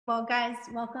Well, guys,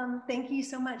 welcome. Thank you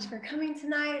so much for coming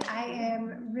tonight. I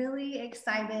am really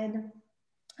excited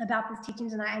about this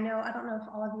teaching tonight. I don't know if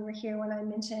all of you were here when I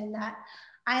mentioned that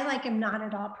I am not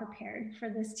at all prepared for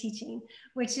this teaching,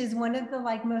 which is one of the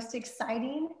most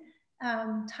exciting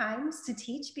times to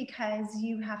teach, because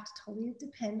you have to totally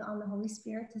depend on the Holy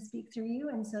Spirit to speak through you.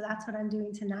 And so that's what I'm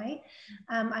doing tonight.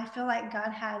 I feel like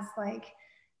God has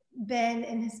been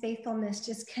in his faithfulness,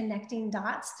 just connecting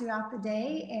dots throughout the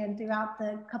day and throughout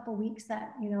the couple weeks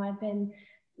that, I've been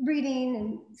reading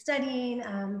and studying.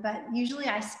 But usually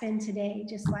I spend today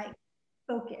just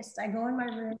focused. I go in my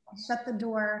room, I shut the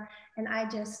door, and I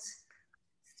just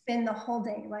spend the whole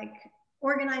day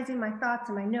organizing my thoughts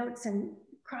and my notes and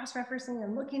cross-referencing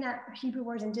and looking at Hebrew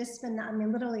words, and just spend,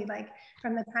 literally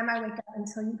from the time I wake up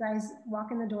until you guys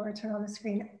walk in the door, turn on the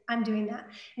screen, I'm doing that.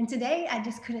 And today I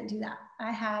just couldn't do that.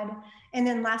 And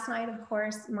then last night, of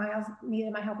course, Miles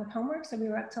needed my help with homework. So we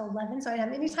were up till 11. So I didn't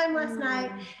have any time last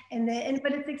night.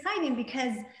 But it's exciting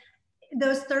because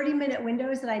those 30-minute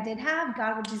windows that I did have,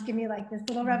 God would just give me this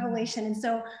little revelation. And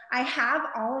so I have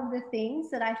all of the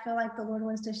things that I feel like the Lord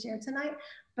wants to share tonight,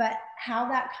 but how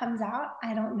that comes out,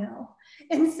 I don't know.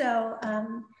 And so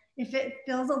if it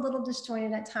feels a little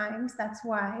disjointed at times, that's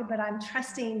why, but I'm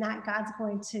trusting that God's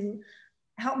going to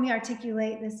help me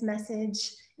articulate this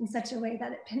message in such a way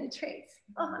that it penetrates.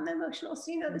 Oh, I'm emotional,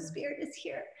 so the Spirit is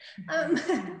here.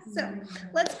 So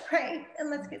let's pray and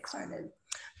let's get started.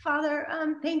 Father,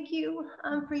 thank you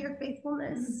for your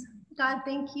faithfulness. God,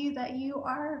 thank you that you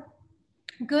are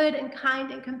good and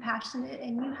kind and compassionate,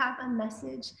 and you have a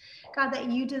message, God, that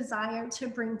you desire to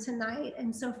bring tonight.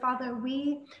 And so, Father,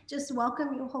 we just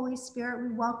welcome you, Holy Spirit.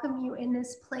 We welcome you in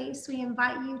this place. We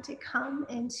invite you to come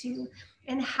and to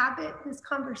inhabit this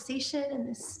conversation and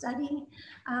this study,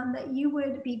 that you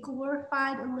would be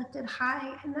glorified and lifted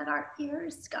high, and that our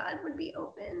ears, God, would be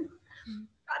open,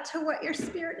 God, to what your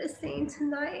Spirit is saying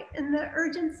tonight, and the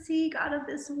urgency, God, of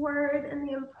this word, and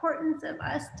the importance of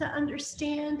us to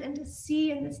understand and to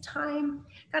see in this time.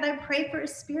 God, I pray for a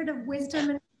spirit of wisdom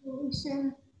and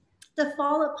revelation to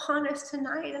fall upon us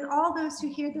tonight, and all those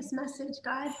who hear this message.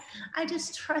 God, I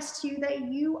just trust you that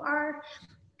you are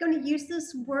going to use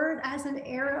this word as an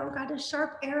arrow, God, a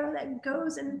sharp arrow that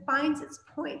goes and finds its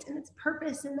point and its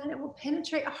purpose, and that it will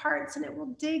penetrate hearts, and it will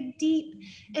dig deep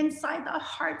inside the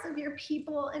hearts of your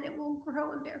people, and it will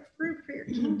grow and bear fruit for your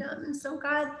kingdom. And so,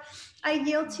 God, I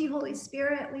yield to you, Holy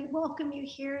Spirit. We welcome you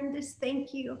here, and just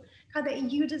thank you, God,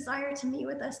 that you desire to meet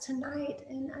with us tonight.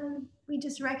 And we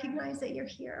just recognize that you're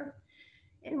here.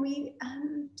 And we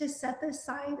just set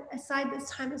aside this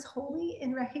time as holy,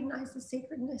 and recognize the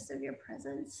sacredness of your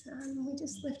presence. We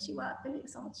just lift you up and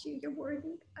exalt you. You're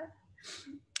worthy, God.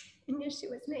 In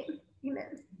Yeshua's name,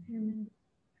 amen. Amen.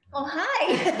 Oh, hi.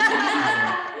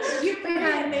 You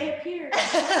may appear.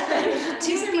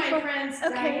 These are my friends,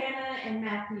 Diana and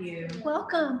Matthew.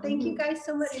 Welcome. Thank you guys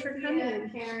so much for coming.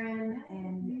 Karen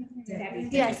and Debbie.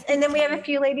 Yes, and then we have a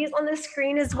few ladies on the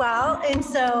screen as well. And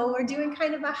so we're doing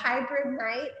kind of a hybrid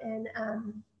night. And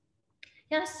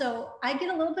yeah, so I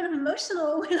get a little bit of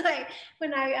emotional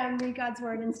when I read God's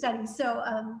word and study. So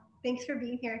thanks for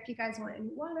being here. If you guys want any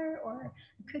water or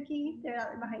a cookie, they're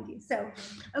out behind you. So,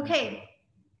 okay.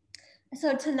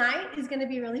 So tonight is going to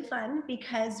be really fun,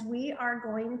 because we are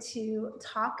going to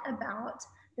talk about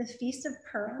the Feast of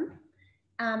Purim,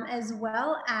 as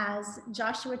well as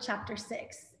Joshua chapter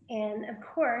 6. And of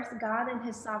course, God in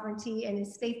his sovereignty and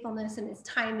his faithfulness and his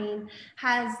timing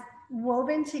has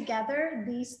woven together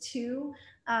these two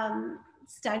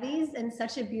studies in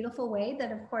such a beautiful way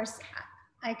that, of course,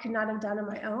 I could not have done on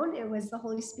my own. It was the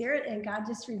Holy Spirit, and God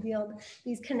just revealed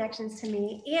these connections to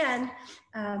me. And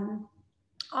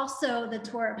also the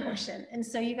Torah portion. And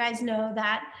so you guys know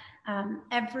that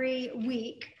every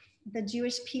week the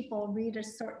Jewish people read a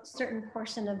certain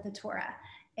portion of the Torah.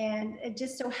 And it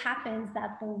just so happens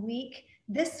that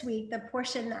this week, the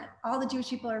portion that all the Jewish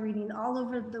people are reading all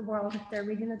over the world, if they're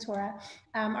reading the Torah,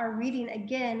 are reading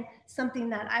again something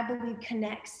that I believe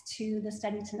connects to the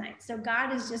study tonight. So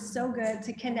God is just so good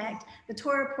to connect the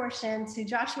Torah portion to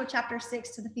Joshua chapter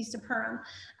 6 to the Feast of Purim.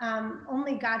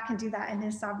 Only God can do that in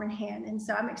his sovereign hand. And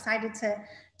so I'm excited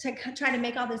to try to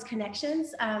make all those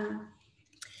connections.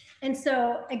 And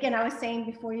so, again, I was saying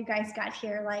before you guys got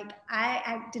here,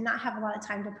 I did not have a lot of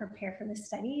time to prepare for this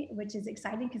study, which is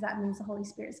exciting, because that means the Holy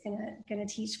Spirit's gonna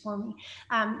teach for me.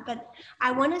 But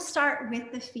I want to start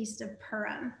with the Feast of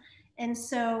Purim. And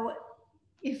so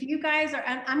if you guys are,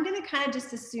 I'm going to kind of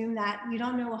just assume that you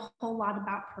don't know a whole lot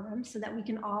about Purim, so that we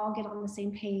can all get on the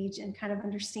same page and kind of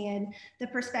understand the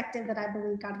perspective that I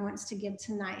believe God wants to give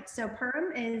tonight. So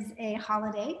Purim is a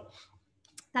holiday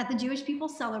that the Jewish people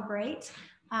celebrate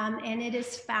and it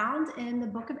is found in the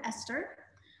book of Esther.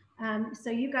 So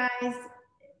you guys,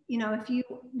 if you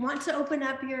want to open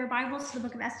up your Bibles to the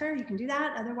book of Esther, you can do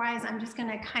that. Otherwise, I'm just going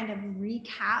to kind of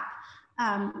recap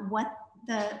what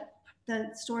the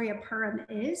story of Purim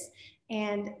is,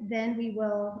 and then we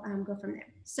will go from there.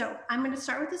 So I'm going to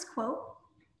start with this quote.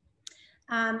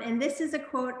 And this is a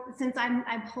quote, since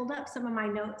I pulled up some of my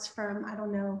notes from, I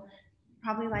don't know,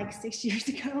 probably like 6 years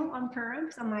ago on Purim.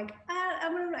 So I'm like,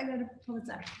 I'm going to pull this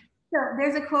up. So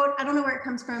there's a quote, I don't know where it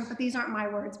comes from, but these aren't my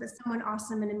words, but someone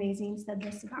awesome and amazing said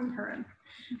this about Purim.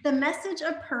 The message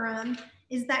of Purim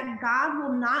is that God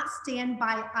will not stand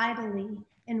by idly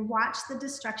and watch the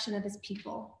destruction of his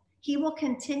people. He will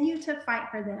continue to fight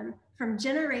for them from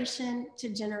generation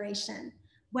to generation,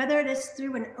 whether it is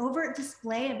through an overt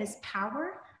display of his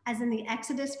power, as in the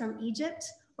Exodus from Egypt,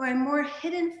 or a more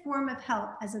hidden form of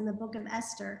help, as in the book of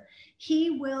Esther.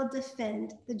 He will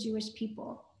defend the Jewish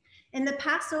people. In the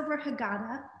Passover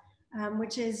Haggadah,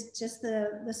 which is just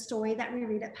the story that we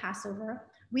read at Passover,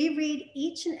 we read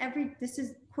each and every, this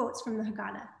is quotes from the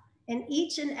Haggadah, in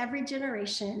each and every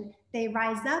generation, they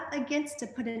rise up against to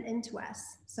put an end to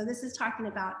us. So this is talking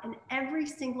about in every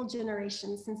single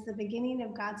generation since the beginning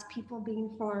of God's people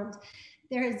being formed,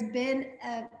 there has been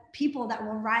people that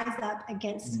will rise up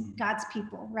against God's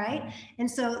people, right? And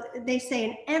so they say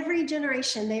in every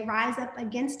generation, they rise up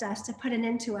against us to put an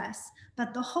end to us.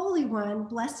 But the Holy One,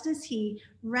 blessed is he,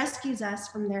 rescues us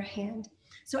from their hand.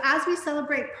 So as we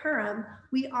celebrate Purim,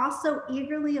 we also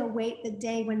eagerly await the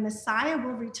day when Messiah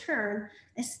will return,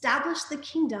 establish the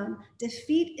kingdom,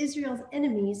 defeat Israel's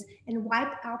enemies, and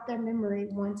wipe out their memory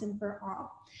once and for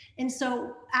all. And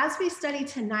so as we study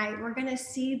tonight, we're going to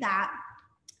see that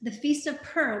the Feast of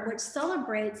Purim, which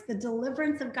celebrates the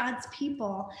deliverance of God's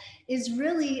people, is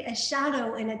really a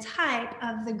shadow and a type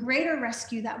of the greater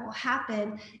rescue that will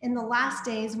happen in the last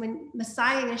days when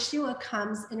Messiah Yeshua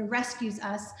comes and rescues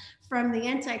us from the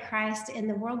Antichrist and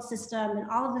the world system and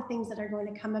all of the things that are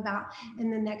going to come about in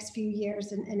the next few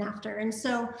years and after. And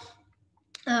so,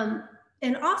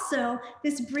 and also,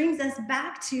 this brings us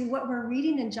back to what we're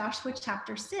reading in Joshua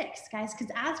chapter 6, guys,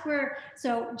 because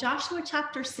so Joshua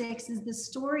chapter 6 is the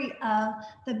story of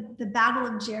the Battle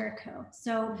of Jericho.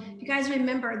 So if you guys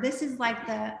remember, this is like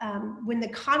when the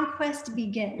conquest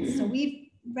begins. So we've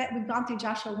gone through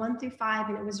Joshua 1 through 5,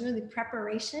 and it was really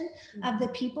preparation of the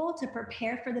people to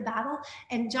prepare for the battle.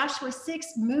 And Joshua 6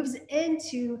 moves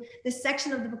into the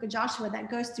section of the book of Joshua that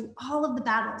goes through all of the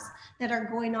battles that are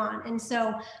going on. And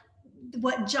so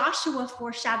what Joshua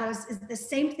foreshadows is the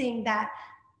same thing that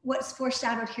what's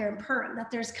foreshadowed here in Purim, that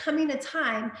there's coming a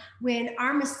time when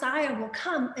our Messiah will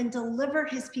come and deliver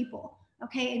his people.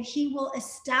 Okay, and he will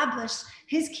establish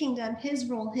his kingdom, his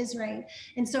rule, his reign.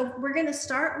 And so we're going to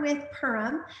start with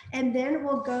Purim, and then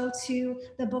we'll go to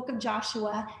the book of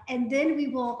Joshua, and then we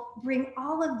will bring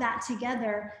all of that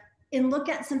together and look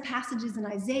at some passages in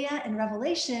Isaiah and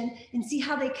Revelation and see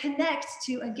how they connect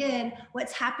to, again,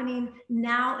 what's happening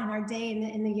now in our day and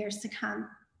in the years to come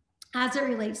as it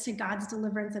relates to God's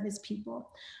deliverance of his people.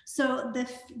 So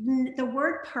the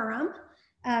word Purim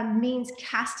means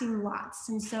casting lots.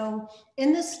 And so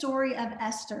in the story of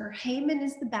Esther, Haman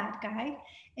is the bad guy.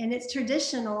 And it's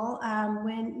traditional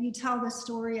when you tell the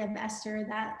story of Esther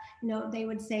that, they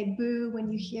would say boo when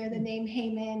you hear the name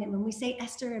Haman. And when we say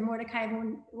Esther and Mordecai,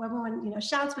 everyone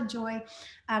shouts with joy.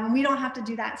 We don't have to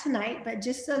do that tonight, but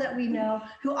just so that we know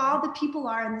who all the people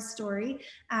are in the story,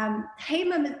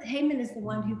 Haman is the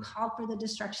one who called for the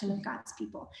destruction of God's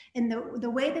people. And the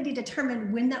way that he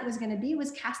determined when that was going to be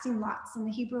was casting lots. And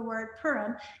the Hebrew word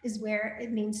Purim is where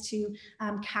it means to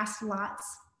cast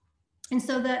lots. And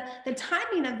so the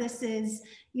timing of this is,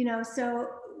 so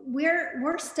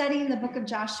we're studying the book of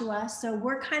Joshua. So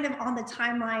we're kind of on the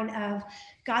timeline of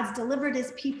God's delivered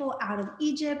his people out of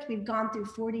Egypt. We've gone through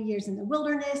 40 years in the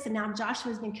wilderness, and now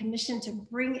Joshua has been commissioned to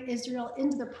bring Israel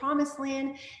into the promised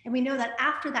land. And we know that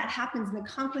after that happens in the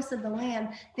conquest of the land,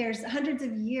 there's hundreds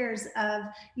of years of,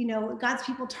 God's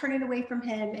people turning away from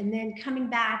him and then coming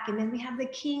back. And then we have the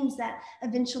kings that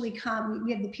eventually come.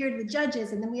 We have the period of the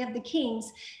judges, and then we have the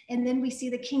kings. And then we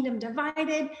see the kingdom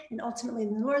divided, and ultimately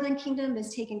the northern kingdom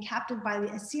is taken captive by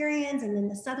the Assyrians, and then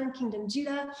the southern kingdom,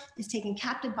 Judah, is taken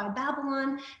captive by Babylon.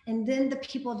 And then the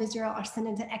people of Israel are sent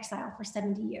into exile for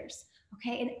 70 years.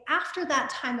 Okay, and after that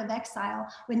time of exile,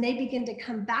 when they begin to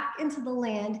come back into the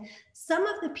land, some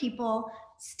of the people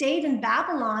stayed in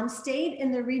Babylon, stayed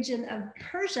in the region of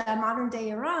Persia, modern day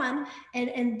Iran,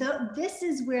 and this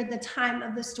is where the time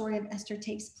of the story of Esther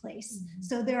takes place. Mm-hmm.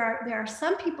 So there are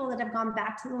some people that have gone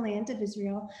back to the land of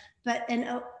Israel, but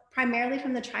primarily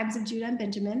from the tribes of Judah and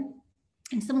Benjamin.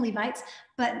 and some Levites,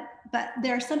 but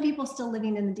there are some people still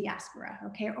living in the diaspora,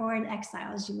 okay, or in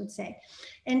exile, as you would say.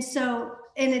 And so,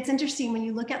 and it's interesting when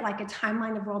you look at like a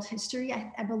timeline of world history,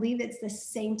 I believe it's the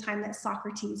same time that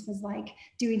Socrates was like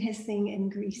doing his thing in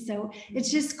Greece. So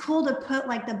it's just cool to put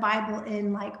like the Bible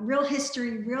in like real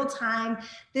history, real time.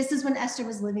 This is when Esther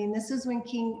was living. This is when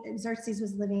King Xerxes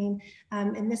was living.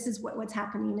 And this is what's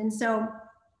happening. And so,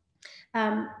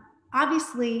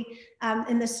 obviously,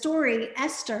 in the story,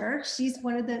 Esther, she's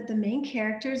one of the main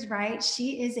characters, right?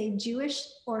 She is a Jewish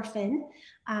orphan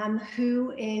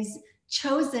who is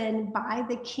chosen by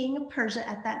the king of Persia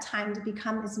at that time to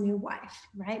become his new wife,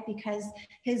 right? Because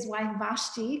his wife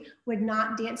Vashti would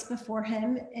not dance before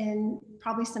him in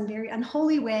probably some very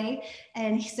unholy way.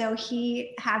 And so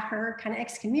he had her kind of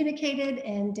excommunicated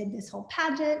and did this whole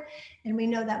pageant. And we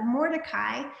know that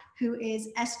Mordecai, who is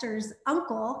Esther's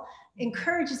uncle,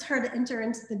 encourages her to enter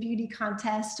into the beauty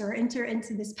contest or enter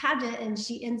into this pageant, and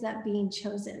she ends up being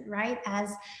chosen, right,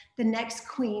 as the next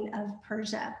queen of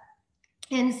Persia.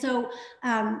 And so,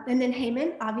 and then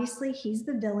Haman, obviously he's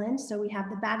the villain. So we have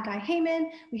the bad guy Haman,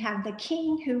 we have the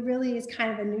king who really is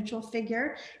kind of a neutral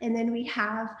figure. And then we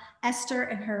have Esther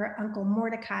and her uncle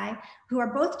Mordecai, who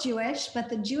are both Jewish, but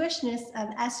the Jewishness of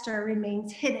Esther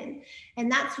remains hidden.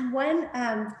 And that's one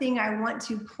thing I want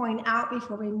to point out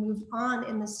before we move on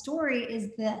in the story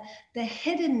is the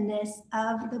hiddenness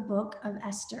of the book of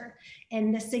Esther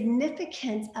and the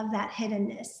significance of that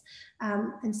hiddenness.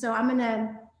 And so I'm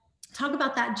gonna talk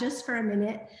about that just for a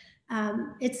minute.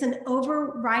 It's an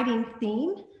overriding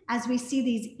theme as we see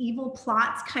these evil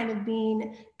plots kind of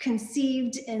being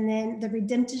conceived, and then the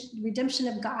redemption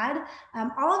of God.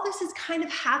 All of this is kind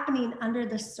of happening under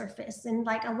the surface, and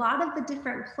like a lot of the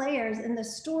different players in the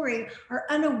story are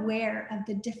unaware of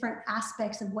the different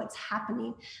aspects of what's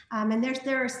happening. And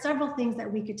there are several things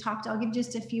that we could talk to. I'll give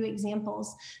just a few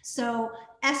examples. So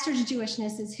Esther's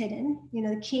Jewishness is hidden. You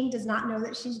know, the king does not know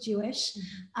that she's Jewish.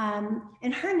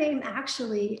 And her name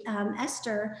actually,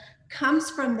 Esther, comes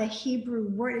from the Hebrew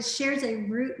word. It shares a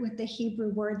root with the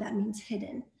Hebrew word that means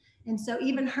hidden. And so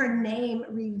even her name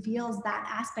reveals that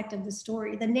aspect of the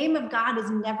story. The name of God is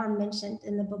never mentioned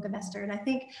in the book of Esther. And I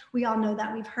think we all know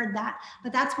that, we've heard that,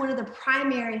 but that's one of the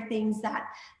primary things that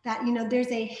you know,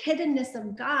 there's a hiddenness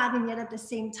of God. And yet at the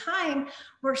same time,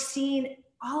 we're seeing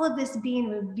all of this being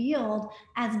revealed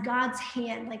as God's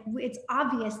hand. Like, it's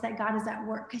obvious that God is at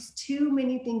work because too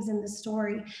many things in the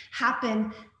story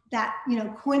happen that, you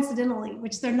know, coincidentally,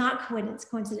 which they're not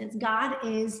coincidence. God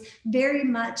is very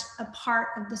much a part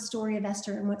of the story of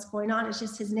Esther and what's going on. It's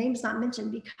just his name's not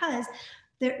mentioned because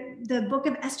the book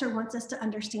of Esther wants us to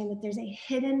understand that there's a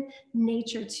hidden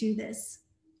nature to this.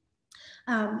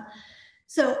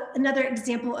 So another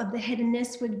example of the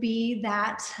hiddenness would be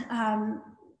that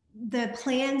the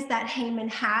plans that Haman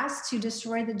has to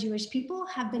destroy the Jewish people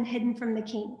have been hidden from the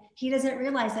king. He doesn't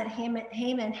realize that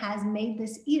Haman has made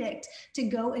this edict to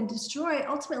go and destroy,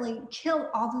 ultimately kill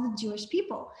all of the Jewish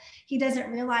people. He doesn't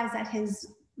realize that his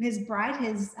bride,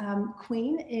 his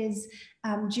queen, is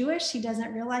Jewish. He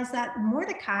doesn't realize that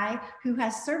Mordecai, who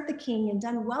has served the king and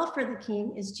done well for the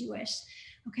king, is Jewish.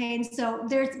 Okay, and so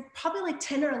there's probably like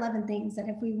 10 or 11 things that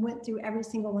if we went through every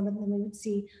single one of them, we would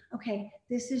see, okay,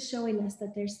 this is showing us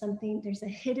that there's a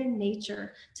hidden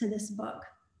nature to this book.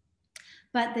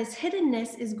 But this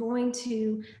hiddenness is going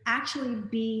to actually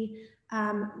be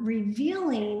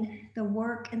revealing the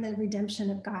work and the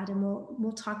redemption of God. And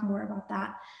we'll talk more about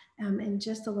that in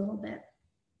just a little bit.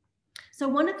 So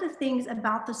one of the things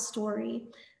about the story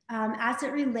as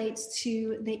it relates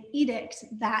to the edict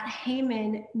that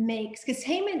Haman makes, because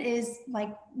Haman is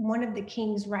like one of the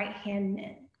king's right-hand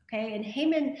men, okay? And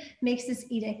Haman makes this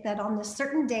edict that on this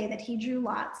certain day that he drew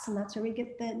lots, and that's where we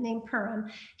get the name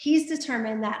Purim, he's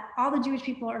determined that all the Jewish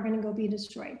people are going to go be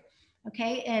destroyed,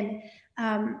 okay? And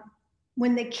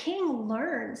when the king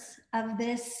learns of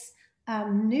this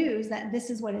news, that this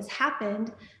is what has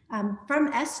happened from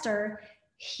Esther,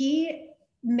 he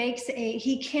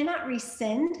cannot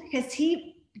rescind because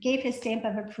he gave his stamp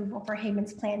of approval for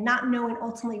Haman's plan, not knowing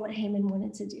ultimately what Haman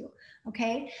wanted to do.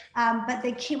 Okay. But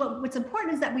the king, what's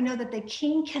important is that we know that the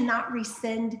king cannot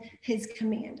rescind his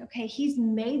command. Okay. He's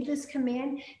made this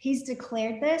command. He's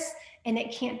declared this and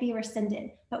it can't be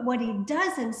rescinded. But what he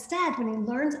does instead, when he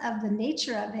learns of the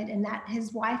nature of it and that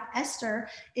his wife Esther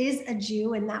is a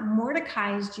Jew and that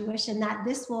Mordecai is Jewish and that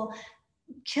this will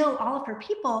kill all of her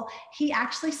people, he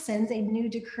actually sends a new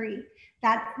decree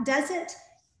that doesn't,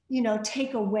 you know,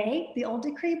 take away the old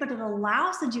decree, but it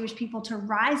allows the Jewish people to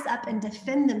rise up and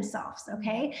defend themselves,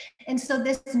 okay? And so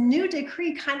this new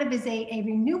decree kind of is a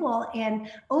renewal and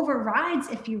overrides,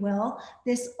 if you will,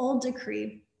 this old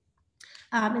decree.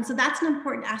 And so that's an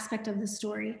important aspect of the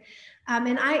story.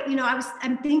 And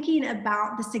I'm thinking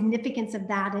about the significance of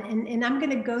that, and I'm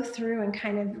going to go through and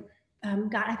kind of,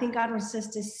 I think God wants us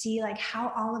to see like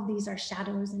how all of these are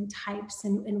shadows and types,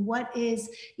 and what is,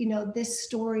 this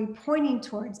story pointing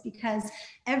towards, because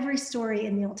every story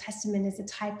in the Old Testament is a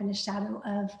type and a shadow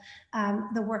of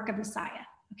the work of Messiah.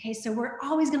 Okay, so we're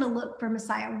always going to look for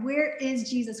Messiah. Where is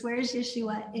Jesus? Where is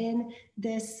Yeshua in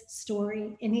this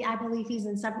story? And I believe he's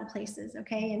in several places.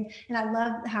 Okay, and I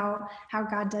love how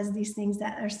God does these things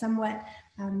that are somewhat.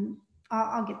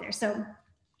 I'll get there. So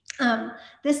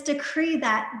this decree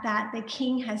that the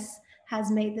king has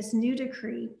made, this new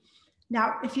decree.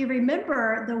 Now, if you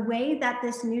remember the way that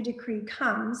this new decree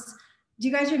comes. Do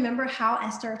you guys remember how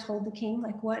Esther told the king?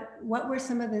 Like what were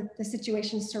some of the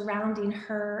situations surrounding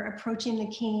her approaching the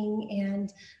king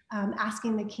and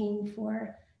asking the king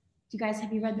for?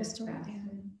 Have you read this story?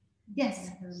 Yes.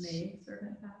 Her maid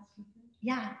servant fasted.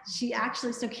 Yeah, she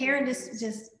actually. So Karen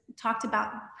just talked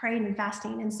about praying and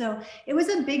fasting, and so it was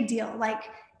a big deal. Like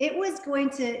it was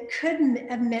couldn't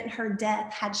have meant her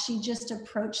death had she just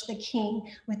approached the king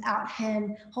without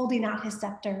him holding out his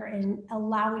scepter and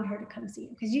allowing her to come see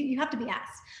him, because you have to be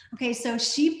asked. Okay, so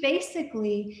she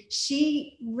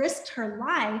risked her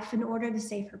life in order to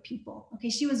save her people. Okay,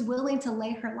 she was willing to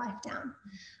lay her life down.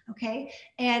 Okay,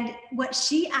 and what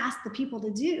she asked the people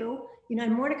to do,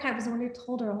 and Mordecai was the one who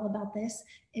told her all about this,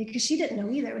 because she didn't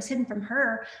know either. It was hidden from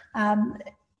her.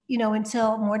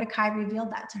 Until Mordecai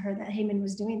revealed that to her, that Haman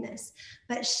was doing this.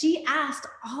 But she asked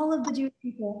all of the Jewish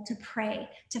people to pray,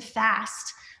 to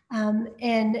fast,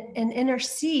 and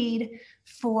intercede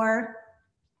for. Are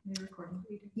you recording?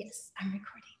 Yes, I'm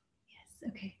recording.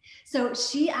 Yes, okay. So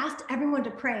she asked everyone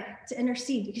to pray, to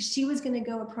intercede, because she was going to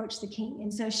go approach the king.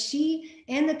 And so she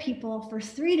and the people for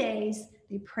 3 days,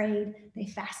 they prayed, they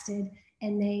fasted,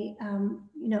 and they,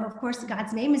 of course,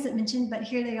 God's name isn't mentioned, but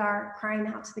here they are crying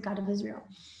out to the God of Israel.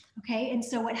 Okay, and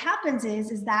so what happens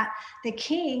is that the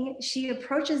king, she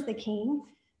approaches the king,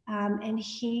 and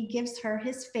he gives her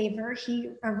his favor.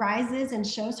 He arises and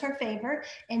shows her favor,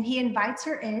 and he invites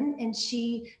her in, and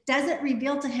she doesn't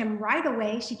reveal to him right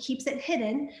away. She keeps it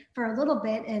hidden for a little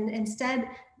bit, and instead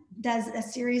does a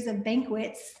series of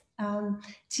banquets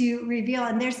to reveal.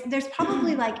 And there's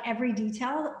probably like every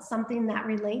detail, something that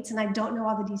relates, and I don't know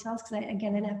all the details because I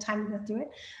didn't have time to go through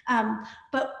it.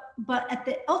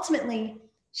 But ultimately,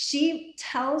 she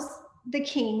tells the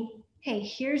king, hey,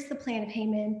 here's the plan of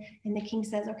Haman. And the king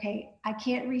says, okay, I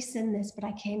can't rescind this, but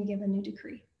I can give a new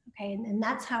decree. Okay, and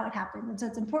that's how it happened. And so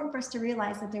it's important for us to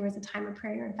realize that there was a time of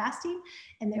prayer and fasting,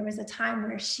 and there was a time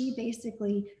where she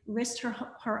basically risked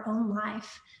her own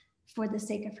life for the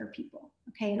sake of her people.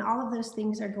 Okay, and all of those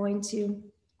things are going to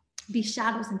be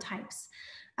shadows and types.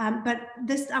 But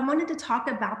I wanted to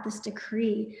talk about this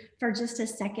decree for just a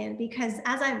second, because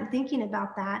as I'm thinking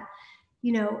about that,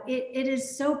 it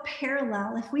is so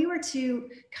parallel. If we were to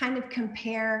kind of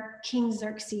compare King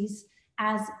Xerxes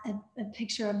as a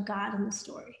picture of God in the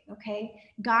story, okay?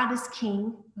 God is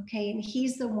king, okay? And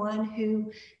he's the one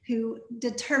who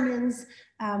determines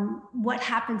what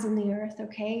happens in the earth,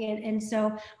 okay? And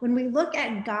so when we look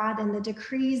at God and the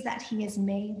decrees that he has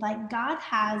made, like God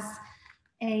has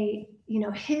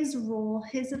his rule,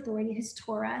 his authority, his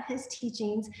Torah, his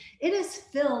teachings, it is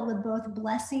filled with both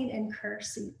blessing and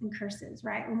curses,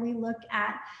 right? When we look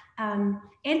at, and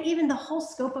even the whole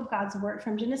scope of God's word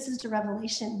from Genesis to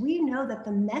Revelation, we know that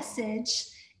the message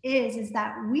is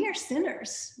that we are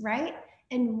sinners, right?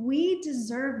 And we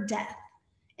deserve death.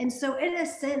 And so in a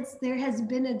sense, there has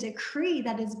been a decree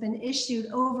that has been issued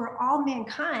over all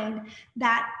mankind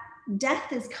that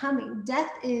death is coming.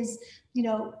 Death is,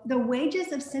 the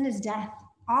wages of sin is death.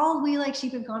 All we like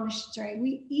sheep have gone astray.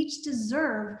 We each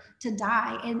deserve to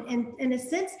die. And in a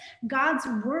sense, God's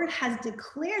word has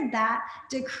declared that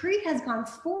decree has gone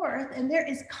forth, and there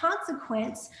is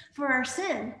consequence for our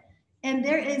sin. And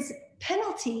there is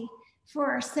penalty for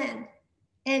our sin.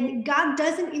 And God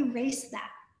doesn't erase that,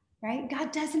 right?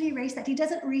 God doesn't erase that. He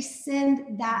doesn't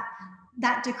rescind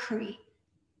that decree.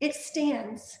 It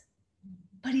stands.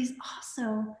 But he's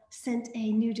also sent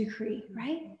a new decree,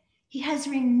 right? He has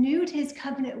renewed his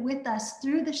covenant with us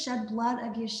through the shed blood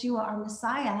of Yeshua, our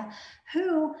Messiah,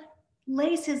 who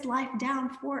lays his life down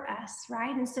for us,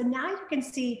 right? And so now you can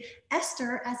see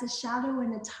Esther as a shadow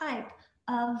and a type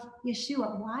of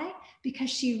Yeshua. Why? Because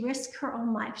she risked her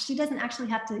own life. She doesn't actually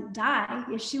have to die.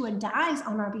 Yeshua dies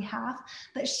on our behalf,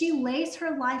 but she lays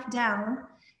her life down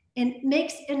and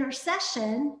makes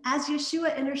intercession as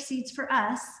Yeshua intercedes for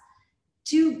us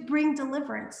to bring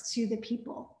deliverance to the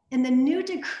people. And the new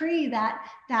decree that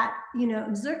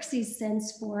Xerxes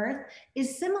sends forth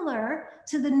is similar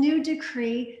to the new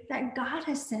decree that God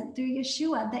has sent through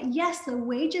Yeshua, that yes, the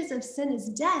wages of sin is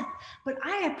death, but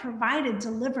I have provided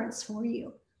deliverance for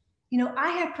you. I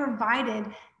have provided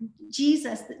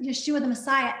Jesus, Yeshua the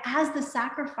Messiah, as the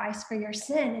sacrifice for your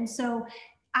sin. And so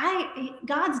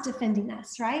God's defending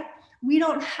us, right? We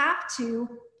don't have to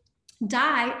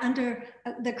die under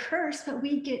the curse, but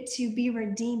we get to be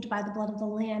redeemed by the blood of the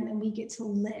Lamb, and we get to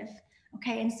live.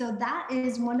 Okay, and so that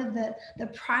is one of the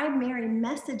primary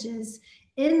messages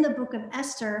in the book of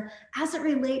Esther as it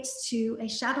relates to a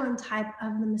shadow and type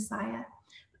of the Messiah.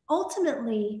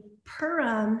 Ultimately,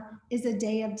 Purim is a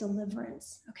day of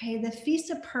deliverance. Okay, the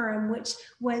Feast of Purim, which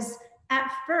was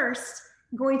at first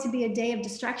going to be a day of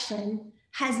destruction,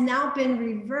 has now been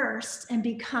reversed and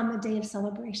become a day of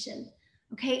celebration.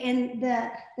 Okay, and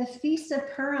the Feast of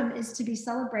Purim is to be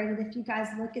celebrated. If you guys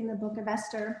look in the book of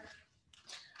Esther,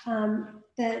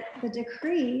 the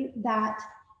decree that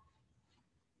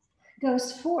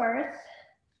goes forth,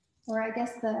 or I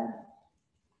guess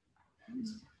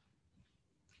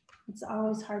it's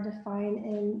always hard to find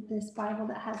in this Bible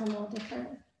that has them all different.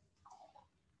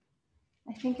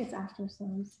 I think it's after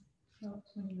Psalms. Oh,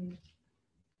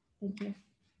 thank you.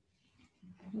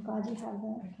 I'm glad you have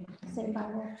the same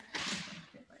Bible.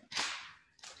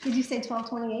 Did you say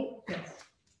 1228? Yes.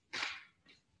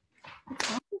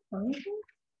 It's after Psalms?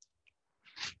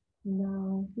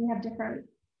 No, we have different.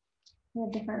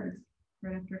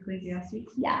 Right after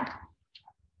Ecclesiastes? Yeah.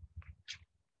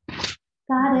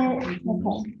 Got it.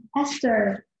 Okay.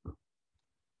 Esther.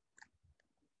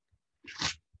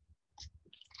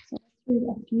 So let's read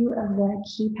a few of the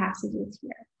key passages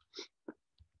here.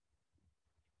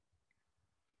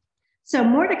 So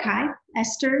Mordecai,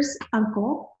 Esther's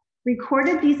uncle,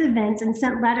 recorded these events and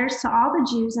sent letters to all the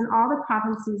Jews in all the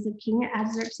provinces of King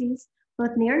Xerxes,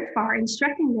 both near and far,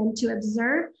 instructing them to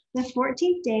observe the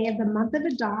 14th day of the month of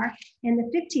Adar and the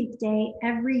 15th day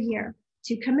every year,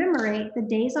 to commemorate the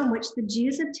days on which the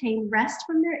Jews obtained rest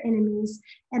from their enemies,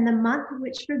 and the month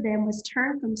which for them was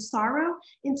turned from sorrow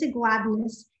into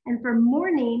gladness, and from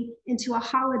mourning into a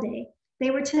holiday.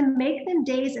 They were to make them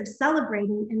days of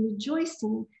celebrating and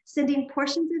rejoicing, sending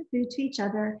portions of food to each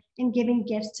other and giving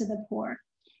gifts to the poor.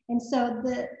 And so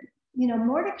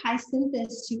Mordecai sent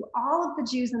this to all of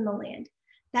the Jews in the land,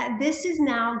 that this is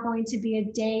now going to be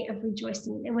a day of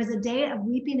rejoicing. It was a day of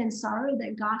weeping and sorrow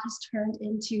that God has turned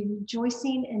into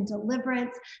rejoicing and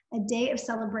deliverance, a day of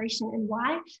celebration. And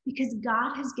why? Because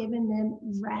God has given them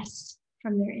rest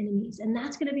from their enemies. And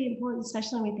that's going to be important,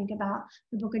 especially when we think about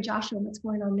the book of Joshua and what's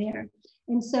going on there.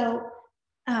 And so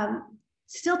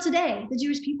still today, the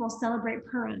Jewish people celebrate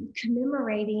Purim,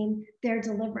 commemorating their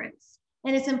deliverance.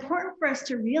 And it's important for us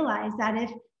to realize that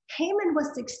if Haman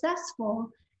was successful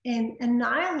in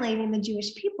annihilating the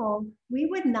Jewish people, we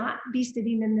would not be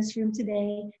sitting in this room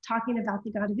today talking about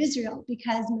the God of Israel,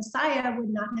 because Messiah would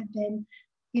not have been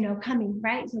coming,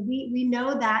 right? So we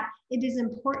know that it is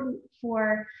important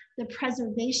for the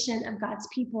preservation of God's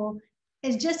people.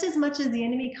 Is just as much as the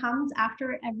enemy comes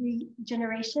after every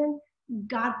generation,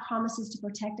 God promises to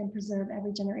protect and preserve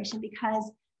every generation,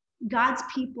 because God's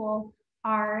people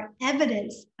are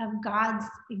evidence of God's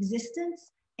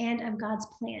existence and of God's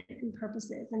plan and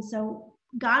purposes. And so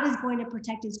God is going to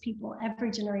protect his people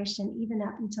every generation, even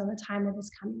up until the time of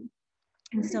his coming.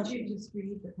 And so did you just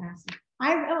read the passage?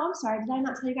 I'm sorry, did I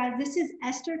not tell you guys? This is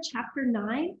Esther chapter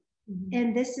 9,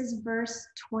 and this is verse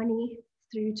 20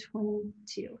 through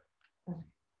 22.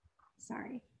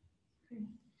 Sorry.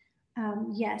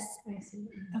 Yes. I see.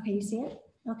 Okay, you see it?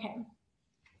 Okay.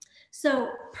 So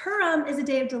Purim is a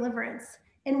day of deliverance.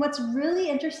 And what's really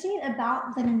interesting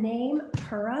about the name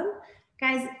Purim,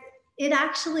 guys, it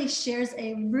actually shares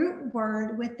a root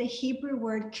word with the Hebrew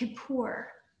word Kippur.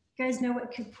 You guys know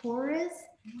what Kippur is?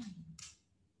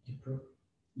 Kippur?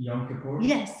 Yom Kippur?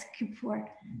 Yes, Kippur.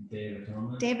 Day of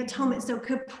Atonement. Day of Atonement. So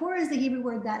Kippur is the Hebrew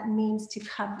word that means to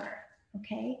cover.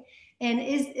 Okay,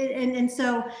 and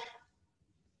so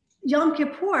Yom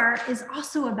Kippur is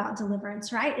also about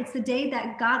deliverance, right? It's the day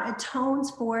that God atones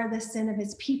for the sin of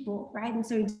his people, right? And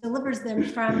so he delivers them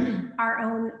from our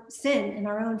own sin and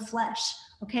our own flesh,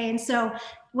 okay? And so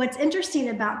what's interesting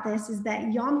about this is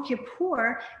that Yom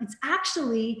Kippur, it's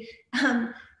actually,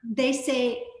 they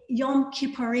say Yom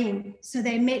Kippurim, so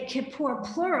they make Kippur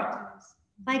plural,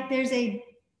 like there's a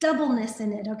doubleness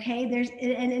in it, okay?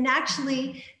 And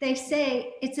actually they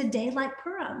say it's a day like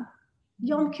Purim.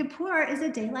 Yom Kippur is a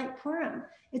day like Purim.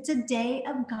 It's a day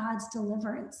of God's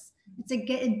deliverance. It's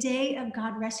a day of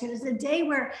God rescuing. It's a day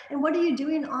where, and what are you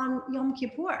doing on Yom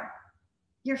Kippur?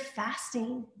 You're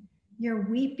fasting, you're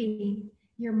weeping,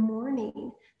 your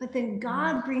mourning. But then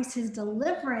God brings his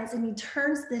deliverance, and he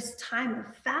turns this time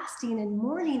of fasting and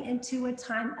mourning into a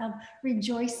time of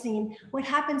rejoicing. What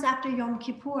happens after Yom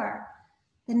Kippur?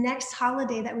 The next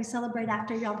holiday that we celebrate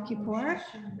after Yom Kippur,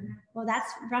 well,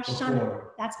 that's Rosh Hashanah.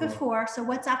 That's before. So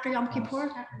what's after Yom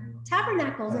Kippur?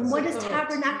 Tabernacles. And what is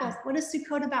Tabernacles? What is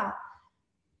Sukkot about?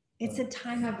 It's a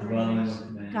time of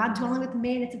God dwelling with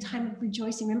man. It's a time of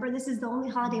rejoicing. Remember, this is the only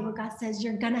holiday where God says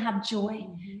you're going to have joy,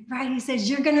 right? He says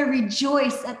you're going to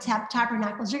rejoice at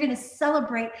Tabernacles. You're going to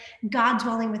celebrate God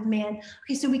dwelling with man.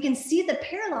 Okay, so we can see the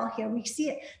parallel here. We see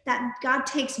it that God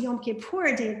takes Yom Kippur,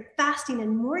 a day of fasting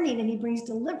and mourning, and he brings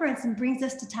deliverance and brings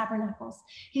us to Tabernacles.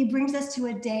 He brings us to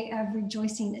a day of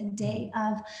rejoicing, a day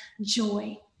of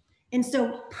joy. And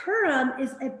so Purim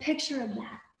is a picture of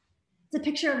that. It's a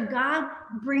picture of God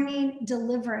bringing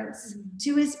deliverance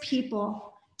to his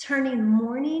people, turning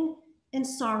mourning and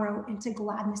sorrow into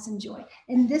gladness and joy.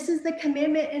 And this is the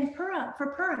commandment in Purim,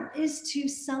 for Purim, is to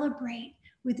celebrate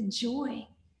with joy.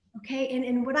 Okay,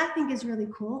 and what I think is really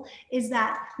cool is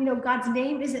that, you know, God's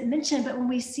name isn't mentioned, but when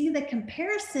we see the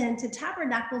comparison to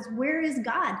Tabernacles, where is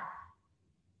God?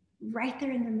 Right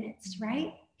there in their midst,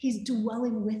 right? He's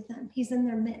dwelling with them. He's in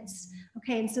their midst.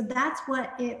 Okay, and so that's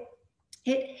what it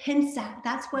hints at.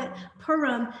 That's what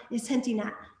Purim is hinting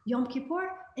at. Yom Kippur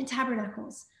and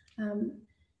Tabernacles. Can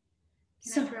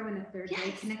I throw in a third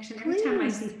day connection? Every time I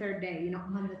see third day, you know,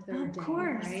 on the third day, of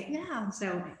course, right? Yeah.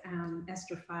 So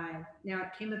Esther 5. Now it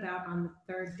came about on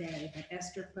the third day that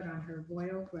Esther put on her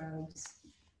royal robes.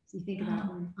 So you think about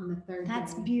on the third day.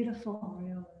 That's beautiful.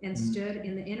 And stood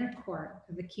in the inner court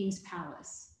of the king's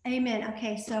palace. Amen.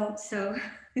 Okay, so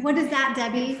what is that,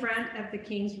 Debbie? In front of the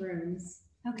king's rooms.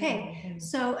 Okay,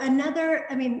 so another,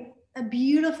 a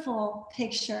beautiful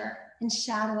picture and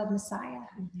shadow of Messiah,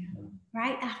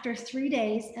 right? After 3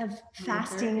 days of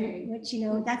fasting, which, you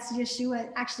know, that's Yeshua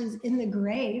actually is in the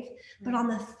grave, but on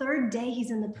the third day,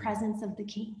 he's in the presence of the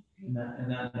king. And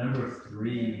that number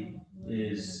 3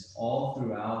 is all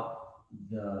throughout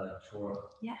the Torah.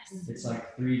 Yes. It's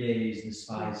like 3 days the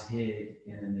spies hid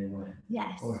and then they went.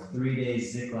 Yes. Or 3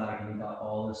 days Ziklag and he got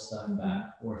all this stuff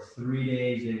back. Or 3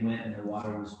 days they went and the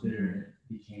water was bitter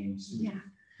and it became sweet. Yeah.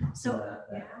 So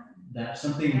that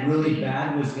something really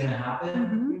bad was going to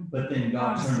happen, but then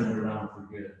God turned it around for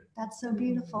good. That's so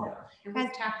beautiful. Yeah. And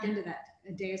we've tapped into that.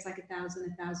 A day is like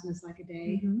 1,000, 1,000 is like a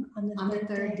day. On the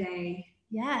third day.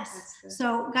 Yes.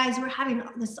 So guys, we're having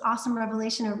this awesome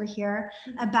revelation over here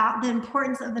about the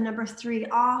importance of the number 3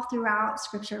 all throughout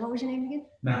scripture. What was your name again?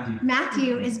 Matthew.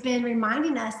 Matthew has been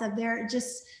reminding us that they're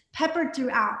just peppered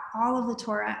throughout all of the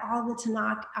Torah, all of the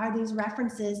Tanakh are these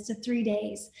references to 3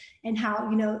 days and how,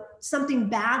 you know, something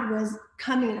bad was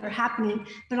coming or happening,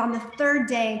 but on the third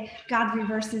day, God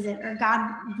reverses it, or God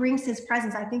brings his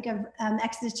presence. I think of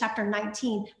Exodus chapter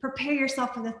 19, prepare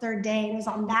yourself for the third day. And it was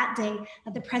on that day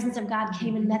that the presence of God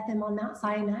came and met them on Mount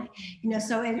Sinai. You know,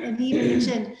 so, and he even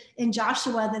mentioned in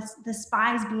Joshua, the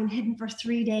spies being hidden for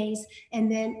 3 days.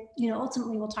 And then, you know,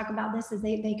 ultimately we'll talk about this as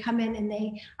they come in and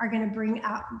they are going to bring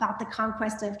out about the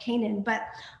conquest of Canaan. But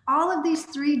all of these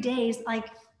 3 days, like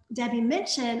Debbie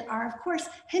mentioned, are of course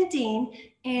hinting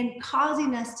and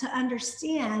causing us to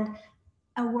understand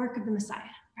a work of the Messiah,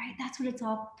 right? That's what it's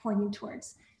all pointing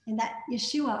towards. And that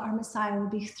Yeshua, our Messiah, would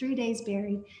be 3 days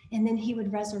buried, and then he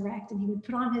would resurrect, and he would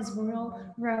put on his royal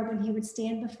robe, and he would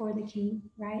stand before the king,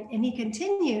 right? And he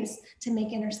continues to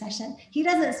make intercession. He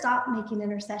doesn't stop making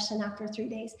intercession after 3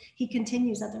 days. He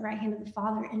continues at the right hand of the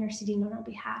Father, interceding on our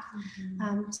behalf.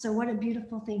 So what a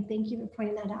beautiful thing. Thank you for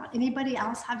pointing that out. Anybody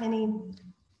else have any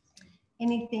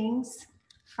things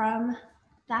from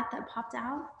that popped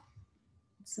out?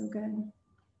 It's so good.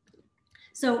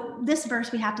 So this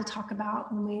verse we have to talk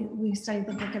about when we study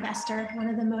the book of Esther. One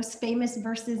of the most famous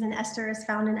verses in Esther is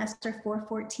found in Esther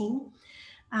 4:14.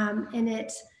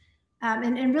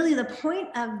 And really the point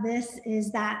of this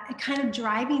is that it kind of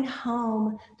driving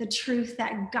home the truth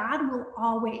that God will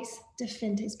always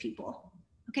defend his people.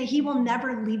 Okay, he will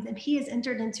never leave them. He has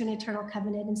entered into an eternal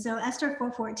covenant. And so Esther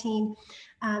 4:14,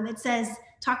 it says,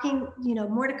 talking, you know,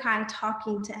 Mordecai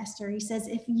talking to Esther, he says,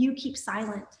 if you keep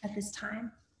silent at this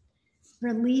time,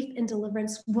 relief and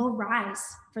deliverance will rise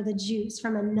for the Jews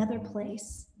from another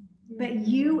place, but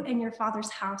you and your father's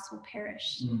house will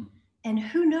perish. And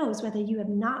who knows whether you have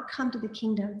not come to the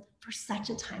kingdom for such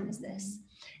a time as this.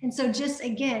 And so just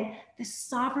again, the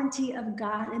sovereignty of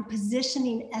God and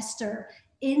positioning Esther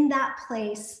in that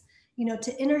place, you know,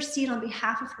 to intercede on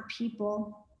behalf of her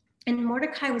people. And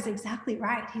Mordecai was exactly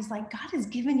right. He's like, God has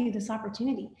given you this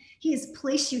opportunity. He has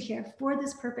placed you here for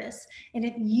this purpose. And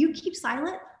if you keep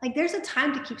silent, like there's a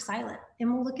time to keep silent.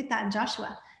 And we'll look at that in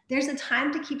Joshua. There's a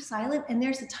time to keep silent and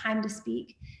there's a time to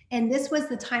speak. And this was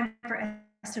the time for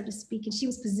Esther to speak. And she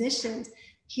was positioned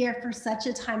here for such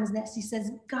a time as this. He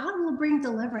says, God will bring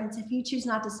deliverance if you choose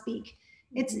not to speak.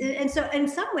 And so in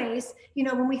some ways,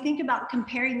 when we think about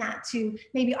comparing that to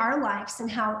maybe our lives and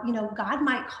how, God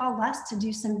might call us to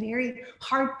do some very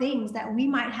hard things that we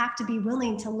might have to be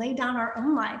willing to lay down our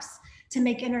own lives to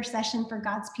make intercession for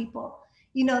God's people.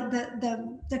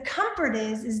 The comfort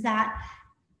is that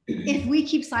if we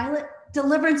keep silent,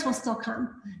 deliverance will still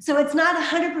come. So it's not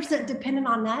 100% dependent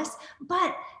on us,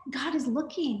 but God is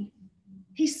looking.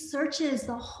 He searches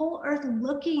the whole earth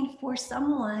looking for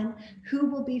someone who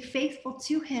will be faithful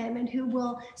to him and who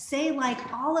will say, like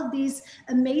all of these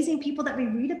amazing people that we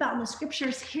read about in the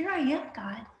scriptures, here I am,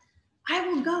 God. I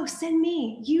will go, send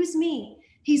me, use me.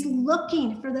 He's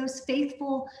looking for those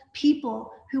faithful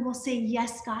people who will say,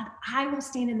 yes, God, I will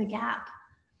stand in the gap.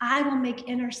 I will make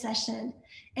intercession.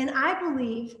 And I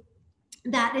believe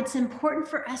that it's important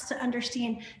for us to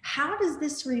understand, how does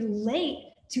this relate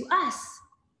to us?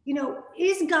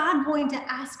 Is God going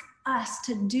to ask us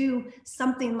to do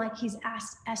something like he's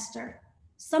asked Esther,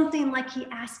 something like he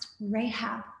asked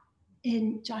Rahab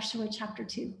in Joshua chapter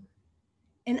 2?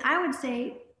 And I would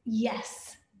say,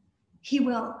 yes, he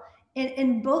will.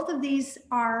 And both of these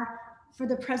are for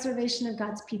the preservation of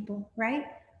God's people, right?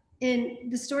 In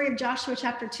the story of Joshua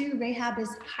chapter 2, Rahab is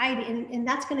hiding, and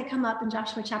that's going to come up in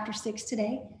Joshua chapter 6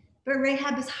 today. But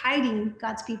Rahab is hiding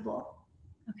God's people,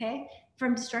 okay,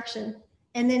 from destruction.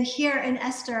 And then here in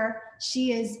Esther,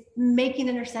 she is making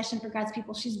intercession for God's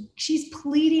people. She's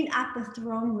pleading at the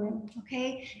throne room,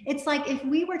 okay? It's like if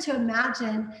we were to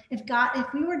imagine,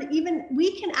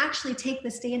 we can actually take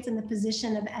the stance in the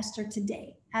position of Esther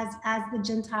today as the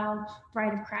Gentile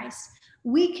bride of Christ.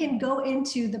 We can go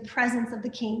into the presence of the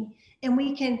King and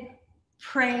we can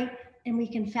pray and we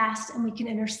can fast and we can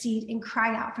intercede and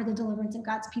cry out for the deliverance of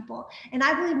God's people. And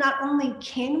I believe not only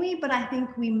can we, but I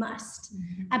think we must.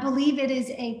 Mm-hmm. I believe it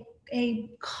is a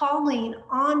calling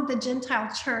on the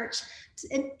Gentile church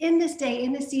in this day,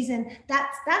 in this season.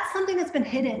 That's something that's been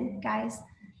hidden, guys.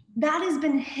 That has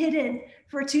been hidden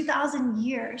for 2,000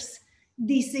 years.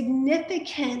 The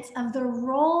significance of the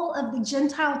role of the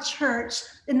Gentile church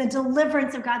in the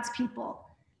deliverance of God's people.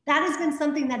 That has been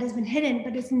something that has been hidden,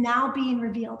 but it's now being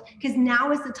revealed, because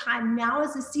now is the time, now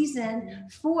is the season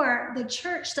for the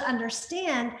church to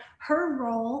understand her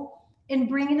role in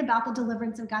bringing about the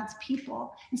deliverance of God's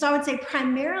people. And so I would say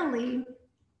primarily,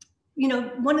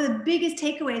 one of the biggest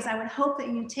takeaways I would hope that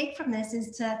you take from this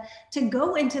is to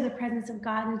go into the presence of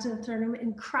God, into the throne room,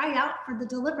 and cry out for the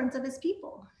deliverance of his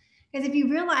people. Because if you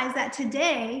realize that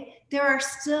today, there are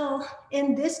still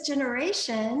in this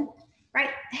generation,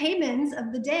 right, Hamans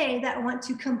of the day that want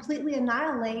to completely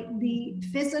annihilate the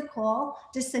physical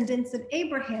descendants of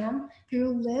Abraham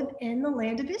who live in the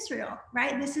land of Israel,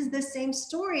 right? This is the same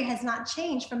story, has not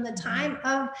changed from the time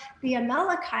of the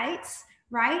Amalekites,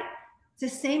 right? It's the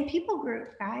same people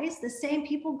group, guys, the same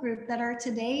people group that are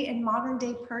today in modern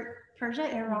day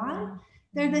Persia, Iran.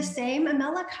 They're the same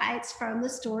Amalekites from the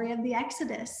story of the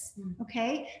Exodus,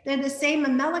 okay? They're the same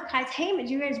Amalekites. Haman,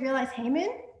 do you guys realize Haman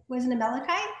was an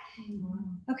Amalekite?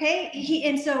 Okay,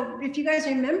 and so if you guys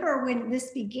remember when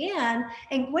this began,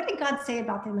 and what did God say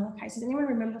about the Amalekites? Does anyone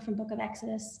remember from Book of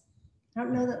Exodus? I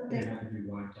don't know that they had to be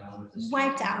wiped out.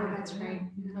 Wiped out. Oh, that's right.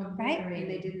 Right? And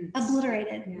they didn't.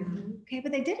 Obliterated. Yeah. Okay,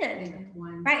 but they didn't. They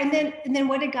won. Right, and then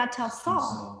what did God tell Saul?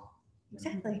 Saul.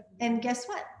 Exactly. And guess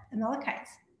what? Amalekites.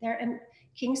 And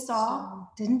King Saul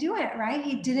didn't do it, right?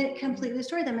 He didn't completely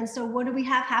destroy them. And so what do we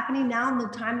have happening now in the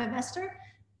time of Esther?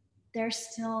 They're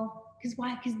still, because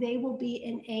why? Because they will be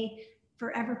in a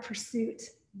forever pursuit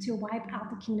to wipe out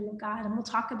the kingdom of God. And we'll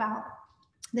talk about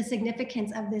the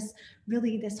significance of this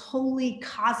holy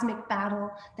cosmic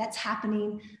battle that's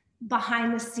happening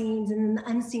behind the scenes and in the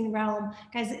unseen realm.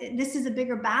 Guys, this is a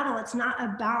bigger battle. It's not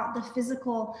about the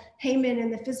physical Haman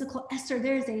and the physical Esther.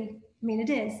 It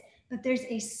is, but there's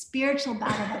a spiritual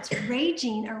battle that's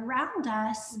raging around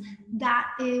us that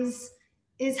is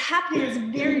happening. It's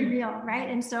very real, right?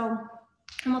 And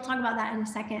we'll talk about that in a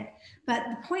second. But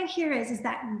the point here is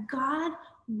that God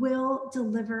will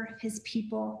deliver his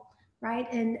people, right?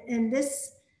 And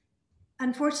this,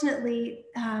 unfortunately,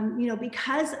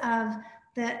 because of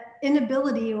the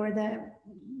inability or the,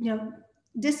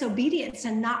 disobedience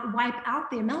and not wipe out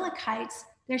the Amalekites,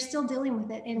 they're still dealing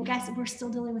with it. And guys, we're still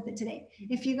dealing with it today.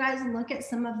 If you guys look at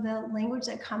some of the language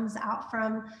that comes out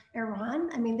from Iran,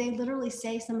 they literally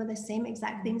say some of the same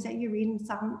exact things that you read in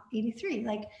Psalm 83,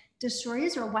 like destroy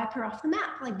Israel, wipe her off the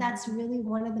map. Like that's really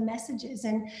one of the messages.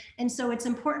 And so it's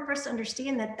important for us to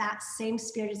understand that same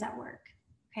spirit is at work.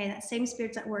 Okay, that same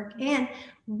Spirit's at work. And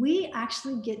we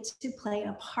actually get to play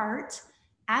a part,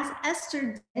 as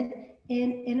Esther did,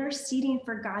 in interceding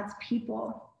for God's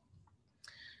people.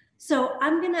 So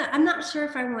I'm not sure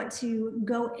if I want to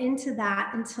go into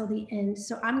that until the end.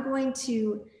 So I'm going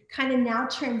to kind of now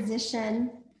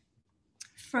transition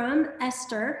from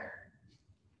Esther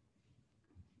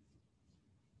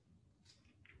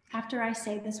after I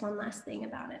say this one last thing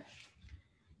about it.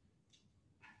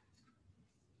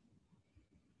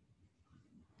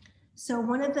 So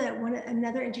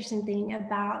another interesting thing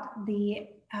about the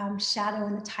shadow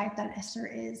and the type that Esther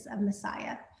is of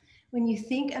Messiah, when you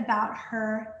think about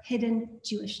her hidden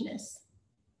Jewishness,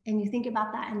 and you think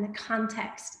about that in the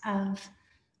context of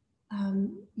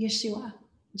Yeshua,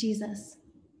 Jesus,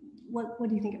 what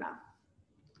do you think about?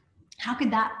 How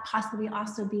could that possibly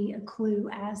also be a clue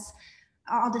as,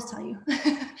 I'll just tell you.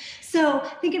 So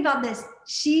think about this.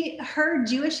 Her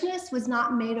Jewishness was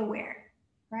not made aware,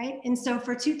 right? And so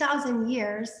for 2,000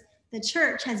 years, the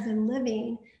church has been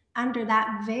living under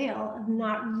that veil of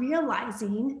not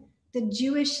realizing the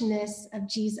Jewishness of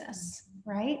Jesus,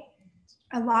 right?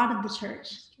 A lot of the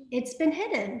church. It's been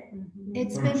hidden.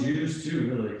 It's From been Jews too,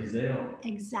 really, because they don't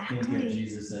exactly think of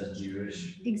Jesus as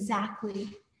Jewish. Exactly.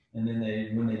 And then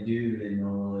when they do, they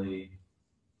normally,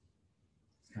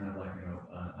 it's kind of like an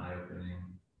eye-opening.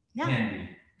 Yeah. Can be.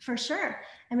 For sure.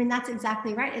 I mean, that's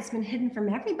exactly right. It's been hidden from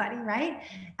everybody, right?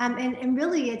 And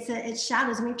really it's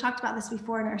shadows. And we've talked about this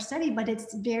before in our study, but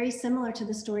it's very similar to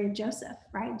the story of Joseph,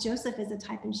 right? Joseph is a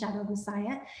type and shadow of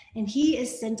Messiah, and he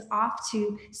is sent off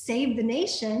to save the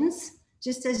nations,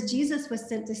 just as Jesus was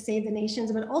sent to save the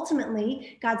nations. But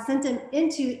ultimately, God sent him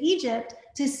into Egypt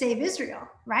to save Israel,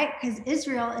 right? Because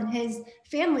Israel and his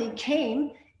family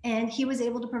came, and he was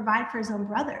able to provide for his own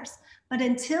brothers. But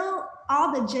until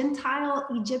all the Gentile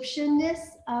Egyptianness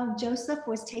of Joseph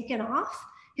was taken off,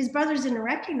 his brothers didn't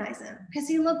recognize him because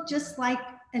he looked just like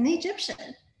an Egyptian.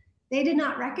 They did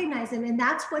not recognize him. And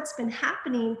that's what's been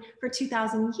happening for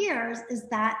 2,000 years, is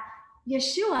that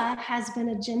Yeshua has been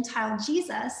a Gentile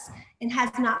Jesus and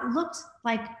has not looked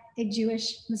like a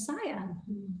Jewish Messiah.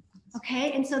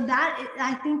 Okay, and so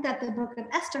I think that the book of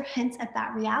Esther hints at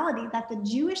that reality, that the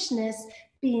Jewishness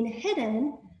being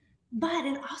hidden, but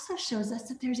it also shows us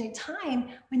that there's a time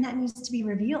when that needs to be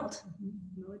revealed.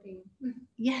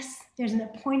 Yes, there's an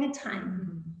appointed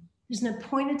time. There's an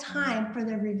appointed time for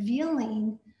the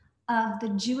revealing of the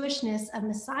Jewishness of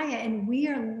Messiah. And we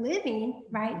are living,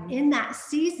 right, in that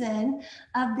season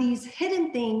of these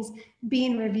hidden things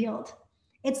being revealed.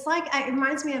 It's like, it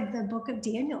reminds me of the book of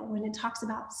Daniel when it talks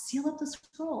about seal up the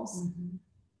scrolls,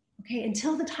 okay,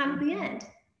 until the time of the end.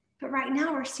 But right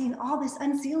now we're seeing all this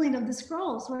unsealing of the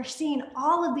scrolls. We're seeing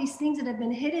all of these things that have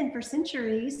been hidden for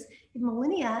centuries,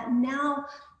 millennia, now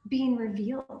being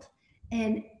revealed.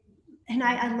 And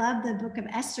I love the book of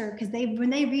Esther, because when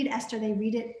they read Esther, they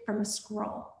read it from a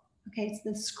scroll. Okay, it's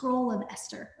the scroll of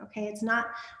Esther. Okay, it's not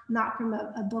from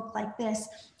a book like this.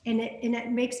 And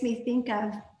it makes me think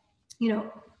of,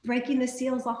 breaking the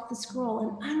seals off the scroll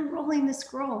and unrolling the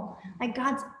scroll. Like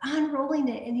God's unrolling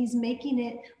it, and he's making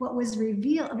it what was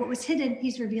revealed, what was hidden,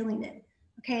 he's revealing it.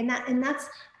 Okay, and that's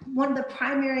one of the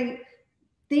primary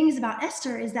things about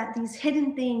Esther, is that these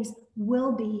hidden things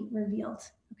will be revealed.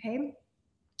 Okay.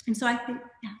 And so I think,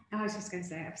 yeah. I was just going to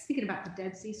say, I was thinking about the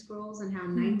Dead Sea Scrolls and how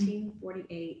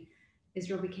 1948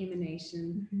 Israel became a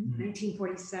nation.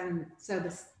 1947, so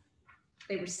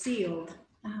they were sealed.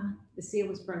 The seal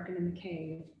was broken in the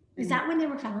cave. Is that when they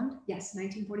were found? Yes,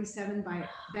 1947 by a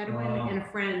Bedouin and a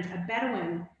friend. A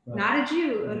Bedouin, not a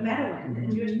Jew, a Bedouin,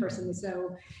 a Jewish person.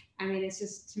 So, I mean, it's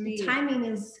just, to me, the timing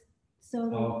is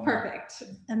so perfect,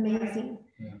 amazing.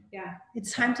 Yeah.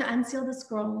 It's time to unseal the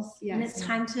scrolls, and it's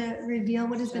time to reveal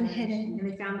what has been hidden.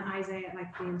 And they found the Isaiah,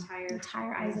 like the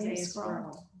entire Isaiah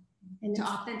scroll, and to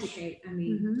authenticate. I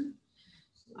mean,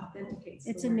 authenticates.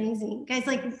 It's amazing, guys.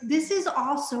 Like, this is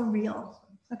all so real.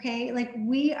 Okay, like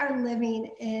we are living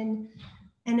in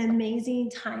an amazing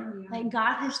time. Like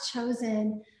God has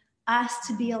chosen us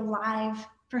to be alive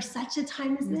for such a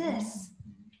time as this,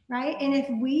 right? And if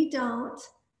we don't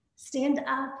stand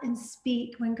up and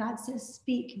speak when God says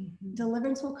speak,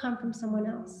 deliverance will come from someone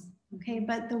else. Okay,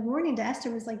 but the warning to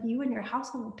Esther was like, you and your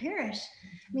household will perish.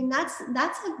 I mean, that's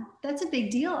a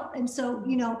big deal. And so,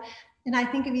 and I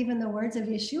think of even the words of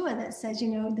Yeshua that says,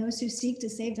 those who seek to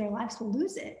save their lives will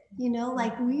lose it.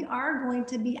 Like we are going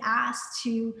to be asked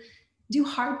to do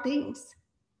hard things.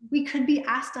 We could be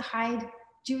asked to hide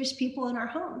Jewish people in our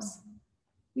homes.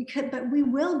 We could, but we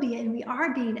will be, and we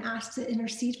are being asked to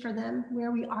intercede for them where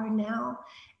we are now.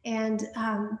 And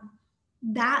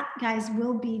that, guys,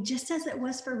 will be just as it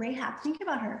was for Rahab. Think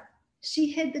about her.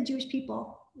 She hid the Jewish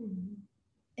people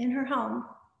in her home,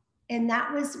 and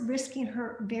that was risking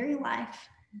her very life.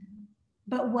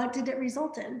 But what did it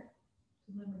result in?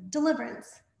 Deliverance,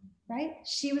 right?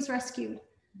 She was rescued.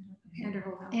 And her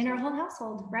whole household. And her whole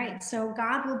household, right? So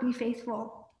God will be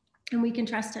faithful, and we can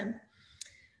trust him.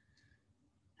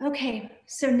 Okay,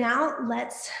 so now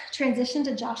let's transition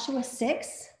to Joshua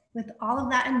 6 with all of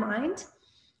that in mind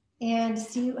and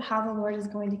see how the Lord is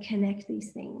going to connect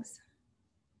these things.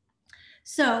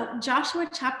 So Joshua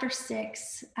chapter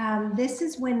 6, this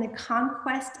is when the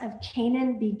conquest of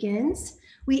Canaan begins.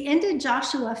 We ended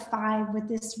Joshua 5 with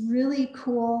this really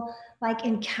cool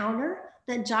encounter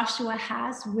that Joshua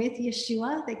has with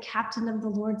Yeshua, the captain of the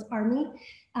Lord's army.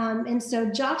 And so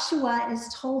Joshua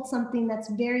is told something that's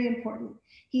very important.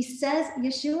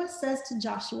 Yeshua says to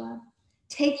Joshua,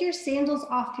 take your sandals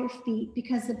off your feet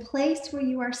because the place where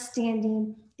you are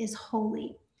standing is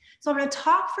holy. So I'm going to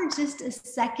talk for just a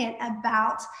second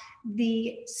about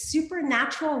the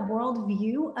supernatural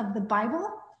worldview of the Bible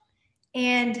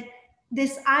and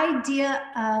this idea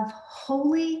of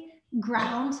holy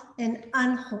ground and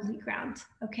unholy ground,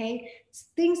 okay?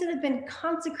 Things that have been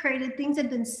consecrated, things that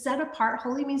have been set apart.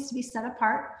 Holy means to be set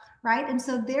apart, right? And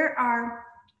so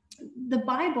the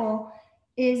Bible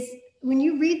is, when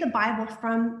you read the Bible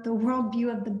from the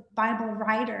worldview of the Bible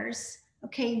writers,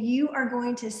 okay, you are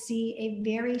going to see a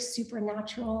very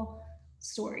supernatural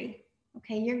story,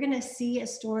 okay? You're going to see a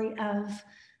story of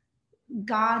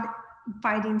God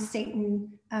fighting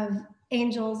Satan, of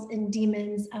angels and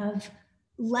demons, of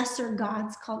lesser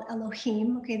gods called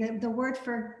Elohim, okay? The word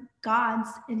for gods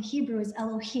in Hebrew is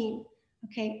Elohim,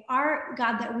 okay? Our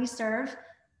God that we serve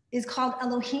is called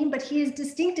Elohim, but he is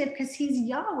distinctive because he's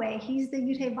Yahweh. He's the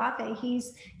Yud-Heh-Vav-Heh.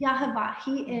 He's Yahweh.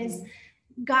 He is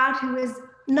God who is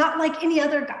not like any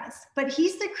other gods, but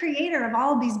he's the creator of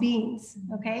all of these beings,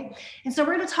 okay? And so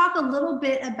we're going to talk a little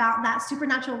bit about that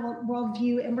supernatural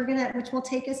worldview, and which will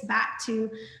take us back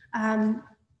to,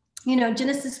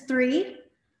 Genesis 3,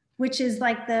 which is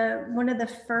one of the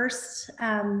first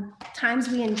times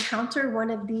we encounter one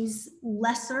of these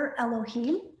lesser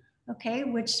Elohim, okay,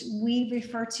 which we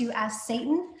refer to as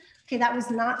Satan. Okay, that was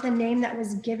not the name that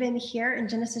was given here in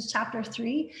Genesis chapter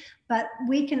 3, but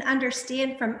we can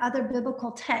understand from other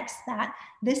biblical texts that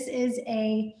this is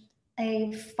a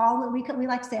fallen, we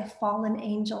like to say a fallen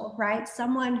angel, right?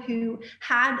 Someone who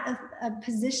had a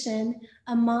position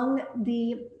among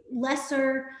the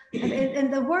lesser,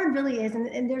 and the word really is,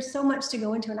 and there's so much to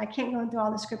go into, and I can't go through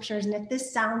all the scriptures, and if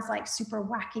this sounds like super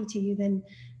wacky to you, then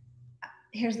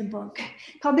here's the book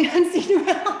called The Unseen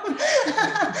Realm.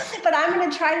 But I'm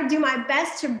going to try to do my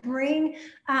best to bring,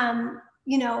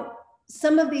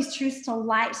 some of these truths to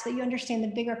light so that you understand the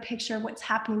bigger picture of what's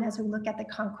happening as we look at the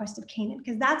conquest of Canaan,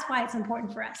 because that's why it's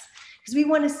important for us, because we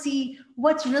want to see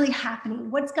what's really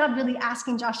happening. What's God really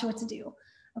asking Joshua to do?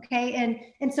 Okay,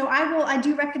 and so I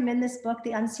do recommend this book,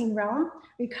 The Unseen Realm,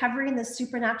 Recovering the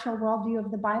Supernatural Worldview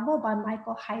of the Bible by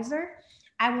Michael Heiser.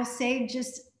 I will say,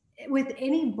 just with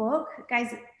any book,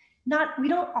 guys, we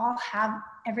don't all have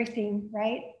everything,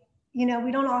 right? We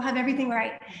don't all have everything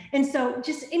right. And so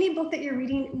just any book that you're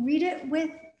reading, read it with,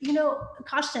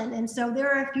 caution. And so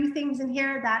there are a few things in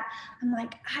here that I'm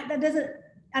like, I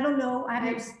don't know. I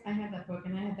have that book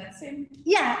and I had that same.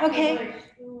 Yeah. Okay.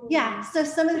 Yeah. So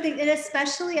some of the things, and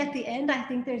especially at the end, I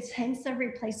think there's hints of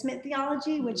replacement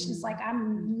theology, which is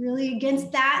I'm really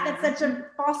against that. That's such a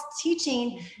false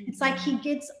teaching. It's like he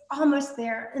gets almost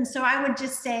there. And so I would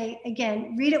just say,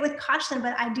 again, read it with caution,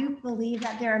 but I do believe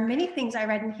that there are many things I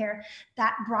read in here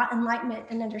that brought enlightenment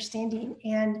and understanding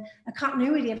and a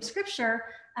continuity of scripture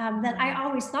that I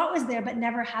always thought was there, but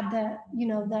never had the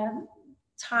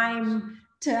time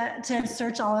to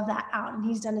search all of that out, and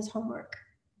he's done his homework.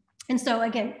 And so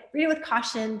again, read it with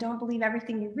caution. Don't believe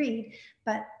everything you read,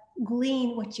 but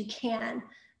glean what you can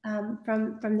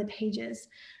from the pages.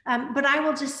 But I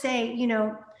will just say,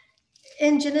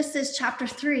 in Genesis chapter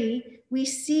 3, we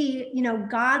see,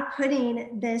 God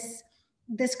putting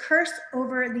this curse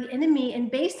over the enemy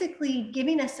and basically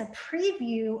giving us a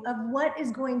preview of what is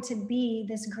going to be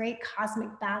this great cosmic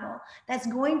battle that's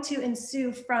going to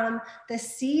ensue from the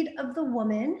seed of the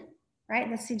woman, right?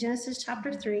 Let's see Genesis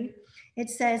chapter 3. It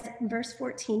says in verse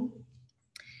 14,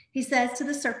 he says to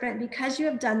the serpent, because you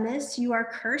have done this, you are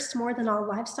cursed more than all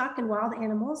livestock and wild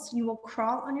animals. You will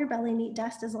crawl on your belly and eat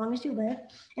dust as long as you live.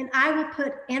 And I will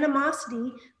put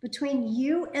animosity between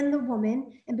you and the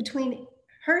woman, and between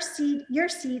her seed, your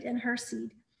seed, and her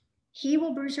seed. He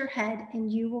will bruise your head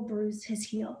and you will bruise his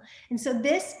heel. And so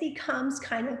this becomes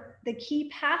kind of the key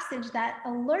passage that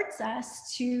alerts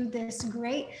us to this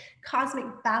great cosmic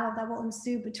battle that will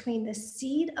ensue between the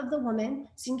seed of the woman,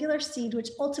 singular seed, which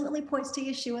ultimately points to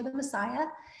Yeshua the Messiah,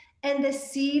 and the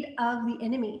seed of the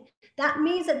enemy. That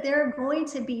means that there are going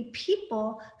to be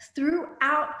people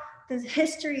throughout the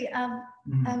history of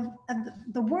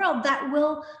the world that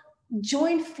will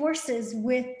join forces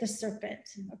with the serpent,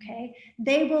 okay?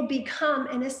 They will become,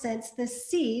 in a sense, the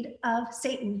seed of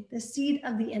Satan, the seed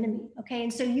of the enemy, okay?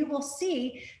 And so you will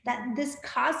see that this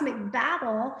cosmic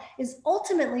battle is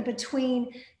ultimately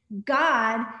between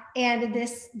God and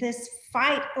this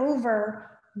fight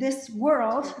over this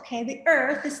world, okay? The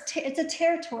earth, it's a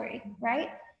territory,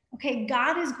 right? Okay,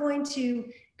 God's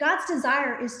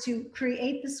desire is to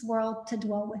create this world to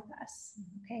dwell with us,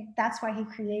 okay? That's why he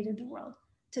created the world,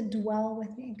 to dwell with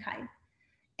mankind.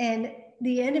 And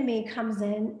the enemy comes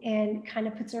in and kind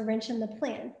of puts a wrench in the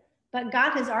plan. But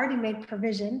God has already made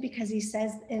provision, because he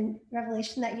says in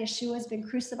Revelation that Yeshua has been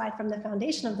crucified from the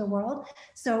foundation of the world.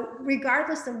 So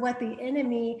regardless of what the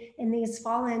enemy and these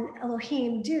fallen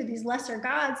Elohim do, these lesser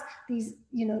gods, these,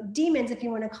 demons, if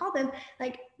you want to call them,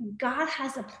 like, God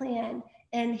has a plan,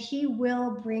 and he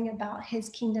will bring about his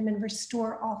kingdom and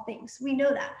restore all things. We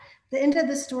know that. The end of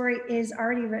the story is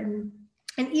already written.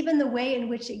 And even the way in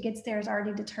which it gets there is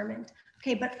already determined.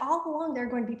 Okay, but all along there are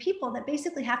going to be people that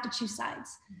basically have to choose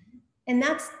sides. And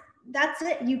that's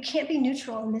it. You can't be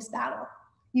neutral in this battle.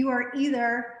 You are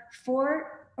either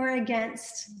for or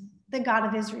against the God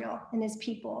of Israel and his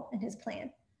people and his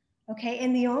plan. Okay,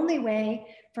 and the only way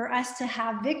for us to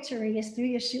have victory is through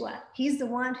Yeshua. He's the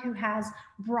one who has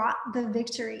brought the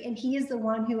victory, and he is the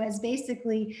one who has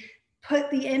basically put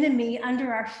the enemy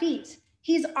under our feet.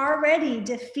 He's already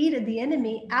defeated the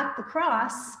enemy at the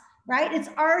cross, right? It's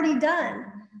already done,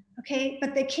 okay?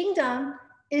 But the kingdom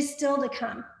is still to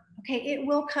come, okay? It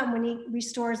will come when he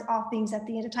restores all things at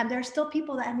the end of time. There are still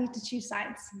people that need to choose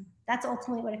sides. That's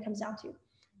ultimately what it comes down to,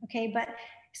 okay? But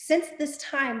since this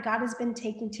time, God has been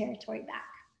taking territory back,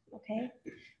 okay?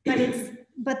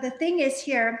 But the thing is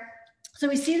here, so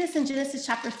we see this in Genesis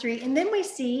chapter 3, and then we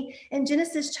see in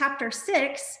Genesis chapter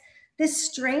 6, this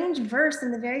strange verse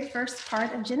in the very first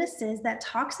part of Genesis that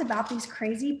talks about these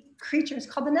crazy creatures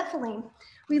called the Nephilim.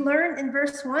 We learn in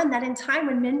verse 1 that in time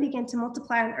when men began to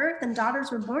multiply on earth and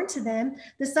daughters were born to them,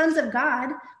 the sons of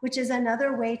God, which is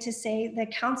another way to say the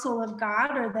counsel of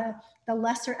God, or the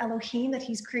lesser Elohim that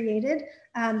he's created,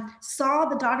 saw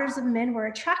the daughters of men were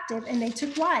attractive, and they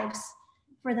took wives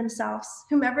for themselves,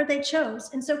 whomever they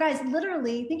chose. And so, guys,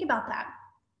 literally, think about that.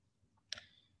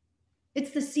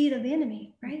 It's the seed of the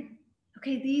enemy, right?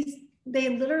 Okay, they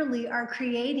literally are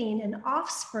creating an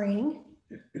offspring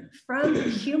from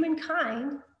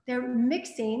humankind. They're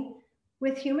mixing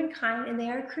with humankind, and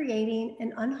they are creating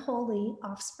an unholy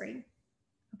offspring.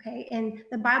 Okay, and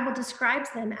the Bible describes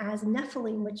them as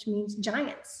Nephilim, which means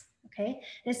giants. Okay,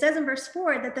 and it says in verse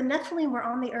 4 that the Nephilim were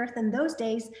on the earth in those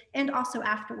days and also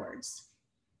afterwards.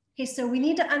 Okay, so we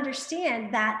need to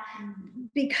understand that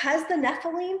because the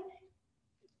Nephilim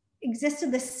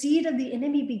existed, the seed of the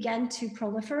enemy began to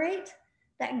proliferate,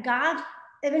 that God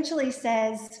eventually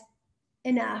says,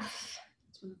 enough.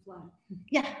 It's from the flood.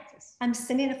 Yeah, I'm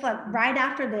sending a flood. Right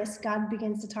after this, God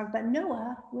begins to talk about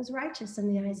Noah was righteous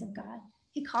in the eyes of God.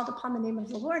 He called upon the name of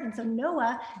the Lord. And so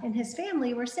Noah and his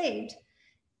family were saved.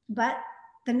 But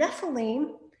the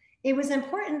Nephilim, it was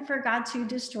important for God to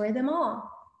destroy them all.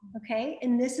 Okay,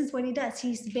 and this is what he does.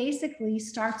 He basically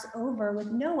starts over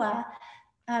with Noah,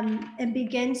 and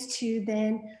begins to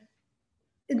then,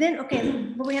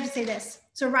 okay, but we have to say this.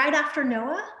 So right after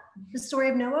Noah, the story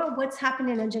of Noah, what's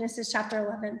happening in Genesis chapter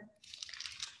 11?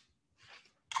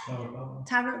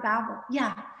 Tower of Babel.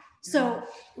 Yeah. So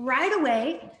right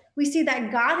away, we see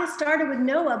that God has started with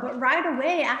Noah, but right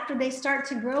away after they start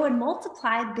to grow and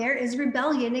multiply, there is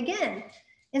rebellion again.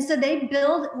 And so they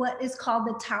build what is called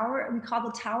the tower, we call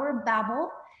the Tower of Babel.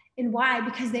 And why?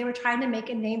 Because they were trying to make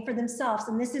a name for themselves.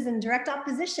 And this is in direct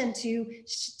opposition to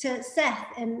Seth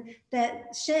and the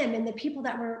Shem and the people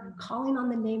that were calling on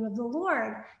the name of the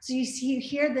Lord. So you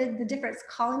hear the difference,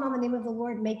 calling on the name of the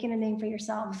Lord, making a name for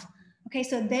yourself. Okay,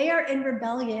 so they are in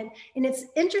rebellion. And it's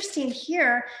interesting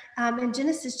here in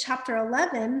Genesis chapter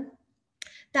 11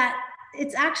 that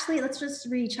it's actually, let's just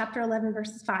read chapter 11,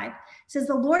 verses 5. It says,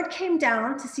 the Lord came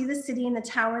down to see the city and the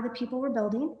tower the people were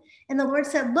building. And the Lord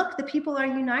said, look, the people are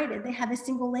united. They have a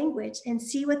single language, and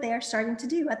see what they are starting to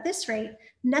do. At this rate,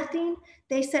 nothing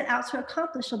they set out to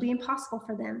accomplish will be impossible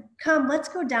for them. Come, let's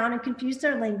go down and confuse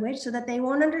their language so that they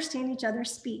won't understand each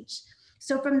other's speech.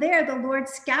 So from there, the Lord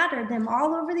scattered them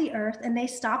all over the earth, and they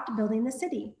stopped building the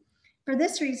city. For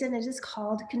this reason, it is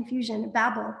called confusion,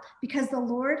 Babel, because the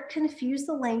Lord confused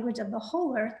the language of the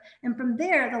whole earth, and from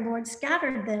there the Lord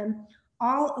scattered them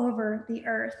all over the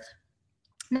earth.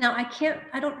 Now,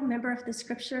 I don't remember if the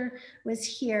scripture was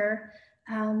here,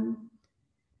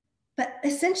 but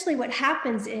essentially what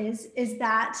happens is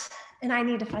that, and I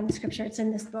need to find the scripture, it's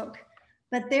in this book,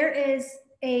 but there is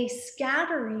a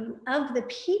scattering of the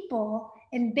people,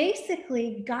 and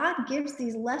basically God gives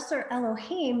these lesser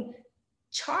Elohim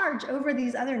charge over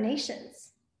these other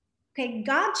nations. Okay,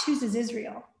 God chooses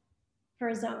Israel for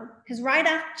his own, because right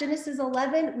after Genesis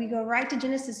 11, we go right to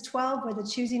Genesis 12, where the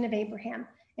choosing of Abraham.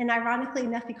 And ironically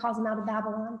enough, he calls him out of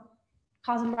Babylon,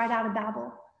 calls him right out of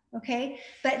Babel. Okay,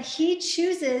 but he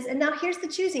chooses, and now here's the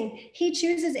choosing. He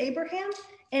chooses Abraham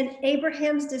and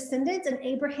Abraham's descendants and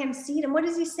Abraham's seed. And what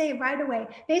does he say right away?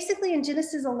 Basically in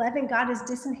Genesis 11, God is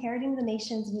disinheriting the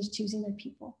nations and he's choosing their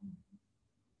people.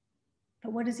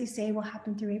 But what does he say will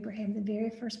happen through Abraham? The very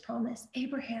first promise,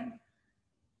 Abraham,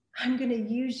 I'm going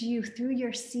to use you through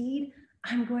your seed.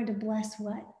 I'm going to bless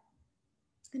what?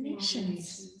 The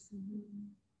nations.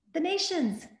 The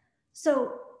nations.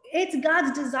 So it's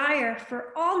God's desire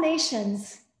for all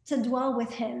nations to dwell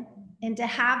with him and to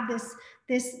have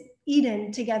this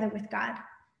Eden together with God.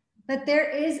 But there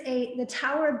is the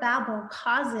Tower of Babel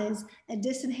causes a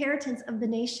disinheritance of the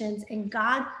nations, and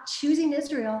God choosing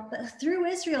Israel, but through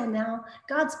Israel now,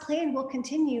 God's plan will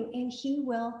continue and he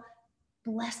will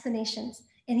bless the nations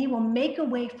and he will make a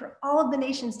way for all of the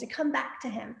nations to come back to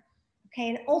him. Okay,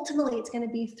 and ultimately it's going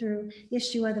to be through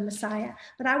Yeshua the Messiah.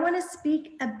 But I want to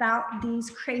speak about these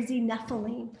crazy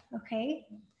Nephilim, okay?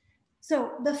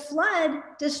 So the flood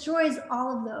destroys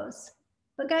all of those.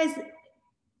 But guys,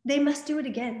 they must do it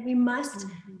again. We must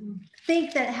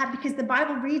think that because the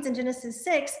Bible reads in Genesis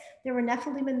 6, there were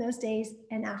Nephilim in those days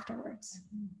and afterwards,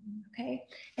 okay?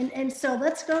 And so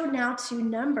let's go now to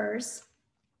Numbers.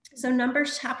 So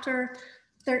Numbers chapter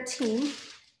 13.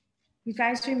 You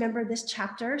guys remember this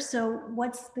chapter. So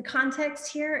what's the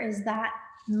context here is that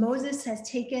Moses has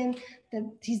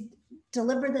he's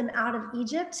delivered them out of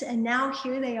Egypt. And now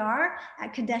here they are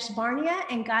at Kadesh Barnea.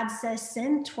 And God says,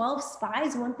 send 12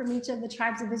 spies, one from each of the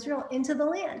tribes of Israel, into the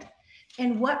land.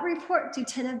 And what report do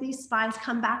 10 of these spies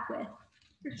come back with?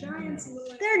 They're giants in the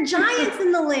land. They're giants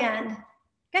in the land.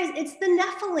 Guys, it's the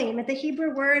Nephilim. At the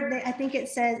Hebrew word, I think it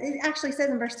actually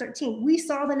says in verse 13, we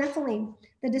saw the Nephilim,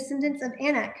 the descendants of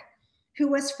Anak, who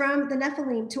was from the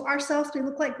Nephilim. To ourselves, we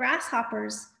look like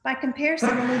grasshoppers by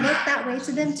comparison, and we look that way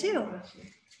to them too.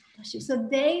 So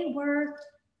they were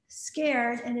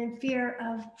scared and in fear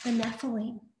of the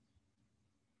Nephilim.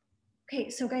 Okay,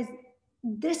 so guys,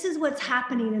 this is what's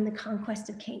happening in the conquest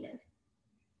of Canaan.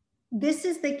 This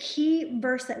is the key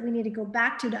verse that we need to go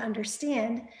back to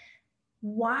understand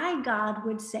why God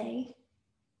would say,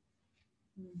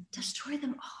 destroy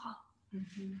them all.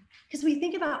 Because we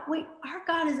think about, wait, our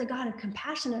God is a God of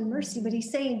compassion and mercy, but he's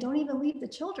saying, don't even leave the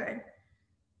children.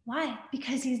 Why?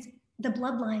 Because he's the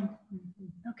bloodline,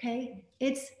 okay?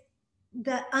 It's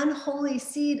the unholy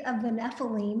seed of the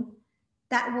Nephilim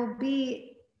that will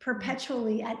be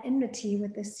perpetually at enmity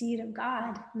with the seed of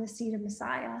God and the seed of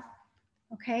Messiah,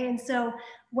 okay? And so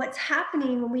what's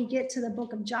happening when we get to the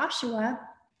book of Joshua,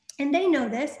 and they know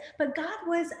this, but God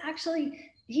was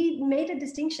actually, he made a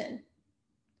distinction.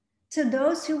 To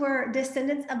those who were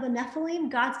descendants of the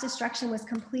Nephilim, God's destruction was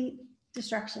complete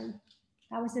destruction.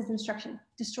 That was his instruction,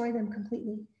 destroy them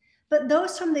completely. But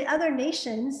those from the other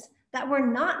nations that were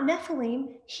not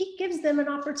Nephilim, he gives them an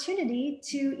opportunity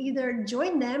to either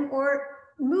join them or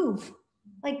move.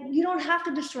 Like, you don't have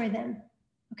to destroy them.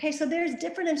 Okay, so there's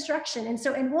different instruction.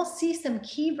 And we'll see some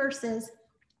key verses.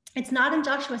 It's not in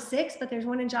Joshua 6, but there's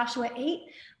one in Joshua 8,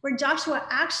 where Joshua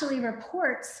actually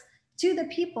reports to the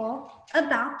people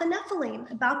about the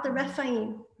Nephilim, about the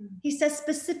Rephaim. He says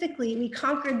specifically, we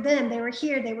conquered them. They were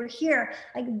here.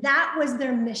 Like, that was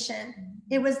their mission.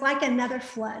 It was like another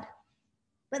flood.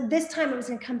 But this time it was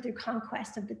going to come through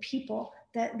conquest of the people,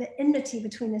 the enmity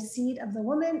between the seed of the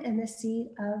woman and the seed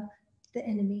of the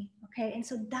enemy. Okay, and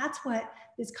so that's what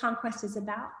this conquest is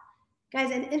about.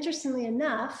 Guys, and interestingly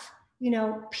enough,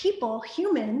 people,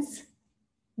 humans,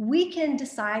 we can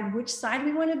decide which side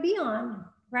we want to be on.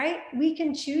 Right? We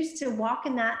can choose to walk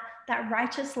in that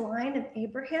righteous line of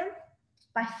Abraham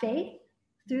by faith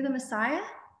through the Messiah,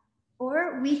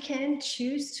 or we can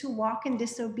choose to walk in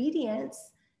disobedience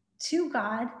to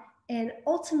God, and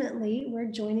ultimately we're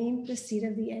joining the seed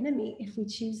of the enemy if we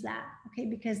choose that, okay?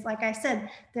 Because like I said,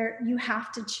 you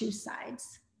have to choose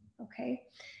sides, okay?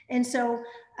 And so,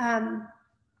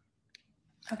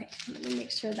 okay, let me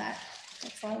make sure that's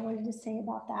all I wanted to say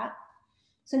about that.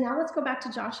 So now let's go back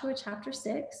to Joshua chapter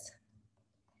 6.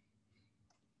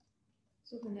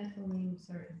 So the Nephilim,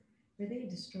 were they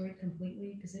destroyed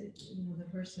completely? Because the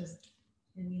verse says,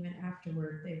 and even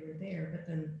afterward they were there, but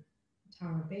then the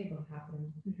Tower of Babel happened.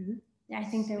 Mm-hmm. Yeah, I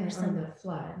think there were some. The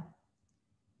flood.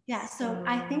 Yeah, so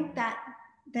I think that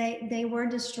they were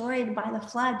destroyed by the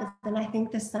flood, but then I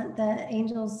think the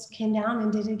angels came down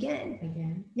and did it again.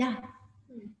 Again? Yeah.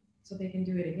 So they can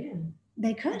do it again.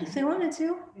 They could if they wanted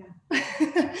to. Yeah.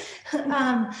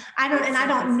 I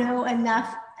don't know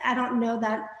enough. I don't know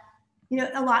that,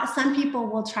 some people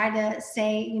will try to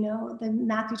say, the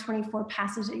Matthew 24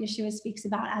 passage that Yeshua speaks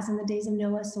about, as in the days of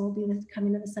Noah, so will be the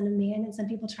coming of the Son of Man. And some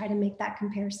people try to make that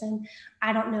comparison.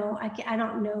 I don't know. I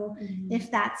don't know if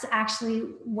that's actually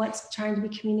what's trying to be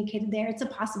communicated there. It's a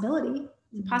possibility.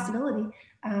 It's a possibility.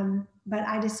 But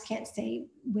I just can't say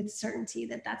with certainty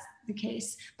that that's the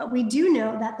case. But we do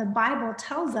know that the Bible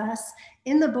tells us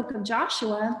in the book of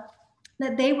Joshua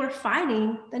that they were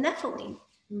fighting the Nephilim.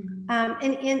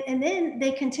 And then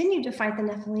they continued to fight the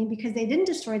Nephilim because they didn't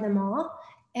destroy them all.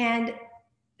 And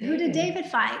who did David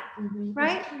fight?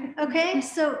 Right? Okay,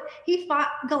 so he fought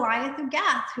Goliath of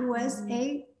Gath, who was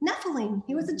a Nephilim.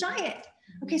 He was a giant.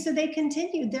 Okay, so they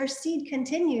continued, their seed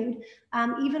continued,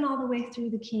 even all the way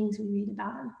through the kings we read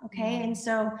about them. Okay, and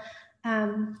so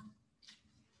I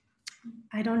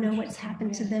don't know what's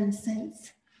happened to them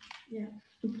since. Yeah.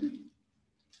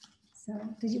 So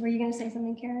were you going to say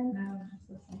something, Karen? No.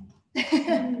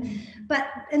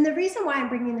 And the reason why I'm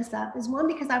bringing this up is, one,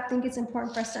 because I think it's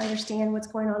important for us to understand what's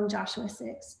going on in Joshua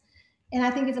 6. And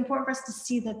I think it's important for us to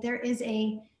see that there is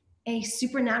a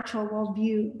supernatural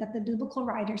worldview that the biblical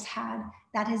writers had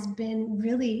that has been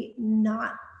really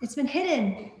it's been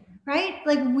hidden, right?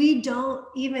 Like, we don't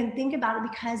even think about it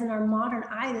because in our modern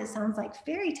eye, that sounds like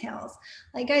fairy tales.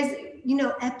 Like, guys,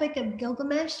 Epic of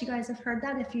Gilgamesh, you guys have heard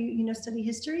that if you study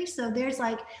history. So there's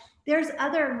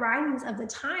other writings of the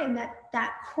time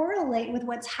that correlate with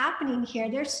what's happening here.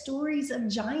 There's stories of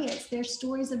giants. There's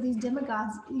stories of these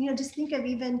demigods. Just think of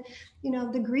even,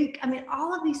 the Greek. I mean,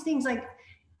 all of these things. Like,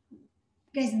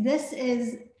 guys,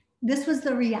 this was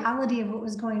the reality of what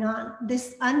was going on.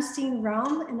 This unseen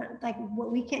realm and like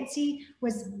what we can't see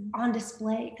was on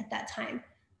display at that time.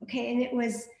 Okay, and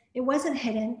it wasn't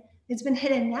hidden. It's been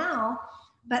hidden now,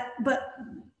 but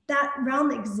that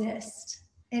realm exists.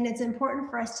 And it's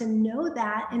important for us to know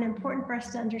that, and important for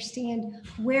us to understand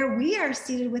where we are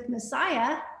seated with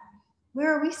Messiah.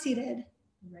 Where are we seated?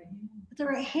 At the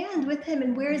right hand with him.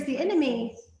 And where is the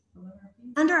enemy?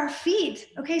 Under our feet.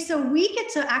 Okay, so we get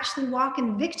to actually walk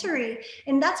in victory.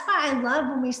 And that's why I love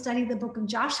when we study the book of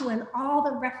Joshua and all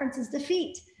the references to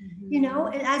feet.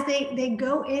 And as they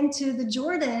go into the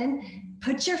Jordan,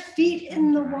 put your feet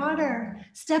in the water.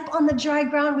 Step on the dry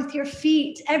ground with your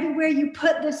feet. Everywhere you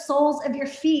put the soles of your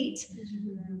feet.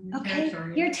 Okay,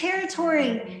 your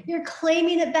territory. You're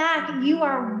claiming it back. You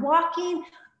are walking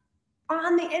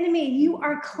on the enemy. You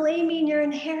are claiming your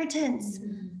inheritance.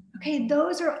 Okay,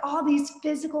 those are all these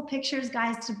physical pictures,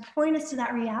 guys, to point us to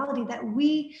that reality that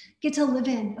we get to live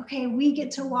in. Okay, we get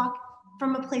to walk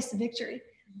from a place of victory.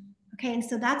 Okay, and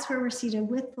so that's where we're seated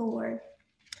with the Lord.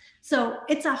 So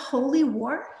it's a holy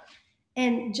war.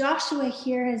 And Joshua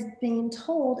here is being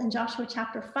told in Joshua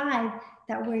chapter 5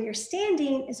 that where you're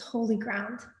standing is holy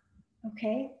ground.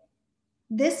 Okay,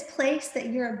 this place that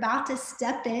you're about to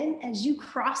step in as you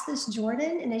cross this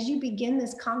Jordan and as you begin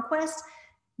this conquest,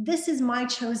 this is my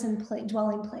chosen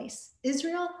dwelling place.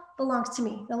 Israel belongs to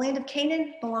me. The land of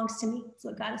Canaan belongs to me. That's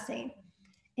what God is saying.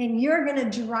 And you're going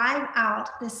to drive out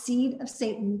the seed of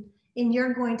Satan, and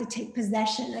you're going to take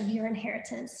possession of your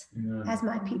inheritance as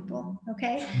my people.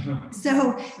 Okay?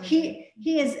 So he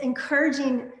is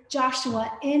encouraging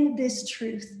Joshua in this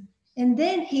truth. And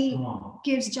then he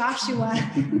gives Joshua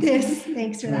this,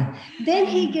 thanks for that. Then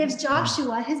he gives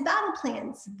Joshua his battle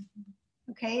plans.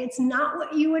 Okay, it's not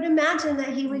what you would imagine that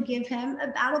he would give him a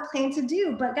battle plan to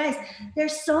do. But guys,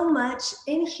 there's so much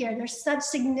in here. There's such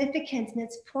significance, and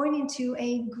it's pointing to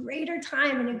a greater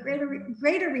time and a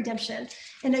greater redemption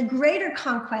and a greater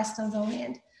conquest of the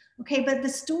land. Okay, but the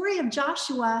story of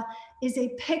Joshua is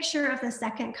a picture of the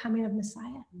second coming of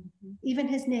Messiah. Even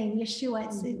his name, Yeshua,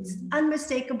 it's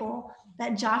unmistakable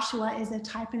that Joshua is a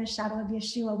type and a shadow of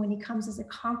Yeshua when he comes as a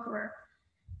conqueror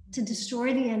to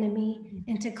destroy the enemy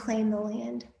and to claim the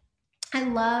land. I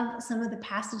love some of the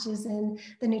passages in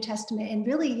the New Testament, and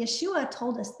really Yeshua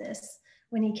told us this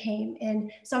when he came.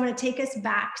 And so I'm going to take us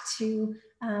back to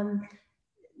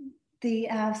the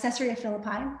Caesarea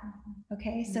Philippi.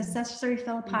 Okay, so Caesarea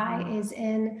Philippi is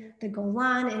in the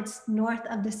Golan. It's north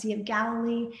of the Sea of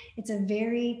Galilee. It's a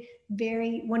very,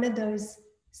 very, one of those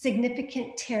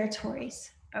significant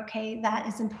territories. okay, that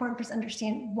is important for us to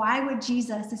understand. Why would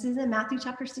Jesus, this is in Matthew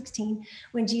chapter 16,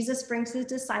 when Jesus brings his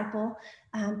disciple,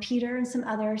 Peter and some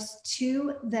others,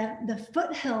 to the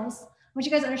foothills. I want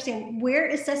you guys to understand, where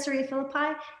is Caesarea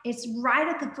Philippi? It's right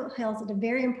at the foothills at a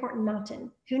very important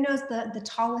mountain. Who knows the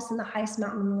tallest and the highest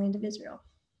mountain in the land of Israel?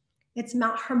 It's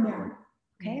Mount Hermon,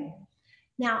 okay?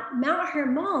 Now, Mount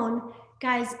Hermon,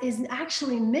 guys, is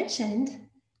actually mentioned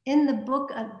in the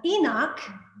book of Enoch,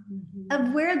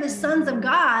 of where the sons of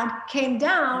God came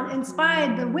down,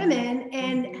 inspired the women,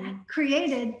 and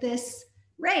created this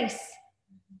race.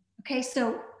 Okay,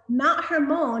 so Mount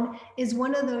Hermon is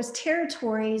one of those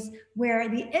territories where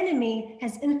the enemy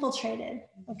has infiltrated,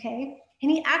 okay?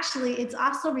 And it's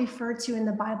also referred to in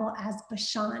the Bible as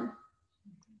Bashan.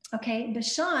 Okay,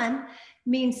 Bashan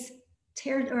means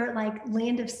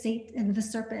land of Satan and the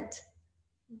serpent.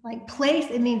 Like place,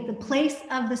 it means the place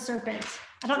of the serpent.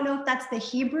 I don't know if that's the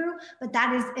Hebrew, but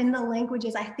that is in the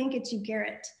languages. I think it's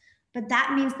Ugarit, but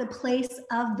that means the place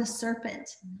of the serpent.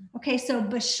 Okay, so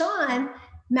Bashan,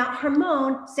 Mount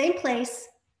Hermon, same place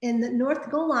in the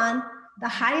North Golan, the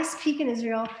highest peak in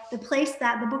Israel, the place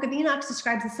that the book of Enoch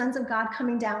describes the sons of God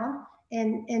coming down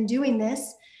and doing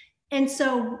this. And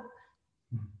so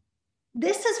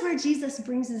this is where Jesus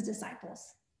brings his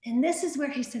disciples. And this is where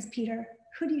he says, Peter,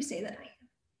 who do you say that I am?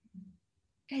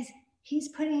 Guys, he's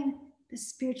putting the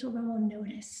spiritual realm on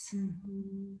notice.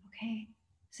 Okay,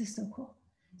 this is so cool.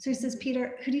 So he says,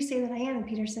 Peter, who do you say that I am? And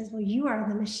Peter says, well, you are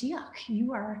the Mashiach.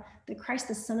 You are the Christ,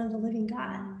 the Son of the living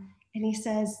God. And he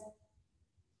says,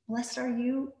 blessed are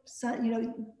you,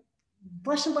 son,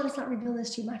 flesh and blood has not revealed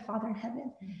this to you, my Father in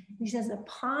heaven. And he says,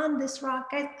 upon this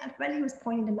rock, guys, I bet he was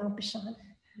pointing to Mount Bashan.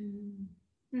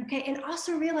 Okay, and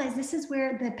also realize this is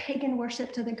where the pagan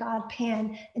worship to the god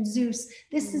Pan and Zeus,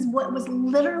 this is what was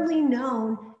literally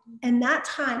known in that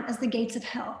time as the gates of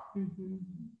hell.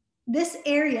 This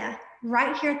area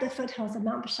right here at the foothills of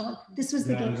Mount Bashan, this was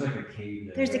the gate. There's like a cave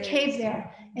there. There's a cave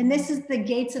there, and this is the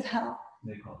gates of hell.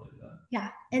 They called it that. Yeah,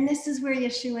 and this is where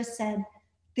Yeshua said,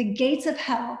 the gates of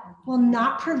hell will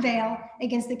not prevail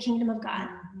against the kingdom of God.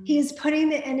 He is putting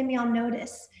the enemy on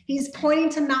notice. He's pointing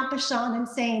to Mount Bashan and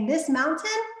saying, this mountain,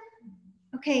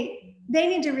 okay, they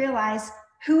need to realize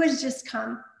who has just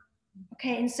come.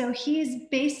 Okay, and so he is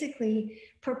basically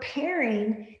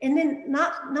preparing, and then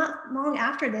not long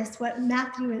after this, what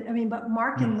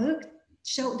Mark and Luke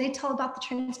show, they tell about the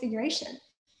transfiguration.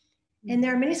 And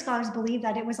there are many scholars believe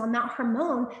that it was on Mount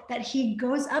Hermon that he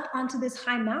goes up onto this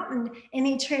high mountain and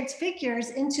he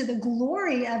transfigures into the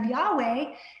glory of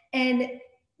Yahweh, and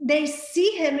they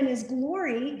see him in his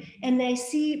glory, and they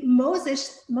see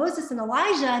Moses and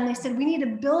Elijah, and they said, we need to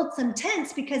build some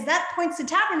tents because that points to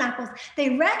tabernacles.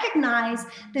 They recognize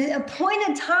the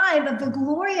appointed time of the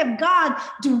glory of God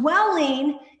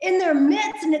dwelling in their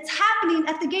midst, and it's happening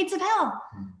at the gates of hell.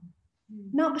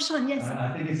 Mount Bashan, yes.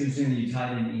 I think it's interesting that you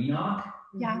tied in Enoch.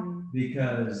 Yeah.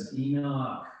 Because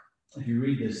Enoch, if you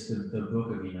read this, the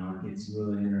book of Enoch, it's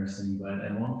really interesting. But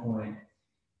at one point,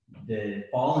 the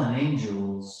fallen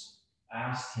angels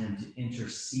asked him to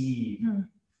intercede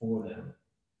for them.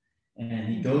 And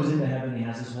he goes into heaven, he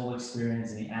has this whole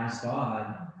experience, and he asks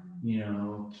God,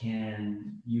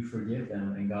 can you forgive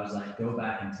them? And God's like, go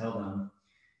back and tell them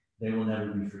they will never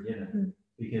be forgiven.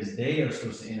 Because they are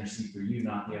supposed to intercede for you,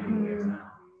 not the other way around.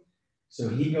 So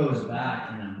he goes back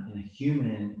and a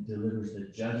human delivers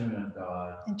the judgment of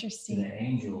God to the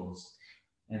angels.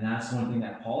 And that's one thing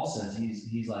that Paul says.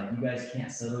 He's like, you guys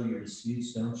can't settle your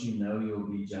disputes. Don't you know you'll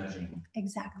be judging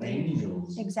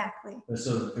angels? Exactly. But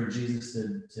so for Jesus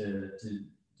to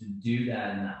do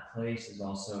that in that place is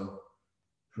also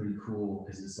pretty cool,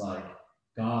 because it's like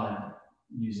God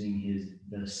using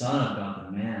the Son of God,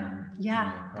 the man,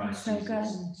 Christ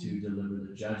Jesus, to deliver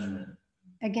the judgment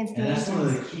against the angels. And that's one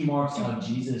of the key marks of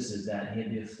Jesus, is that he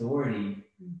had the authority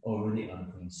over the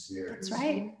unclean spirits. That's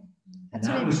right. And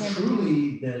that was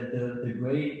truly the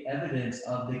great evidence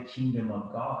of the kingdom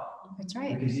of God. That's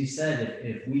right. Because he said,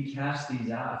 if we cast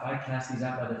these out, if I cast these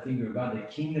out by the finger of God, the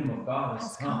kingdom of God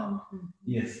has come.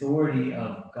 The authority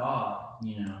of God,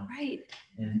 Right.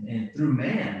 And through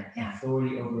man,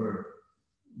 authority over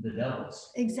the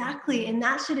devils. Exactly. And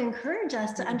that should encourage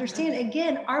us to understand,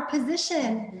 again, our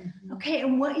position. Okay.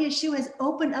 And what Yeshua has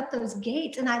opened up those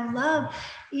gates. And I love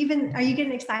are you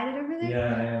getting excited over there?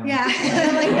 Yeah, I am. Yeah.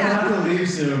 I like that. I have to leave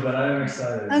soon, but I'm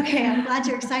excited. Okay. I'm glad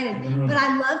you're excited. But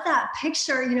I love that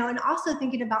picture, and also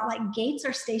thinking about like gates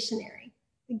are stationary.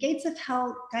 The gates of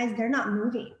hell, guys, they're not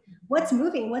moving. What's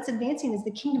moving, what's advancing is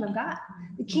the kingdom of God.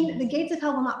 The gates of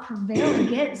hell will not prevail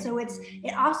again. So it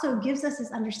also gives us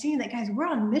this understanding that, guys, we're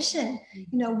on mission.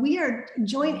 You know, we are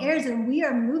joint heirs and we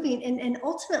are moving and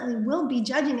ultimately will be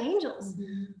judging angels.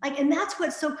 Like, and that's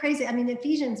what's so crazy. I mean,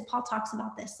 Ephesians, Paul talks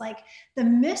about this, like the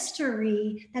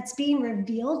mystery that's being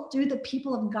revealed through the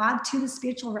people of God to the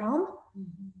spiritual realm.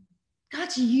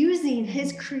 God's using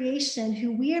his creation,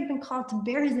 who we have been called to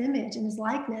bear his image and his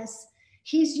likeness.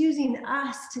 He's using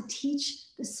us to teach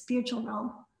the spiritual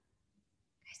realm.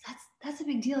 Guys, that's a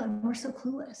big deal. And we're so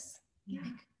clueless. Like,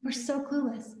 we're so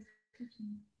clueless.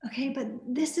 Okay, but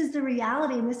this is the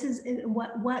reality, and this is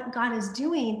what God is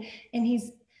doing. And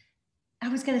I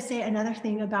was going to say another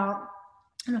thing about,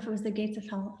 I don't know if it was the gates of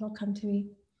hell. It'll come to me.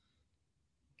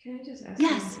 Can I just ask?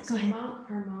 Yes, go ahead. Mount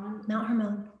Hermon. Mount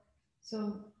Hermon.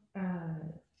 So,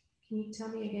 can you tell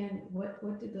me again, what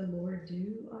did the Lord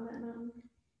do on that mountain?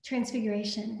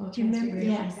 Transfiguration. Oh, do you remember?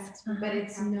 Yes. But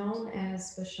it's known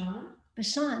as Bashan.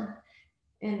 Bashan.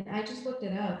 And I just looked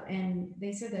it up, and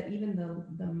they said that even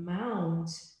the mound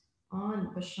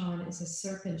on Bashan is a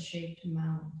serpent-shaped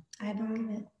mound. I believe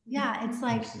it. Yeah, it's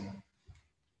like.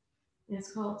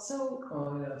 It's called so.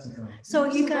 Oh yeah, that's incredible.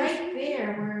 So you guys right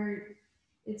there, where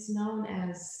it's known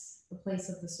as the place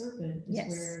of the serpent, is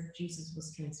where Jesus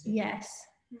was transfigured. Yes.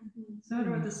 So I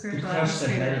wonder what the spiritual Crush the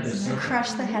head of the is. serpent.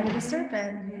 Crush the head of the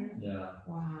serpent. Yeah.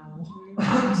 Wow.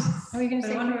 What are you going to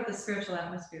But say? I wonder what the spiritual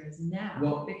atmosphere is now,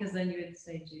 Well, because then you would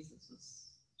say Jesus was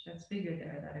transfigured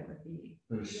there, that it would be.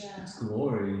 It's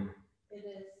glory. It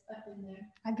is. I've been there.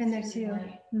 I've been there too.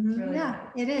 It's really Yeah, light.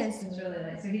 it is. It's really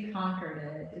like, so he conquered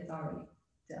it, it's already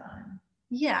done.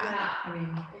 Yeah. I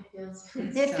mean,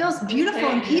 It feels beautiful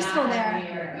and peaceful there.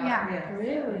 Yeah.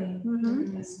 Really?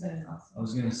 That's awesome. I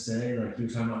was gonna say, like you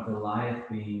were talking about Goliath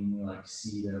being like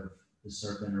seed of the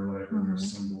serpent or whatever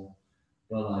symbol,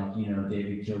 but like, you know,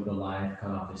 David killed Goliath,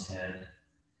 cut off his head,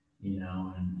 you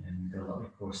know, and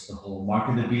of course the whole mark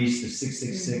of the beast, the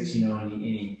 666, you know, and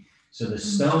he so the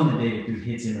stone that David threw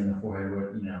hits him in the forehead,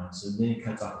 where, you know, so then he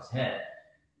cuts off his head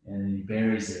and then he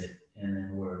buries it, and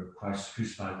then where Christ was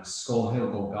crucified with Skull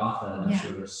Hill, Golgotha, that's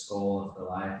where the skull of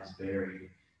Goliath is buried.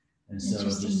 And so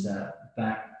just that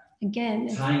back.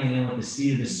 Again, Tying it in with the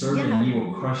seed of the serpent, you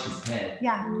will crush his head.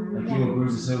 Yeah. Like you will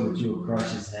bruise his head, but you will crush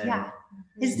his head. Yeah.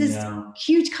 It's this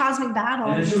huge cosmic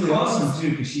battle. And it's really awesome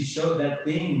too, because she showed that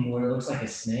thing where it looks like a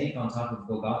snake on top of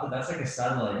Golgotha. That's like a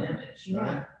satellite image,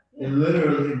 right? It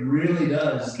really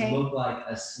does look like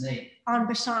a snake. On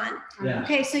Bashan. Yeah.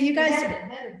 Okay, so you guys.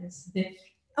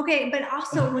 Okay, but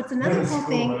also what's another cool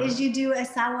thing is you do a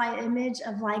satellite image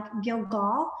of like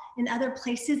Gilgal and other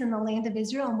places in the land of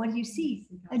Israel, and what do you see?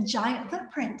 A giant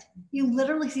footprint. You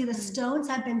literally see the stones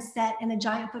have been set in a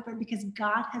giant footprint because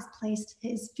God has placed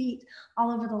his feet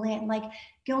all over the land. Like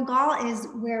Gilgal is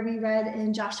where we read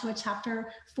in Joshua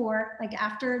chapter 4, like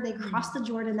after they crossed the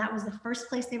Jordan, that was the first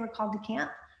place they were called to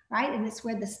camp. Right? And it's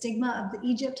where the stigma of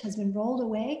Egypt has been rolled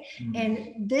away.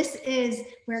 And this is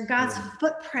where God's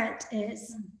footprint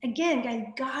is. Again, guys,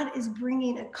 God is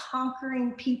bringing a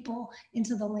conquering people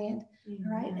into the land,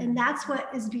 right? And that's what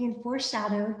is being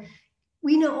foreshadowed.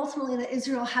 We know ultimately that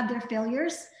Israel had their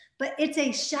failures, but it's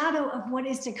a shadow of what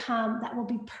is to come that will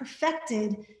be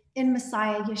perfected in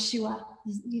Messiah, Yeshua,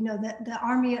 you know, the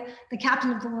army, the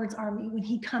captain of the Lord's army, when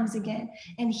he comes again.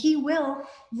 And he will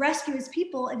rescue his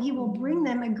people, and he will bring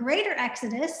them a greater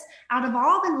exodus out of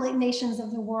all the nations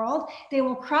of the world. They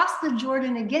will cross the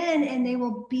Jordan again, and they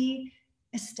will be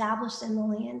established in the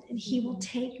land, and he will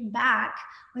take back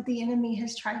what the enemy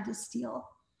has tried to steal.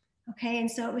 Okay,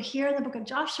 and so here in the book of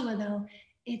Joshua, though,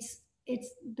 it's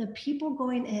the people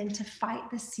going in to fight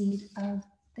the seed of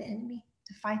the enemy,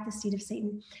 to fight the seed of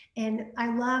Satan. And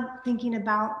I love thinking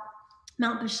about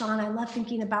Mount Bashan. I love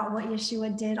thinking about what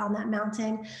Yeshua did on that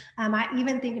mountain. I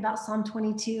even think about Psalm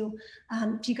 22.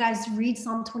 If you guys read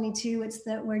Psalm 22, it's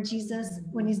where Jesus,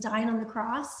 when he's dying on the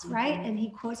cross, right? And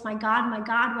he quotes, my God,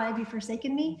 why have you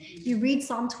forsaken me? You read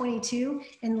Psalm 22,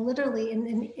 and literally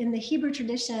in the Hebrew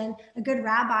tradition, a good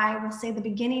rabbi will say the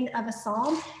beginning of a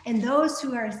psalm, and those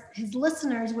who are his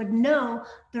listeners would know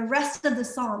the rest of the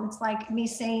psalm. It's like me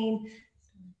saying,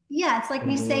 it's like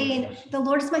me saying, the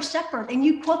Lord is my shepherd, and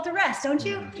you quote the rest, don't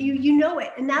you? You know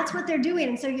it, and that's what they're doing.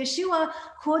 And so Yeshua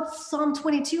quotes Psalm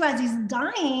 22 as he's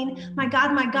dying. My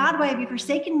God, why have you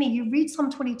forsaken me? You read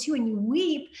Psalm 22 and you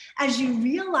weep as you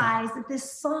realize that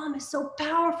this psalm is so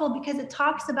powerful, because it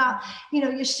talks about,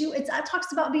 Yeshua, it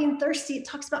talks about being thirsty. It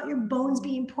talks about your bones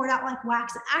being poured out like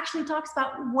wax. It actually talks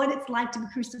about what it's like to be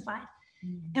crucified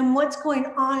and what's going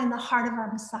on in the heart of our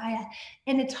Messiah.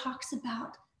 And it talks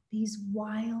about these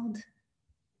wild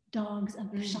dogs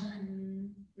of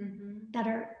Bashan that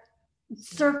are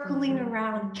circling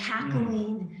around,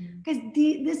 cackling. Because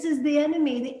this is the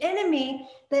enemy. The enemy,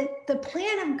 that the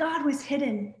plan of God was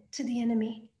hidden to the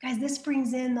enemy. Guys, this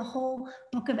brings in the whole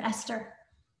book of Esther.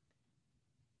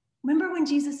 Remember when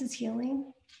Jesus is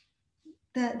healing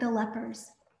the lepers?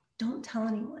 Don't tell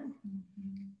anyone.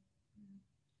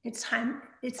 It's time.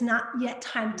 It's not yet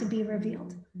time to be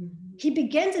revealed. He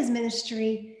begins his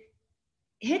ministry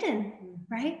hidden,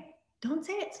 right? Don't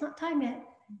say it's not time yet.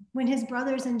 When his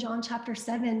brothers in John chapter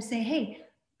 7 say, hey,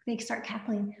 they start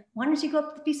cackling, why don't you go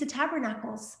up to the Feast of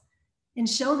Tabernacles and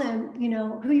show them,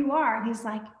 who you are? And he's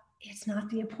like, it's not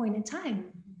the appointed time.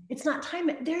 It's not time.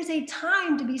 There's a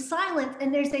time to be silent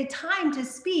and there's a time to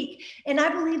speak. And I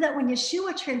believe that when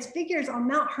Yeshua transfigures on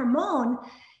Mount Hermon,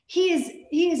 he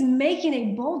is making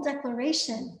a bold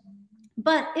declaration.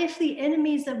 But if the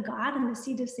enemies of God and the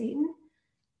seed of Satan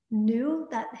knew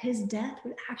that his death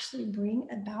would actually bring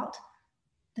about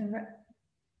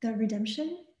the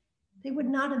redemption, they would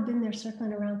not have been there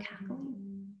circling around cackling,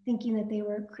 thinking that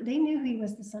they knew he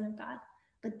was the Son of God.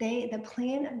 But the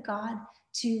plan of God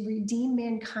to redeem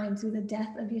mankind through the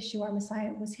death of Yeshua, our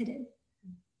Messiah, was hidden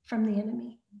from the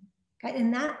enemy.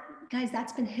 And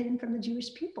that's been hidden from the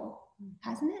Jewish people,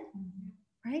 hasn't it?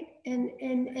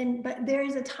 Right? But there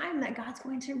is a time that God's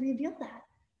going to reveal that,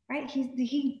 right?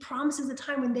 He promises a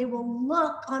time when they will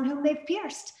look on whom they've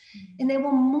pierced, and they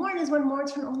will mourn as one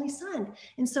mourns for an only son.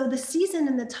 And so the season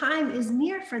and the time is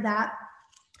near for that.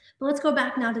 But let's go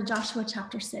back now to Joshua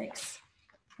chapter 6.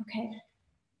 Okay.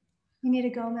 You need to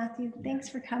go, Matthew. Thanks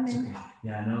for coming.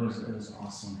 Yeah, I know it was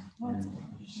awesome. And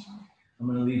I'm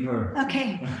going to leave her.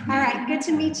 Okay. All right. Good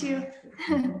to meet you.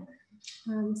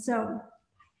 So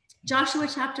Joshua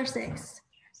chapter 6.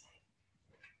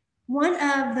 One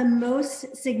of the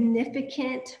most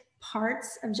significant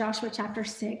parts of Joshua chapter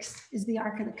 6 is the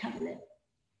Ark of the Covenant.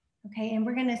 Okay. And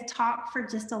we're going to talk for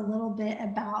just a little bit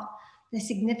about the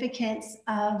significance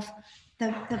of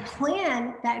the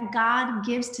plan that God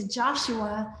gives to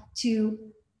Joshua to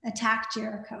attack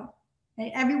Jericho.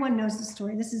 Okay? Everyone knows the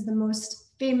story. This is the most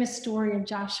famous story of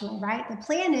Joshua, right? The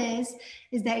plan is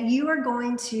that you are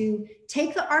going to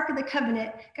take the Ark of the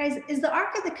Covenant. Guys, is the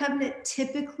Ark of the Covenant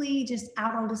typically just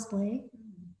out on display?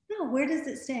 No, where does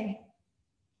it stay?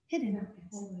 Hidden.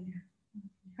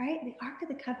 Right? The Ark of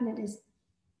the Covenant is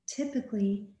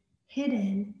typically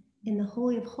hidden in the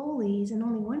Holy of Holies, and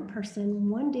only one person,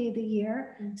 one day of the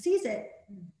year, sees it.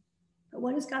 But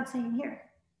what is God saying here?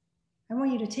 I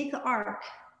want you to take the ark,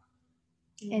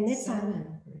 and it's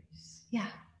on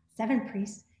 7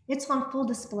 priests. It's on full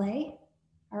display.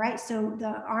 All right, so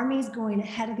the army's going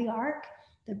ahead of the ark.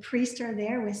 The priests are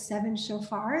there with 7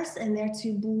 shofars, and they're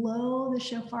to blow the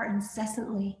shofar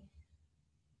incessantly.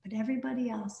 But everybody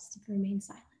else is to remain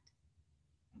silent.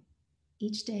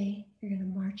 Each day, you're going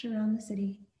to march around the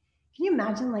city. Can you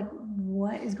imagine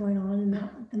what is going on in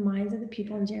the minds of the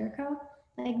people in Jericho?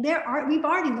 We've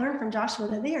already learned from Joshua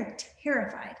that they are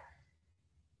terrified.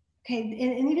 Okay,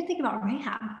 and even think about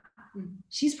Rahab.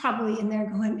 She's probably in there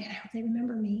going, man, I hope they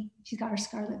remember me. She's got her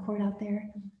scarlet cord out there.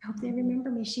 I hope they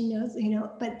remember me. She knows,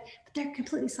 but they're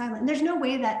completely silent. And there's no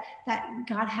way that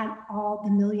God had all the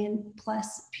 1 million+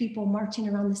 people marching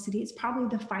around the city. It's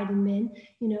probably the fighting men,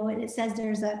 and it says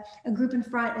there's a group in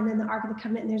front and then the Ark of the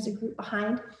Covenant and there's a group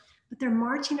behind. But they're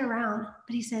marching around.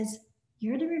 But he says,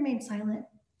 you're to remain silent.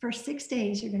 For 6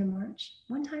 days, you're going to march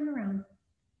one time around,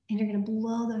 and you're going to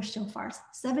blow those shofars,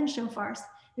 7 shofars.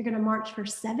 You're going to march for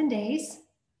 7 days.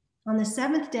 On the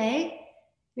 7th day,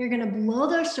 you're going to blow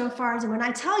those shofars. And when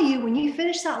I tell you, when you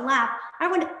finish that lap, I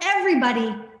want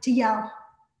everybody to yell.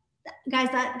 Guys,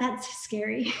 that's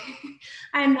scary.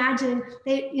 I imagine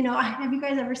have you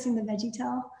guys ever seen the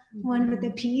VeggieTale one with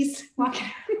the peas walking?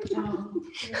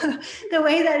 The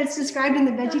way that it's described in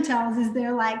the VeggieTales is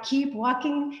they're keep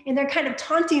walking, and they're kind of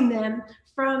taunting them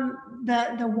from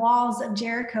the walls of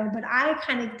Jericho. But I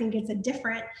kind of think it's a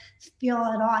different feel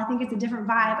at all. I think it's a different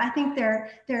vibe. I think they're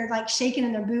shaking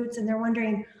in their boots and they're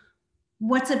wondering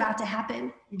what's about to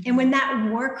happen. And when that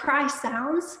war cry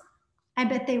sounds, I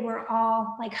bet they were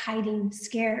all hiding,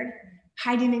 scared,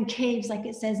 hiding in caves, like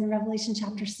it says in Revelation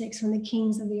chapter 6, when the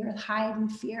kings of the earth hide in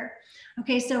fear.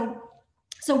 Okay, so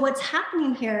what's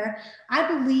happening here, I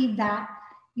believe that,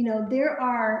 there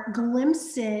are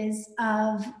glimpses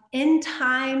of end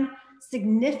time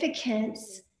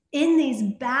significance in these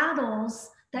battles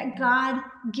that God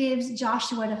gives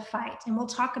Joshua to fight. And we'll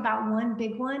talk about one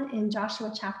big one in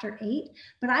Joshua chapter 8.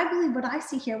 But I believe what I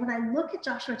see here, when I look at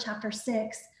Joshua chapter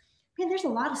 6, man, there's a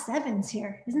lot of 7s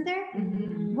here, isn't there?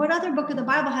 Mm-hmm. What other book of the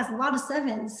Bible has a lot of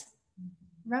 7s?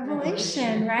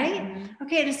 Revelation, right?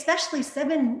 Okay, and especially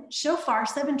 7 shofar,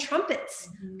 7 trumpets.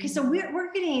 Okay, so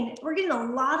we're getting a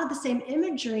lot of the same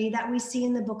imagery that we see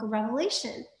in the book of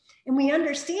Revelation. And we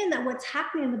understand that what's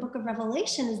happening in the book of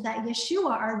Revelation is that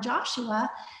Yeshua, or Joshua,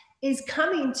 is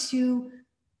coming to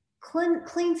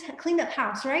clean up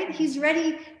house, right? He's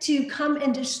ready to come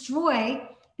and destroy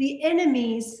the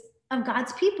enemies of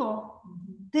God's people.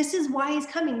 This is why he's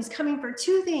coming. He's coming for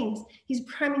 2 things. He's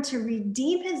coming to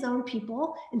redeem his own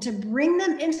people and to bring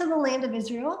them into the land of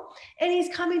Israel. And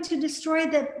he's coming to destroy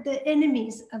the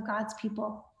enemies of God's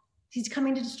people. He's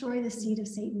coming to destroy the seed of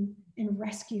Satan and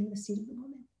rescue the seed of the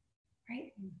woman,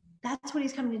 right? That's what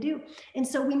he's coming to do. And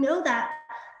so we know that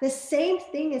the same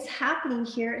thing is happening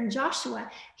here in Joshua.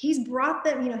 He's brought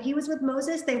them, he was with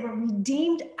Moses. They were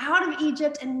redeemed out of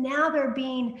Egypt, and now they're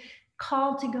being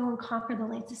called to go and conquer the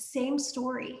land. It's the same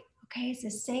story, okay? It's the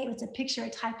same. It's a picture, a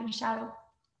type, and a shadow.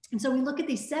 And so we look at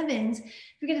these 7s.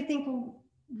 We're going to think,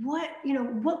 well,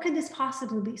 what could this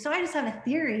possibly be? So I just have a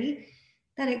theory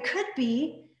that it could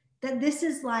be that this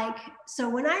is like, so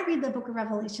when I read the book of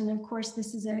Revelation, of course,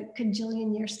 this is a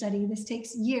cajillion year study. This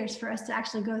takes years for us to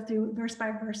actually go through verse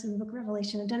by verse in the book of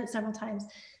Revelation. I've done it several times.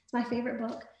 It's my favorite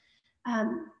book.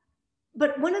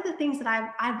 But one of the things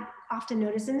that I've often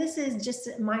noticed, and this is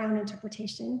just my own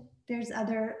interpretation, there's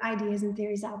other ideas and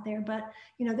theories out there, but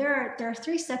there are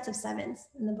 3 sets of 7s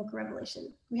in the book of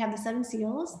Revelation. We have the 7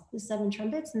 seals, the 7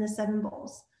 trumpets, and the 7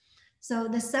 bowls. So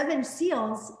the 7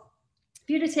 seals, if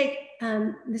you were to take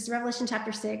this Revelation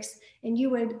chapter 6 and you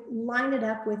would line it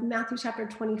up with Matthew chapter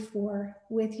 24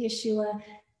 with Yeshua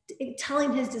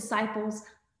telling his disciples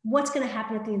what's going to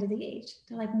happen at the end of the age.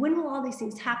 They're like, when will all these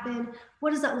things happen? What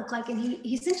does that look like? And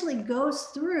he essentially goes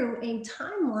through a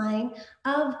timeline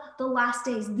of the last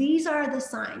days. These are the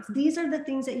signs. These are the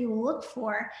things that you will look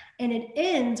for. And it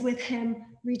ends with him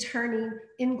returning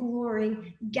in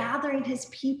glory, gathering his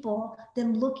people,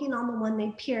 them looking on the one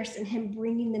they pierced, and him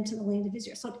bringing them to the land of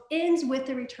Israel. So it ends with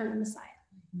the return of Messiah.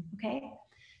 Okay?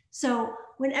 So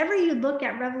whenever you look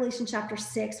at Revelation chapter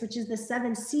 6, which is the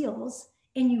 7 seals,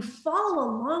 and you follow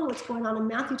along what's going on in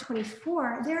Matthew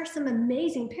 24, there are some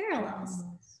amazing parallels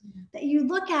that you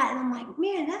look at, and I'm like,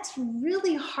 man, that's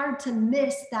really hard to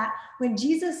miss, that when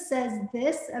Jesus says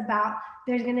this about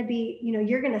there's going to be,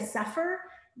 you're going to suffer,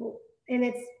 and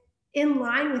it's in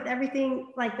line with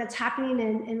everything like that's happening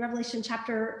in Revelation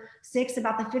chapter 6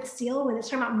 about the 5th seal, when it's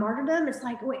talking about martyrdom. It's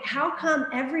like, wait, how come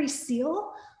every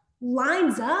seal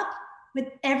lines up with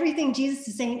everything Jesus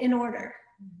is saying in order?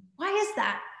 Why is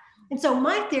that? And so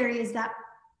my theory is that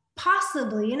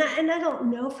possibly, and I don't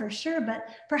know for sure, but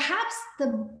perhaps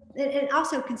and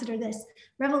also consider this,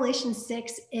 Revelation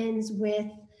 6 ends with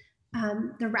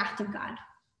the wrath of God.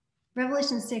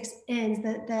 Revelation 6 ends,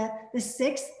 the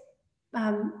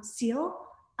 6th seal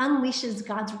unleashes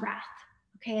God's wrath.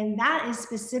 Okay, and that is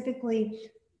specifically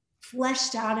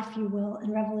fleshed out, if you will,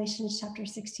 in Revelation chapter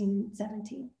 16,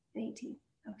 17, and 18.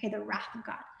 Okay, the wrath of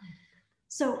God.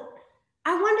 So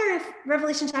I wonder if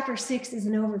Revelation chapter 6 is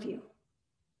an overview,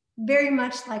 very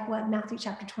much like what Matthew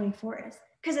chapter 24 is,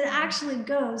 because it actually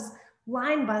goes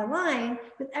line by line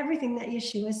with everything that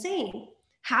Yeshua is saying.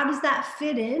 How does that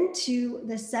fit into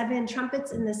the 7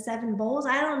 trumpets and the 7 bowls?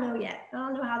 I don't know yet. I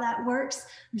don't know how that works.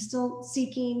 I'm still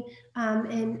seeking,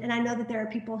 and I know that there are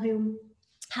people who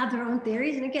have their own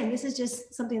theories. And again, this is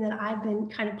just something that I've been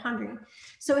kind of pondering.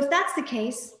 So if that's the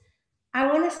case, I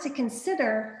want us to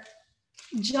consider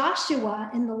Joshua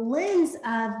in the lens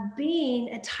of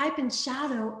being a type and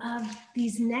shadow of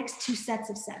these next 2 sets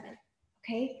of 7,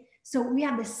 okay? So we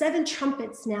have the 7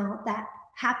 trumpets now that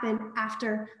happen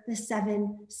after the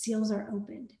 7 seals are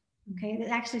opened, okay? It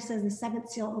actually says the 7th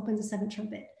seal opens the 7th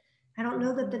trumpet. I don't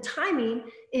know that the timing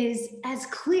is as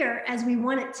clear as we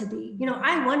want it to be.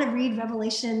 I want to read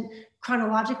Revelation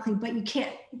chronologically, but you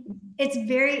can't.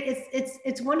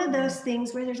 It's one of those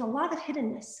things where there's a lot of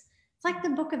hiddenness. It's like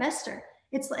the book of Esther.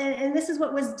 And this is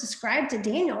what was described to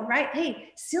Daniel, right?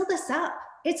 Hey, seal this up.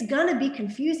 It's gonna be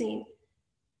confusing,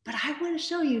 but I want to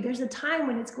show you there's a time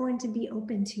when it's going to be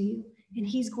open to you, and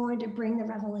he's going to bring the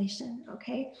revelation,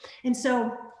 okay? And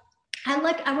so I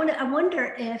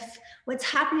wonder if what's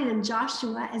happening in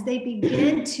Joshua as they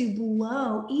begin to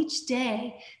blow each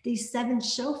day these 7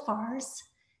 shofars,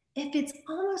 if it's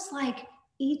almost like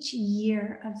each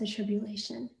year of the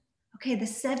tribulation. Okay, the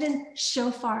 7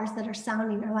 shofars that are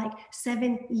sounding are like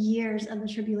 7 years of the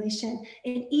tribulation.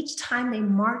 And each time they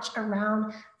march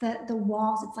around the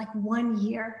walls, it's like 1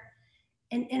 year.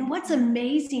 And what's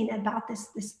amazing about this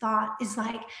thought is,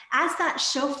 like, as that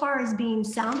shofar is being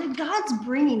sounded, God's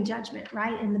bringing judgment,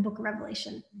 right? In the book of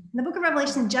Revelation. In the book of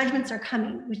Revelation, judgments are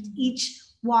coming with each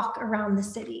walk around the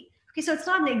city. Okay, so it's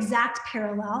not an exact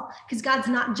parallel because God's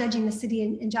not judging the city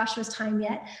in Joshua's time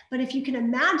yet. But if you can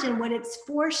imagine what it's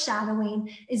foreshadowing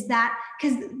is that,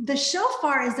 because the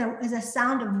shofar is a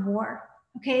sound of war.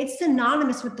 Okay, it's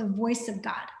synonymous with the voice of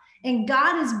God. And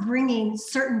God is bringing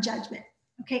certain judgment.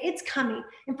 Okay, it's coming.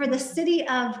 And for the city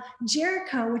of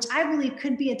Jericho, which I believe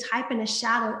could be a type and a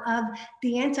shadow of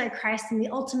the Antichrist and the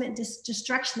ultimate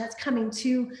destruction that's coming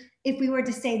to, if we were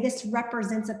to say this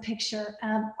represents a picture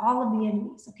of all of the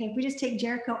enemies. Okay, if we just take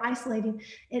Jericho, isolating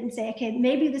it and say, okay,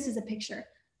 maybe this is a picture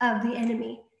of the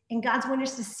enemy. And God's wanting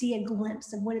us to see a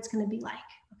glimpse of what it's going to be like.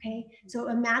 Okay, so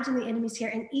imagine the enemies here.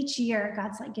 And each year,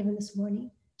 God's like giving this warning.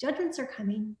 Judgments are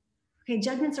coming. Okay,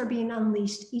 judgments are being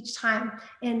unleashed each time.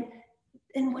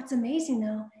 And what's amazing,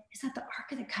 though, is that the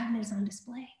Ark of the Covenant is on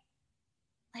display.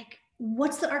 Like,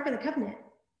 what's the Ark of the Covenant?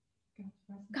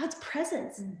 God's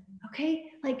presence, okay?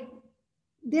 Like,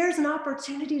 there's an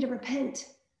opportunity to repent.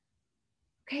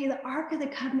 Okay, the Ark of the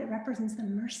Covenant represents the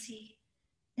mercy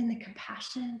and the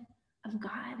compassion of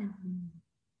God.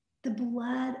 The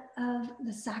blood of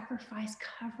the sacrifice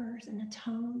covers and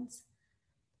atones.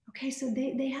 Okay, so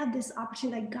they have this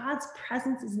opportunity, like God's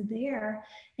presence is there.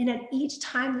 And at each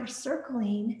time they're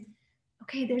circling,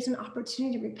 okay, there's an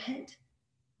opportunity to repent.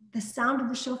 The sound of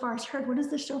the shofar is heard. What is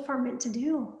the shofar meant to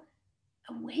do?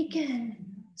 Awaken,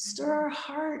 stir our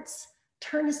hearts,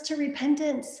 turn us to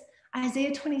repentance.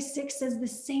 Isaiah 26 says the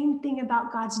same thing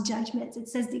about God's judgments. It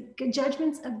says the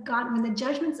judgments of God, when the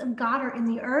judgments of God are in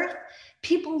the earth,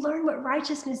 people learn what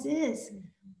righteousness is.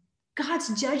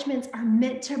 God's judgments are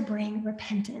meant to bring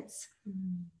repentance.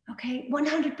 Okay,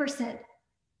 100%.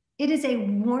 It is a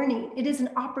warning. It is an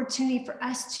opportunity for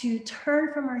us to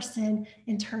turn from our sin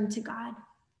and turn to God.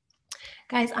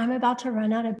 Guys, I'm about to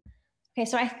run out of. Okay,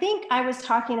 so I think I was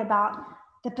talking about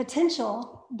the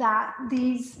potential that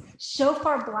these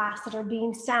shofar blasts that are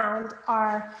being sound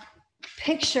are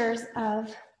pictures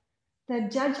of the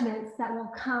judgments that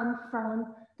will come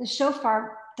from the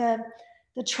shofar,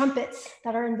 the trumpets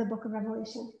that are in the book of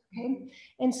Revelation, okay?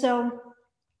 And so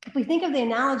if we think of the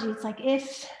analogy, it's like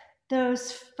if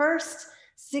those first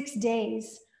 6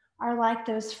 days are like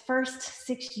those first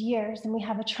 6 years, and we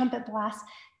have a trumpet blast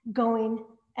going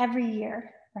every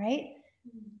year, right?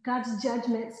 God's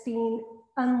judgments being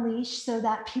unleashed so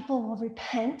that people will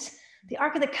repent. The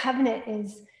Ark of the Covenant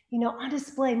is, on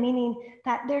display, meaning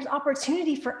that there's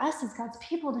opportunity for us as God's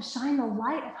people to shine the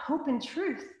light of hope and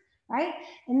truth, right?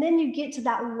 And then you get to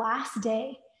that last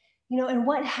day, and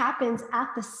what happens at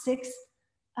the sixth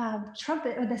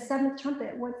trumpet or the seventh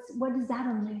trumpet? What does that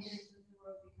unleash?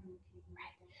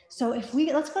 Right. So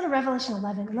let's go to Revelation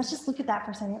 11 and let's just look at that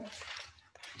for a second.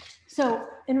 So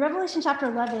in Revelation chapter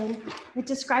 11, it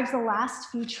describes the last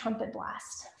few trumpet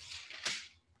blasts.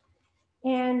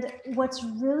 And what's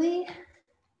really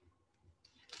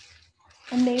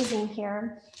amazing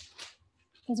here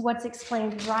is what's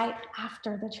explained right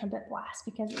after the trumpet blast,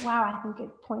 because wow, I think it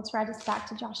points right us back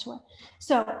to Joshua.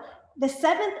 So the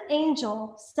seventh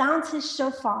angel sounds his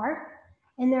shofar,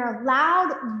 and there are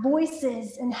loud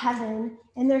voices in heaven,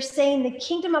 and they're saying the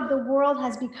kingdom of the world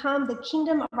has become the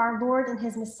kingdom of our Lord and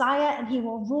his Messiah, and he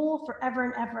will rule forever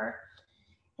and ever.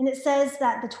 And it says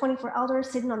that the 24 elders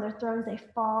sitting on their thrones, they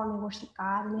fall and they worship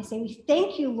God. And they say, we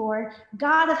thank you, Lord,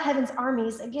 God of heaven's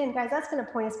armies. Again, guys, that's going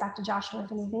to point us back to Joshua,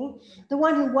 if anything. The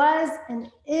one who was and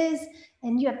is,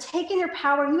 and you have taken your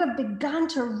power. You have begun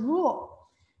to rule.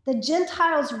 The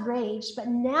Gentiles raged, but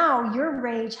now your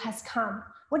rage has come.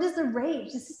 What is the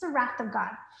rage? This is the wrath of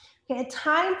God. Okay, a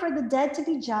time for the dead to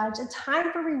be judged, a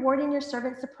time for rewarding your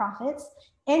servants, the prophets,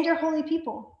 and your holy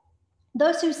people,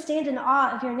 those who stand in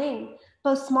awe of your name,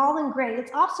 both small and great.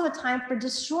 It's also a time for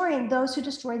destroying those who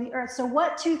destroy the earth. So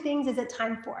what two things is it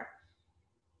time for?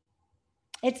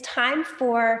 It's time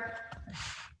for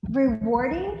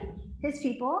rewarding his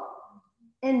people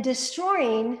and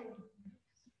destroying,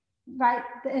 right,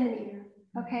 the enemy,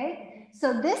 okay?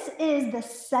 So this is the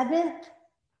seventh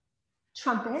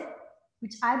trumpet,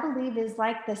 which I believe is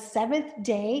like the seventh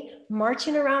day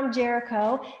marching around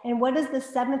Jericho. And what does the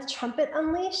seventh trumpet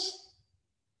unleash?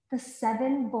 The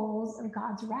seven bowls of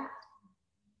God's wrath.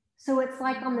 So it's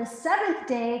like on the seventh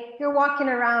day, you're walking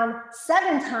around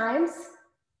 7 times,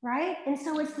 right? And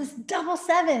so it's this double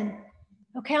 7.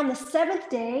 Okay, on the seventh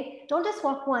day, don't just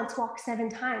walk once, walk 7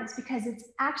 times, because it's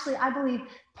actually, I believe,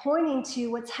 pointing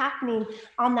to what's happening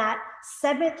on that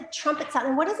seventh trumpet sound.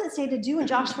 And what does it say to do in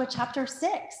Joshua chapter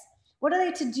 6? What are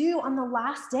they to do on the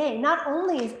last day? Not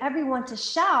only is everyone to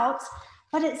shout,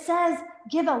 but it says,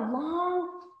 give a long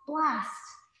blast.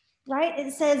 Right?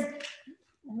 It says,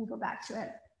 let me go back to it.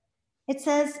 It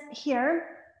says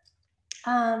here,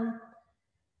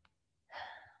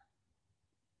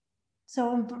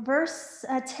 So in verse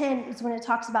 10 is when it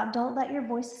talks about don't let your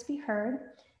voices be heard.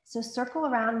 So circle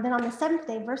around. And then on the seventh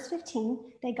day, verse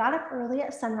 15, they got up early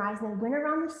at sunrise and they went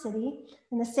around the city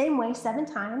in the same way 7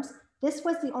 times. This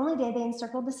was the only day they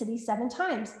encircled the city 7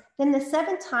 times. Then the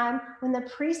 7th time, when the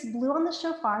priest blew on the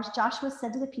shofars, Joshua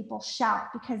said to the people, shout,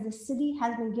 because the city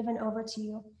has been given over to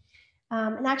you.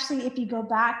 And actually, if you go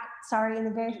back, in the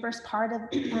very first part of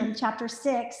chapter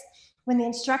 6, when the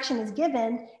instruction is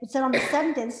given, it said on the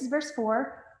 7th day, this is verse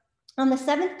 4, on the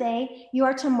 7th day, you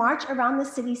are to march around the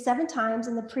city 7 times,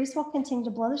 and the priests will continue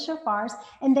to blow the shofars,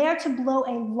 and they are to blow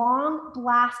a long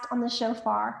blast on the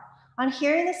shofar. On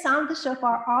hearing the sound of the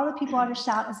shofar, all the people are to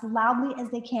shout as loudly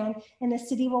as they can, and the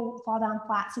city will fall down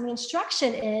flat. So the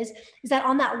instruction is that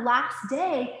on that last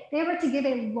day, they were to give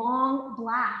a long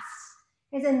blast.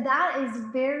 And that is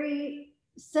very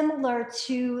similar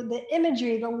to the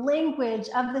imagery, the language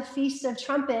of the Feast of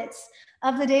Trumpets,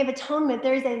 of the Day of Atonement.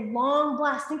 There is a long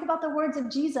blast. Think about the words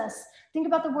of Jesus. Think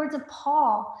about the words of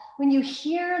Paul. When you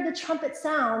hear the trumpet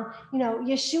sound,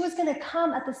 Yeshua is going to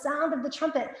come at the sound of the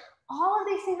trumpet. All of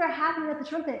these things are happening at the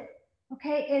trumpet.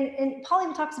 Okay, and Paul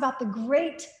even talks about the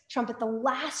great trumpet, the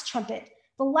last trumpet.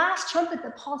 The last trumpet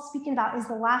that Paul's speaking about is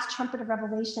the last trumpet of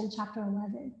Revelation, chapter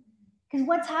 11. Because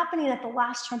what's happening at the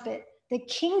last trumpet? The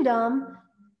kingdom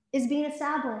is being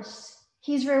established.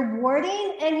 He's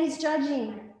rewarding and he's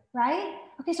judging, right?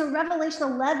 Okay, so Revelation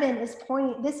 11 is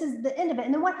pointing, this is the end of it.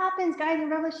 And then what happens, guys, in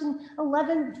Revelation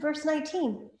 11, verse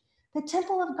 19? The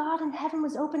temple of God in heaven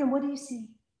was open, and what do you see?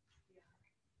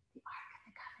 The Ark of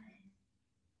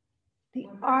the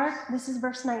Covenant. The Ark, this is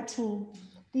verse 19.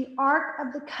 The Ark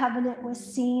of the Covenant was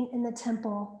seen in the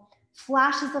temple.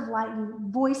 Flashes of lightning,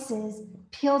 voices,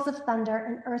 peals of thunder,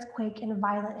 an earthquake, and a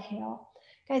violent hail.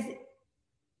 Guys,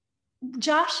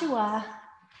 Joshua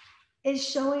is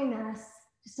showing us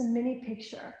just a mini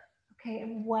picture, okay, of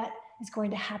what is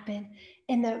going to happen.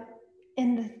 And the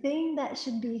thing that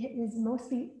is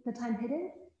mostly the time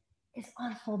hidden is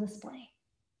on full display.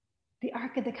 The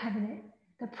Ark of the Covenant,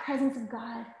 the presence of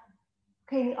God.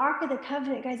 Okay, the Ark of the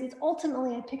Covenant, guys, it's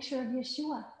ultimately a picture of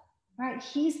Yeshua. Right?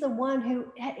 He's the one who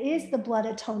is the blood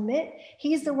atonement.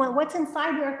 He's the one. What's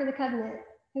inside the Ark of the Covenant?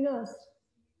 Who knows?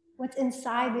 What's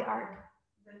inside the Ark?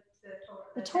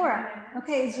 The Torah.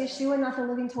 Okay, is Yeshua not the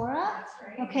living Torah?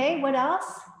 Okay, what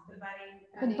else?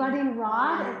 The budding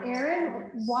rod of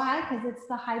Aaron. Why? Because it's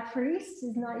the high priest.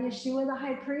 Is not Yeshua the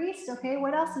high priest? Okay,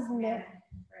 what else is in there?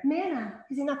 Manna.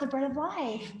 Is he not the bread of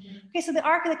life? Okay, so the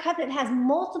Ark of the Covenant has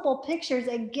multiple pictures,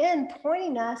 again,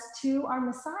 pointing us to our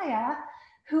Messiah,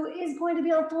 who is going to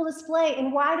be on full display.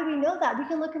 And why do we know that? We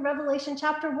can look in Revelation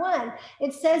chapter 1.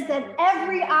 It says that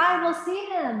every eye will see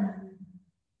him,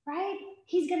 right?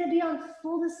 He's going to be on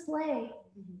full display.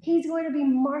 He's going to be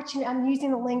marching. I'm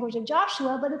using the language of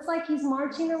Joshua, but it's like he's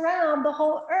marching around the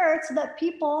whole earth so that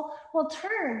people will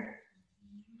turn.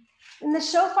 And the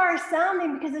shofar is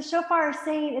sounding because the shofar is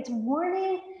saying it's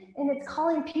warning and it's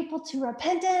calling people to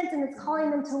repentance and it's calling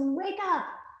them to wake up.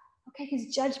 Okay,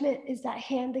 because judgment is at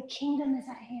hand. The kingdom is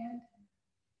at hand.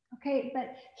 Okay,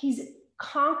 but he's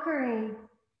conquering.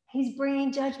 He's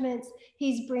bringing judgments.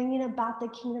 He's bringing about the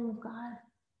kingdom of God.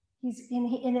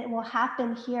 And it will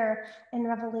happen here in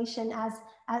Revelation as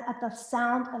at the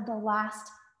sound of the last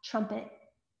trumpet.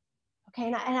 Okay,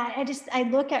 and I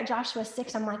look at Joshua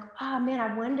 6. I'm like, oh man,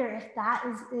 I wonder if that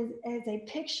is a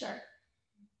picture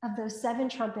of those 7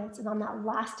 trumpets, and on that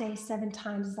last day 7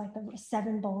 times is like the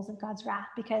 7 bowls of God's wrath.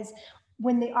 Because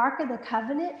when the Ark of the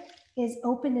Covenant is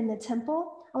opened in the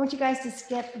temple, I want you guys to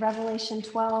skip Revelation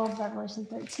 12, Revelation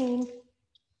 13.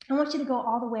 I want you to go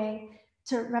all the way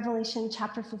to Revelation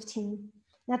chapter 15.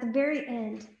 And at the very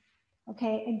end,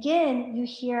 okay, again, you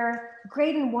hear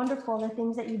great and wonderful the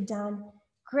things that you've done.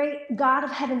 Great God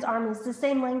of heaven's armies, the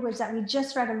same language that we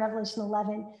just read in Revelation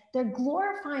 11. They're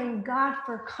glorifying God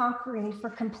for conquering, for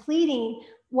completing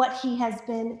what he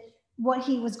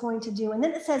was going to do. And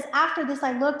then it says, after this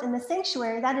I looked, and the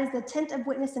sanctuary, that is the tent of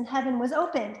witness in heaven, was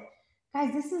opened.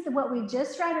 Guys, this is what we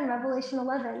just read in Revelation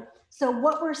 11. So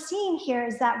what we're seeing here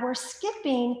is that we're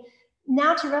skipping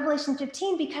now to Revelation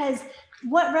 15, because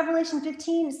what Revelation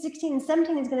 15, 16, and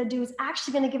 17 is going to do is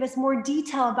actually going to give us more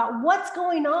detail about what's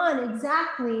going on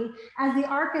exactly as the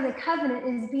Ark of the Covenant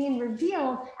is being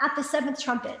revealed at the 7th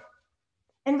trumpet.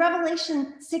 And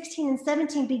Revelation 16 and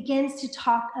 17 begins to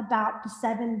talk about the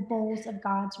 7 bowls of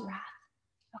God's wrath.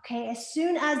 Okay, as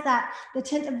soon as the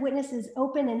tent of witness is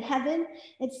open in heaven,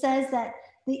 it says that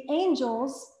the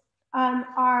angels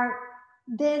are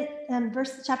then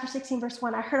chapter 16, verse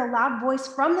 1, I heard a loud voice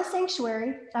from the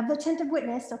sanctuary of the tent of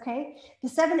witness, okay? The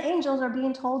 7 angels are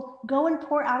being told, go and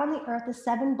pour out on the earth the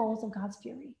 7 bowls of God's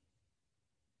fury.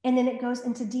 And then it goes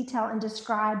into detail and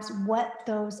describes what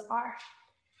those are.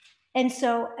 And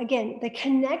so again, the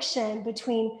connection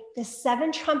between the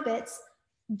 7 trumpets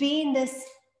being this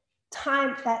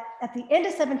time that at the end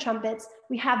of 7 trumpets,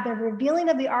 we have the revealing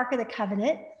of the Ark of the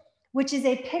Covenant, which is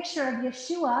a picture of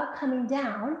Yeshua coming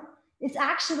down. It's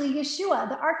actually Yeshua,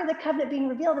 the Ark of the Covenant being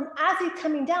revealed. And as he's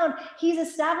coming down, he's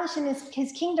establishing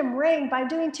his kingdom reign by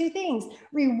doing 2 things,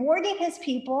 rewarding his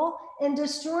people and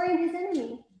destroying his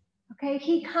enemy. Okay,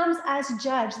 he comes as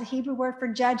judge. The Hebrew word for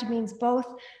judge means both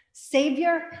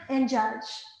savior and judge.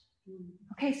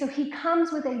 Okay, so he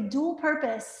comes with a dual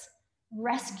purpose,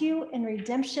 rescue and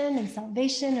redemption and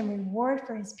salvation and reward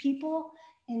for his people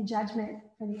and judgment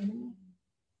for the enemy.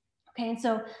 Okay, and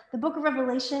so the book of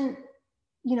Revelation,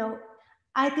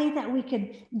 I think that we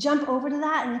could jump over to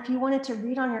that. And if you wanted to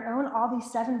read on your own, all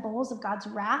these 7 bowls of God's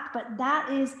wrath, but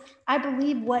that is, I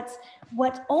believe, what's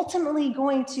ultimately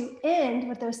going to end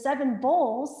with those 7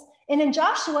 bowls. And in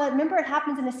Joshua, remember, it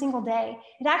happens in a single day.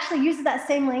 It actually uses that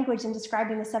same language in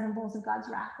describing the 7 bowls of God's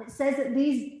wrath. It says that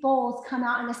these bowls come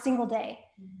out in a single day.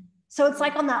 So it's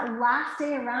like on that last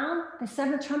day around, the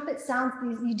 7th trumpet sounds,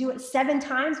 you do it 7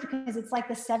 times because it's like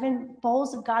the 7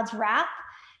 bowls of God's wrath.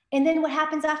 And then what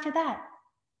happens after that?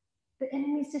 The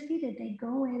enemy's defeated. They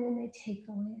go in and they take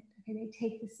the land. Okay, they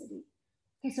take the city.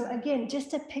 Okay, so again,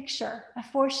 just a picture, a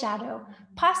foreshadow,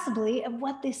 possibly, of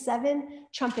what the 7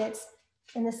 trumpets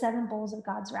and the 7 bowls of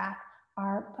God's wrath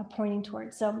are pointing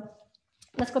towards. So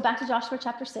let's go back to Joshua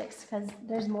chapter 6, because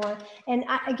there's more. And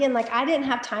I didn't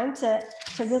have time to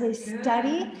really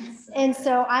study. And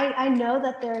so I know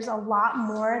that there's a lot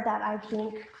more that I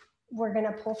think we're going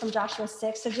to pull from Joshua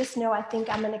 6. So just know, I think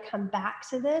I'm going to come back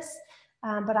to this.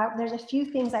 But there's a few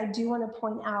things I do want to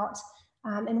point out.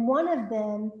 And one of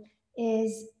them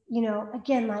is,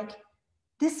 again, like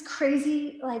this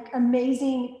crazy, like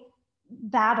amazing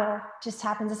battle just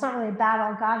happens. It's not really a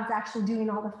battle. God is actually doing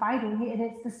all the fighting, and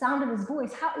it's the sound of his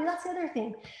voice. That's the other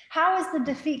thing. How is the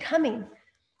defeat coming?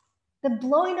 The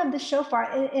blowing of the shofar,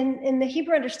 in the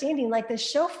Hebrew understanding, like the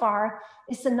shofar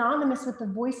is synonymous with the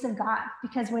voice of God,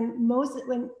 because when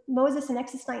Moses in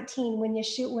Exodus 19,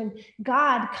 when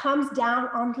God comes down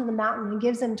onto the mountain and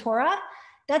gives them Torah,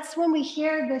 that's when we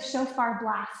hear the shofar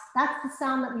blast. That's the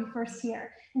sound that we first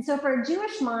hear. And so for a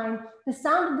Jewish mind, the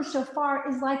sound of the shofar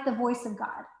is like the voice of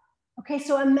God. Okay,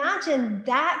 so imagine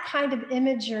that kind of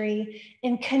imagery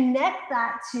and connect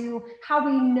that to how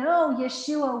we know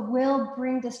Yeshua will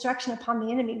bring destruction upon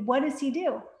the enemy. What does he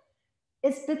do?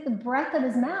 It's with the breath of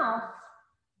his mouth.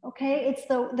 Okay, it's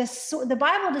the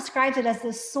Bible describes it as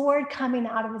the sword coming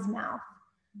out of his mouth.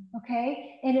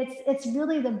 Okay, and it's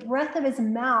really the breath of his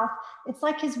mouth. It's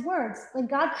like his words. When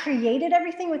God created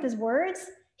everything with his words,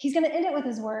 he's going to end it with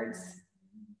his words.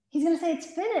 He's going to say it's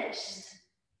finished.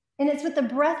 And it's with the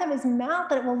breath of his mouth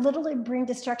that it will literally bring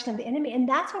destruction of the enemy. And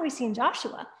that's what we see in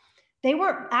Joshua. They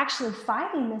weren't actually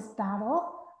fighting this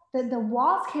battle. The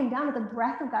walls came down with the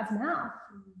breath of God's mouth.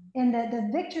 And the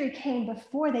victory came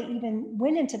before they even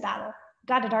went into battle.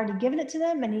 God had already given it to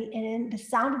them. And the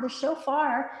sound of the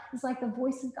shofar is like the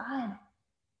voice of God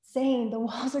saying the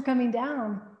walls are coming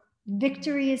down.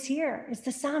 Victory is here. It's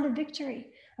the sound of victory.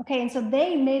 Okay, and so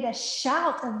they made a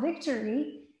shout of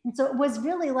victory. And so it was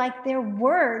really like their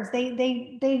words.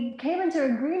 They came into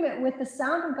agreement with the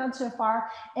sound of God's shofar,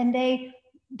 and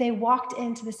they walked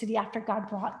into the city after God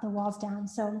brought the walls down.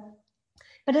 So,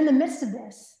 but in the midst of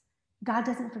this, God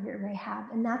doesn't forget Rahab,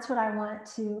 and that's what I want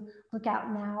to look at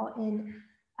now. In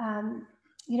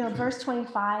verse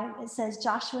 25, it says,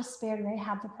 Joshua spared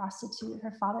Rahab the prostitute,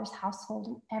 her father's household,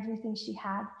 and everything she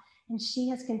had. And she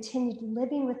has continued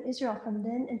living with Israel from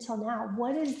then until now.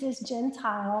 What has this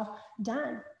Gentile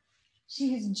done?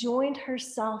 She has joined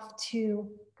herself to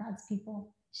God's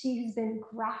people. She has been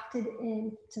grafted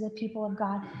into the people of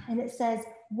God. And it says,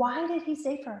 why did he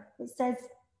save her? It says,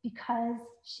 because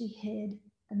she hid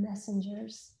the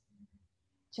messengers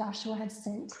Joshua had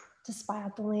sent to spy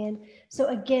out the land. So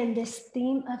again, this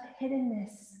theme of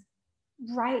hiddenness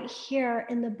right here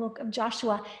in the book of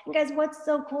Joshua. And guys, what's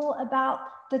so cool about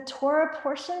the Torah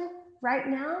portion right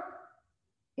now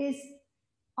is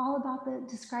all about the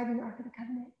describing the Ark of the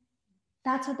Covenant.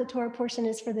 That's what the Torah portion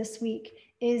is for this week,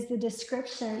 is the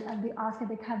description of the Ark of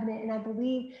the Covenant. And I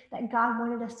believe that God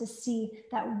wanted us to see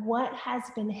that what has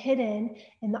been hidden,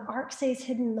 and the Ark stays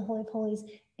hidden in the Holy of Holies,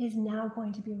 is now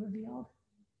going to be revealed.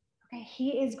 Okay,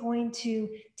 he is going to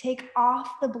take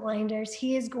off the blinders.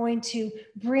 He is going to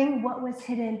bring what was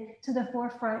hidden to the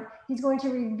forefront. He's going to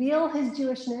reveal his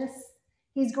Jewishness.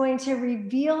 He's going to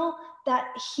reveal that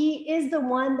he is the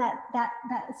one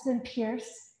that's been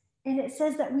pierced. And it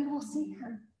says that we will see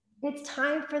him. It's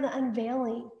time for the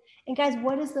unveiling. And guys,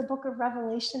 what is the book of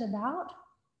Revelation about?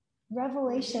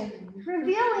 Revelation,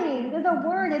 revealing the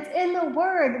word. It's in the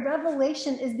word.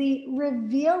 Revelation is the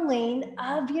revealing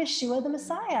of Yeshua the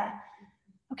Messiah.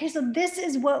 Okay, so this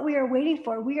is what we are waiting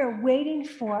for. We are waiting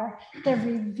for the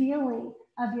revealing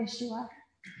of Yeshua.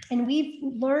 And we've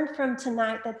learned from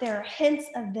tonight that there are hints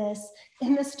of this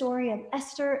in the story of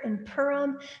Esther and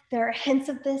Purim. There are hints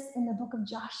of this in the book of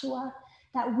Joshua,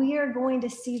 that we are going to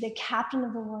see the captain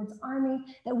of the Lord's army,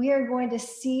 that we are going to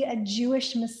see a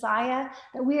Jewish Messiah,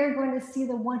 that we are going to see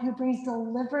the one who brings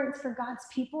deliverance for God's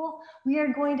people. We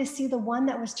are going to see the one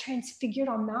that was transfigured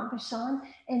on Mount Bashan,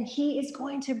 and he is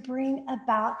going to bring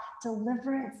about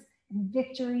deliverance and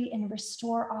victory and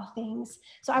restore all things.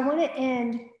 So I want to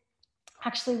end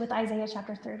actually with Isaiah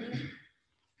chapter 30.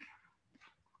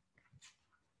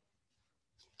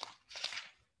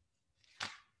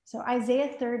 So Isaiah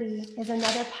 30 is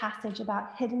another passage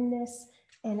about hiddenness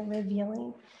and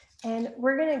revealing. And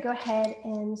we're going to go ahead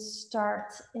and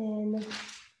start in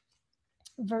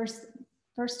verse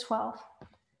 12.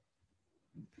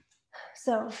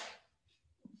 So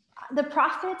the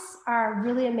prophets are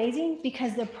really amazing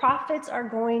because the prophets are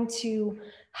going to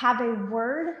have a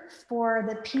word for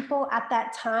the people at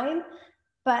that time,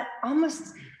 but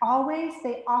almost always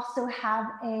they also have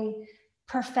a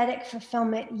prophetic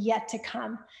fulfillment yet to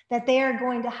come, that they are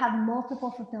going to have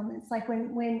multiple fulfillments. Like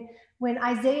when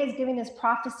Isaiah is giving us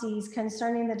prophecies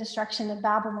concerning the destruction of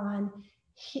Babylon,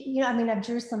 of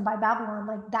Jerusalem by Babylon,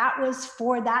 like that was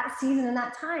for that season and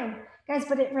that time, guys,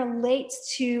 but it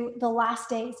relates to the last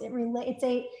days.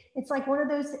 It's like one of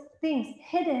those things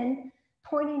hidden,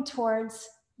 pointing towards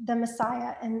the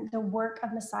Messiah and the work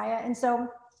of Messiah. And so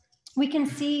we can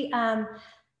see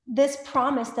this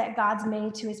promise that God's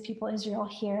made to his people Israel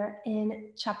here in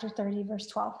chapter 30, verse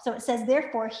 12. So it says,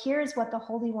 therefore, here's what the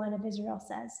Holy One of Israel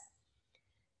says.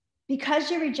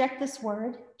 Because you reject this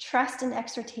word, trust in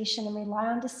exhortation and rely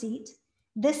on deceit,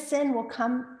 this sin will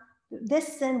come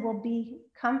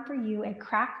for you a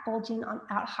crack bulging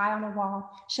out high on a wall,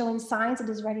 showing signs it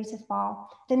is ready to fall.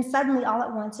 Then suddenly all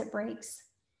at once it breaks.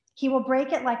 He will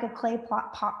break it like a clay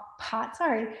pot,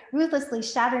 ruthlessly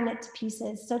shattering it to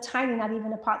pieces, so tiny not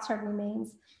even a potsherd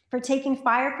remains. For taking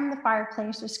fire from the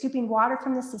fireplace or scooping water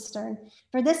from the cistern.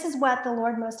 For this is what the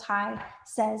Lord Most High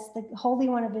says, the Holy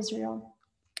One of Israel.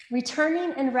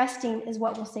 Returning and resting is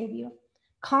what will save you.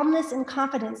 Calmness and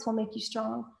confidence will make you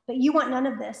strong, but you want none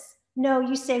of this. No,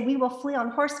 you say, we will flee on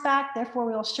horseback, therefore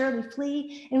we will surely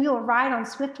flee, and we will ride on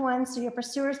swift ones, so your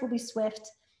pursuers will be swift.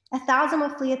 1,000 will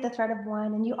flee at the threat of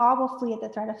one, and you all will flee at the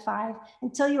threat of 5,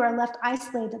 until you are left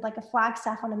isolated like a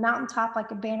flagstaff on a mountaintop, like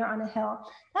a banner on a hill.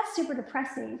 That's super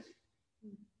depressing.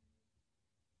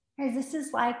 Guys, this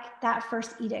is like that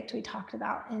first edict we talked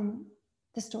about in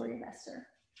the story of Esther.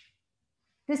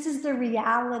 This is the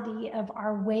reality of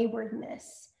our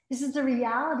waywardness. This is the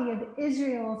reality of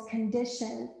Israel's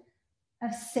condition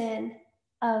of sin,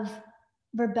 of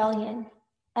rebellion,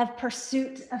 of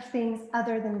pursuit of things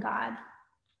other than God.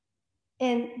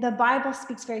 And the Bible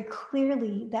speaks very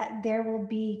clearly that there will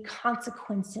be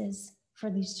consequences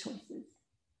for these choices.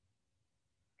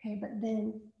 Okay, but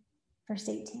then verse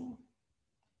 18,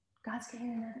 God's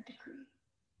giving another decree.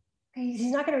 Okay,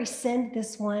 he's not going to rescind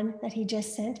this one that he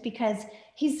just sent because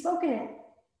he's spoken it.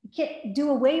 You can't do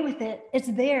away with it. It's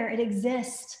there, it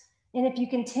exists. And if you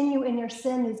continue in your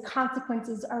sin, these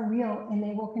consequences are real and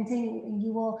they will continue and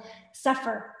you will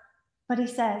suffer. But he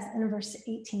says in verse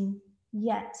 18,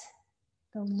 yet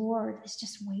the Lord is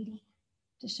just waiting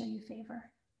to show you favor.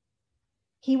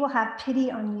 He will have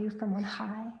pity on you from on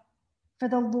high, for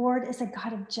the Lord is a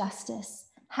God of justice.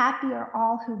 Happy are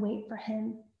all who wait for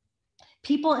him.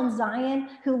 People in Zion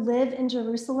who live in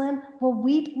Jerusalem will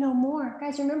weep no more.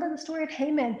 Guys, remember the story of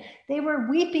Haman. They were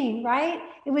weeping, right?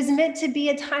 It was meant to be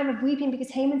a time of weeping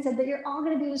because Haman said that you're all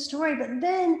going to be destroyed. But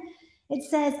then it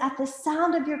says, at the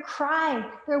sound of your cry,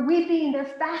 they're weeping, they're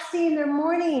fasting, they're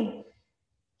mourning.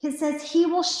 It says, he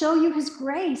will show you his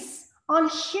grace. On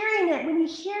hearing it, when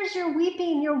he hears your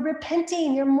weeping, you're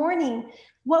repenting, you're mourning,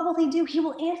 what will he do? He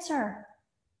will answer.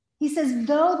 He says,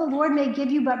 though the Lord may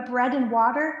give you but bread and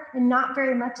water and not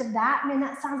very much of that, man,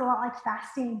 that sounds a lot like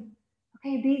fasting.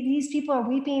 Okay, these people are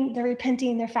weeping, they're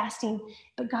repenting, they're fasting.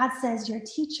 But God says your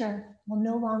teacher will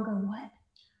no longer what?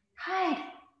 Hide.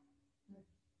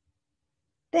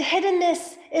 The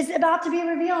hiddenness is about to be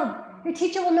revealed. Your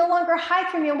teacher will no longer hide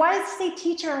from you. Why does he say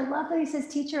teacher? I love that he says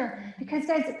teacher. Because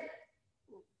guys,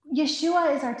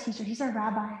 Yeshua is our teacher. He's our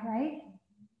rabbi, right?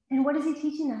 And what is he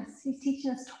teaching us? He's teaching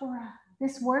us Torah.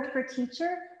 This word for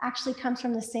teacher actually comes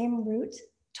from the same root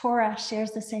Torah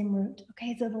shares the same root.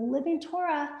 Okay, so the living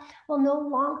Torah will no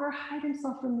longer hide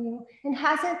himself from you. And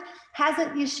hasn't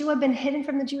Yeshua been hidden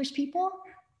from the Jewish people?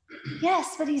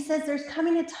 Yes, but he says there's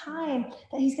coming a time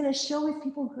that he's going to show his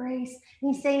people grace.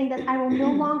 And he's saying that I will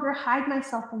no longer hide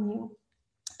myself from you.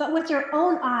 But with your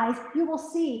own eyes, you will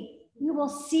see. You will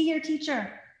see your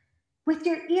teacher. With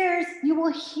your ears, you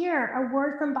will hear a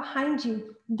word from behind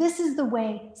you. This is the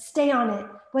way. Stay on it,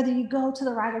 whether you go to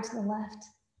the right or to the left.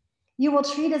 You will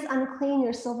treat as unclean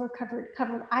your silver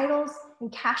covered idols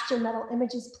and cast your metal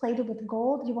images plated with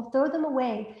gold. You will throw them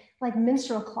away like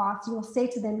minstrel cloths. You will say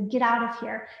to them, get out of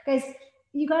here. Guys,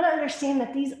 you got to understand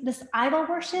that this idol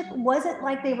worship wasn't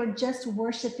like they were just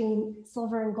worshiping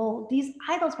silver and gold. These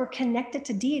idols were connected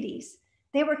to deities.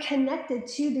 They were connected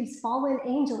to these fallen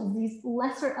angels, these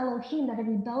lesser Elohim that had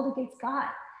rebelled against God.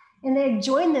 And they had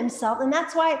joined themselves. And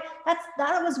that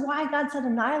was why God said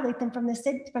annihilate them from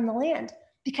the land,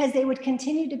 because they would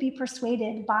continue to be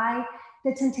persuaded by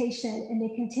the temptation, and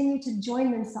they continue to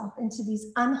join themselves into these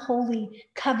unholy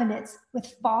covenants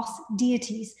with false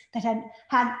deities that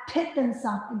had pit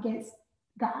themselves against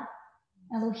God,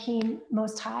 Elohim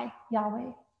Most High,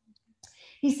 Yahweh.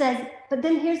 He says, but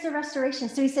then here's the restoration.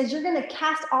 So he says, you're going to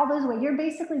cast all those away. You're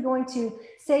basically going to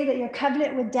say that your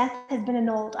covenant with death has been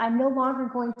annulled. I'm no longer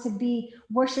going to be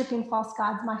worshiping false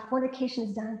gods. My fornication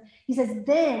is done. He says,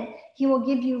 then he will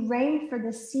give you rain for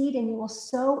the seed, and you will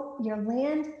sow your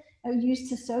land, used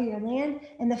to sow your land,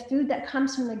 and the food that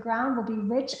comes from the ground will be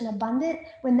rich and abundant.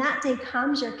 When that day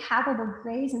comes, your cattle will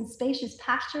graze in spacious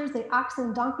pastures. The oxen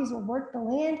and donkeys will work the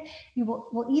land. You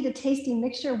will eat a tasty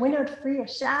mixture, winnowed free of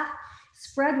chaff,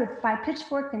 spread by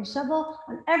pitchfork and shovel.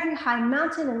 On every high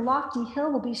mountain and lofty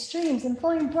hill will be streams and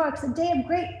flowing brooks, a day of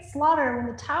great slaughter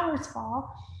when the towers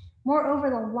fall. Moreover,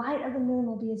 the light of the moon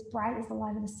will be as bright as the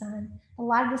light of the sun. The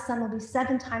light of the sun will be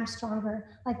 7 times stronger,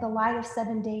 like the light of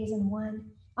 7 days in one.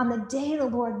 On the day the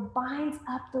Lord binds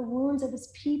up the wounds of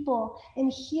his people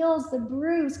and heals the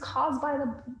bruise caused by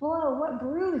the blow. What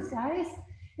bruise, guys?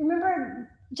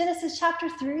 Remember Genesis chapter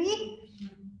 3?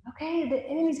 Okay, the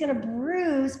enemy's going to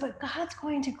bruise, but God's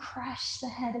going to crush the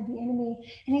head of the enemy,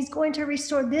 and he's going to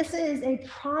restore. This is a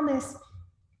promise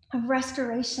of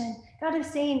restoration. God is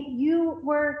saying, you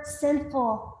were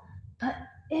sinful, but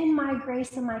in my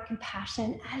grace and my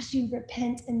compassion, as you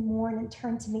repent and mourn and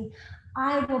turn to me,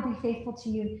 I will be faithful to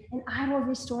you, and I will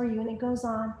restore you. And it goes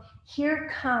on,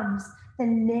 here comes the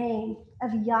name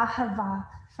of Yahavah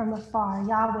from afar,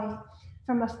 Yahweh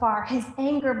from afar, his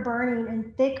anger burning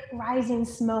and thick rising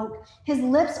smoke. His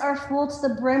lips are full to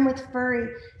the brim with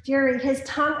fury, his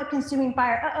tongue a consuming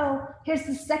fire. Here's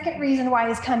the second reason why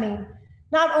he's coming.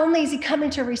 Not only is he coming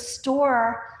to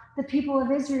restore the people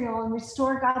of Israel and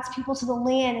restore God's people to the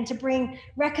land and to bring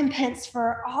recompense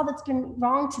for all that's been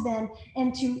wrong to them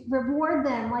and to reward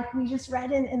them, like we just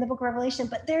read in the book of Revelation,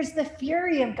 but there's the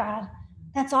fury of God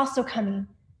that's also coming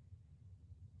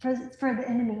for the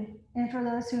enemy and for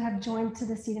those who have joined to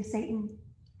the seed of Satan.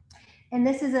 And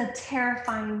this is a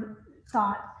terrifying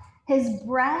thought. His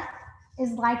breath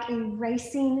is like a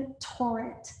racing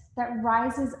torrent that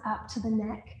rises up to the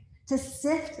neck to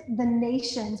sift the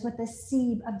nations with a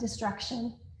sieve of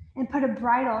destruction and put a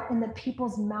bridle in the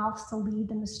people's mouths to lead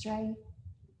them astray.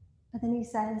 But then he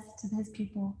says to his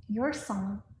people, your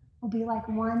song will be like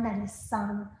one that is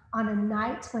sung on a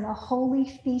night when a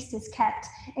holy feast is kept,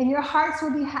 and your hearts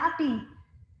will be happy,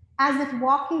 as if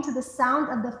walking to the sound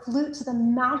of the flute to the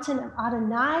mountain of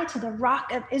Adonai, to the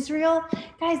rock of Israel.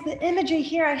 Guys, the imagery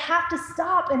here, I have to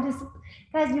stop and just,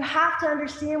 guys, you have to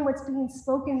understand what's being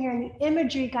spoken here. And the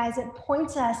imagery, guys, it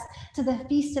points us to the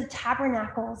Feast of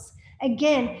Tabernacles.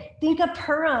 Again, think of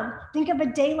Purim. Think of a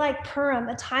day like Purim,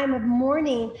 a time of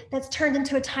mourning that's turned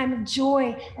into a time of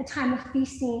joy, a time of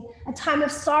feasting, a time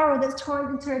of sorrow that's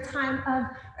turned into a time of,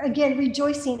 again,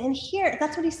 rejoicing. And here,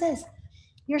 that's what he says.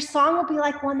 Your song will be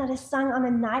like one that is sung on a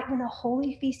night when a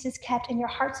holy feast is kept, and your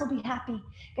hearts will be happy.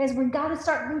 Guys, we've got to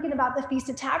start thinking about the Feast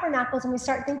of Tabernacles and we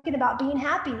start thinking about being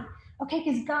happy. Okay,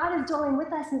 because God is dwelling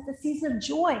with us and it's a season of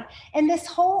joy. And this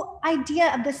whole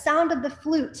idea of the sound of the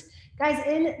flute, guys,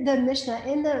 in the Mishnah,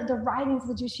 in the writings of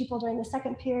the Jewish people during the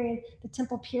second period, the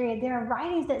temple period, there are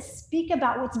writings that speak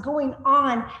about what's going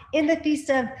on during the Feast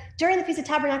of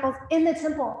Tabernacles in the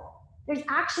temple. There's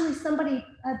actually somebody,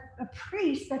 a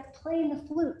priest that's playing the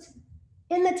flute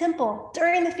in the temple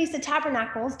during the Feast of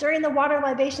Tabernacles, during the water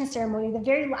libation ceremony, the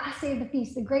very last day of the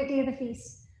feast, the great day of the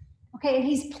feast. Okay, and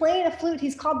he's playing a flute.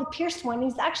 He's called the pierced one.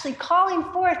 He's actually calling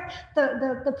forth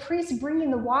the priest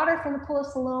bringing the water from the pool of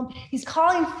Siloam. He's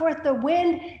calling forth the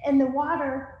wind and the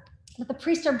water that the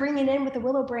priests are bringing in with the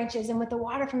willow branches and with the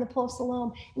water from the pool of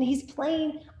Siloam, and he's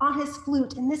playing on his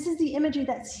flute. And this is the imagery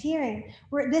that's hearing,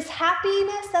 where this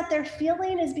happiness that they're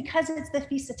feeling is because it's the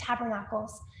Feast of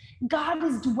Tabernacles. God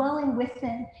is dwelling with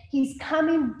them. He's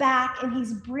coming back, and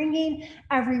he's bringing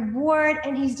a reward,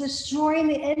 and he's destroying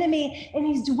the enemy, and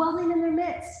he's dwelling in their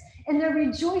midst. And they're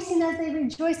rejoicing as they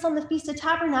rejoice on the Feast of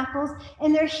Tabernacles,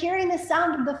 and they're hearing the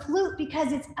sound of the flute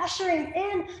because it's ushering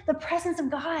in the presence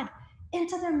of God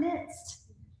into their midst.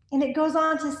 And it goes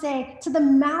on to say, to the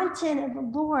mountain of the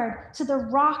Lord, to the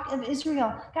rock of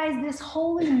Israel. Guys, this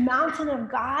holy mountain of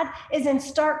God is in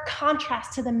stark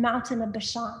contrast to the mountain of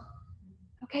Bashan.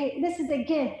 Okay, this is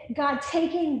again, God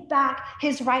taking back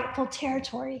his rightful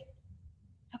territory.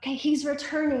 Okay, he's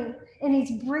returning, and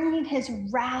he's bringing his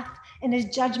wrath and his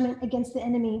judgment against the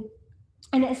enemy.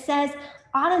 And it says,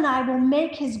 Adonai will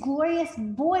make his glorious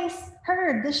voice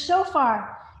heard, the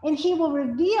shofar, and he will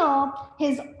reveal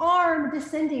his arm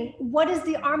descending. What is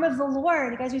the arm of the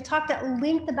Lord? Guys, we talked at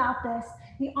length about this.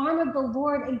 The arm of the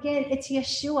Lord, again, it's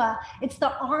Yeshua. It's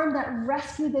the arm that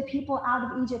rescued the people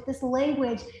out of Egypt. This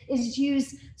language is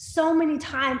used so many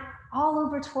times all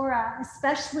over Torah,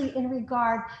 especially in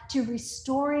regard to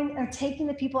restoring or taking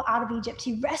the people out of Egypt.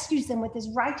 He rescues them with his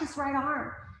righteous right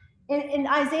arm. In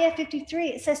Isaiah 53,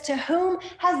 it says, to whom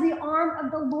has the arm of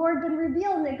the Lord been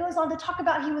revealed? And it goes on to talk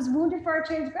about he was wounded for our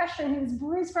transgression, he was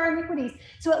bruised for our iniquities.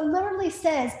 So it literally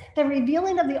says the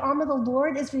revealing of the arm of the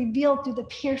Lord is revealed through the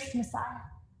pierced Messiah.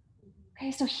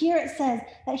 Okay, so here it says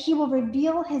that he will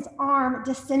reveal his arm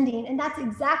descending. And that's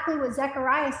exactly what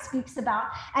Zechariah speaks about.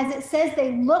 As it says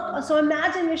they look, so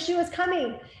imagine Yeshua's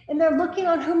coming, and they're looking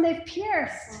on whom they've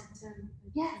pierced.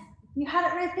 Yes. You had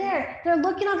it right there. They're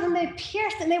looking on whom they've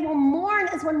pierced, and they will mourn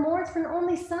as one mourns for an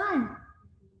only son.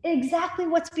 Exactly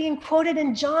what's being quoted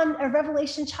in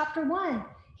Revelation chapter 1.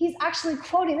 He's actually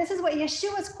quoting, this is what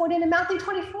Yeshua is quoting in Matthew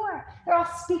 24. They're all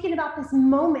speaking about this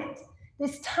moment,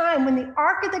 this time when the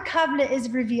Ark of the Covenant is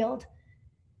revealed.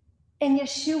 And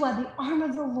Yeshua, the arm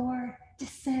of the Lord,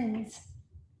 descends,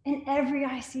 and every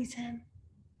eye sees him,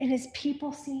 and his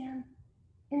people see him,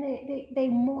 and they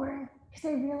mourn, because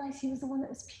they realize he was the one that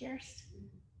was pierced.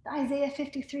 The Isaiah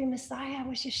 53 Messiah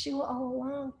was Yeshua all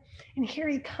along. And here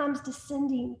he comes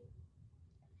descending.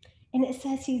 And it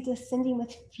says he's descending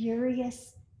with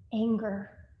furious anger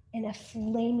in a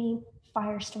flaming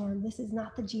firestorm. This is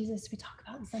not the Jesus we talk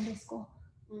about in Sunday school.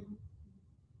 Mm-hmm.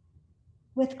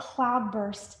 With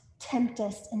cloudburst,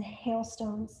 tempest, and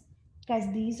hailstones. Guys,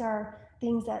 these are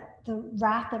things that the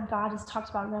wrath of God is talked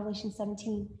about in Revelation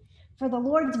 17. For the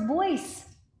Lord's voice,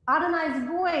 Adonai's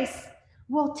voice,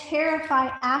 will terrify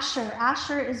Asher.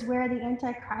 Asher is where the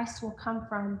Antichrist will come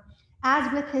from.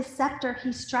 As with his scepter,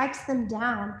 he strikes them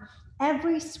down.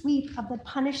 Every sweep of the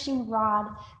punishing rod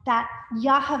that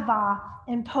Yahweh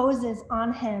imposes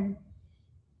on him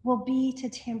will be to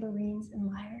tambourines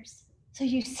and lyres. So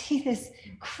you see this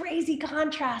crazy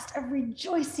contrast of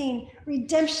rejoicing,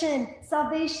 redemption,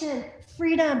 salvation,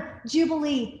 freedom,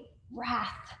 jubilee,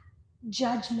 wrath,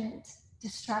 judgment,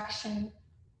 destruction.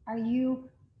 Are you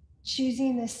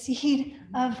choosing the seed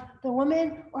of the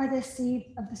woman or the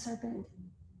seed of the serpent?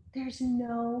 There's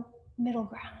no middle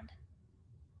ground.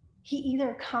 He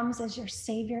either comes as your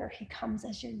savior or he comes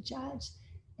as your judge.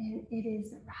 And it is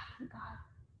the wrath of God.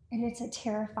 And it's a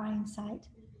terrifying sight.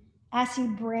 As he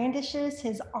brandishes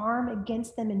his arm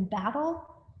against them in battle,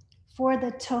 for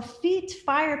the Tophet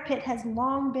fire pit has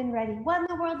long been ready. What in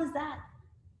the world is that?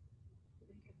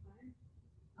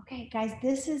 Okay, guys,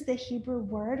 this is the Hebrew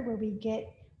word where we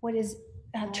get what is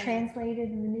translated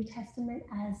in the New Testament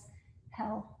as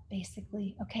hell,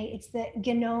 basically. Okay, it's the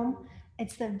Genom,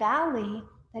 it's the valley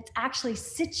that's actually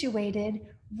situated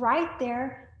right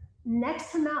there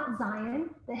next to Mount Zion,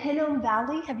 the Hinnom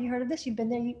Valley. Have you heard of this? You've been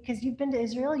there because you've been to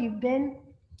Israel. You've been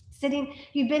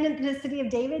in the city of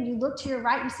David. You look to your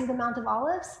right, you see the Mount of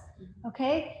Olives.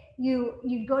 Okay,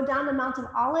 you go down the Mount of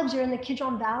Olives. You're in the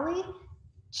Kidron Valley.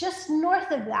 Just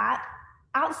north of that,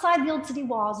 outside the old city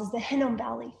walls, is the Hinnom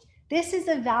Valley. This is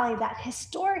a valley that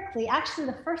historically, actually,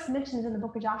 the first mention is in the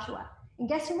book of Joshua. And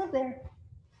guess who lived there?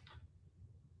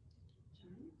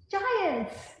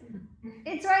 Giants.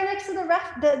 It's right next to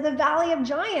the valley of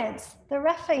giants, the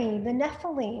Rephaim, the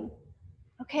Nephilim.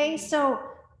 Okay, so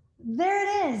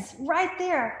there it is, right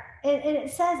there. And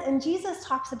it says, and Jesus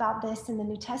talks about this in the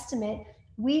New Testament,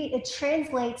 it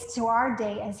translates to our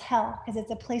day as hell because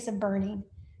it's a place of burning.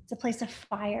 It's a place of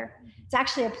fire. It's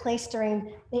actually a place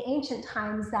during the ancient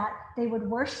times that they would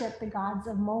worship the gods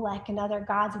of Molech and other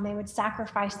gods, and they would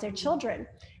sacrifice their children.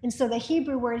 And so the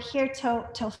Hebrew word here,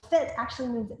 tophet, actually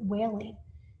means wailing.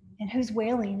 And who's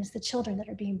wailing is the children that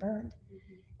are being burned.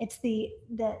 It's the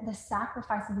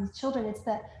sacrifice of these children.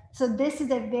 So this is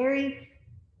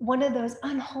one of those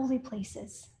unholy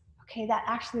places. Okay, that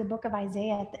actually the book of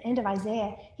Isaiah, at the end of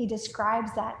Isaiah, he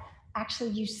describes that actually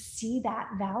you see that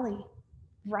valley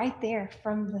right there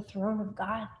from the throne of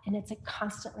God, and it's a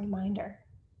constant reminder.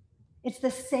 It's the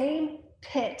same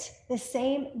pit, the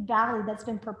same valley that's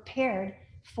been prepared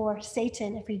for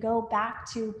Satan. If we go back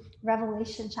to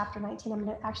Revelation chapter 19, I'm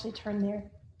going to actually turn there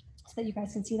so that you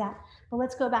guys can see that. But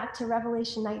let's go back to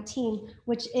Revelation 19,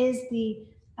 which is the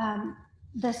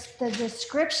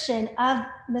description of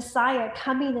Messiah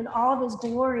coming in all of his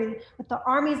glory with the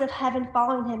armies of heaven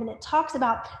following him. And it talks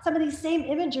about some of these same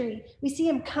imagery. We see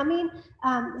him coming.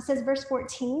 It says, verse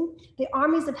 14, the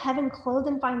armies of heaven clothed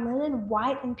in fine linen,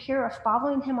 white and pure, are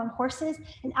following him on horses.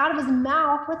 And out of his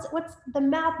mouth, what's the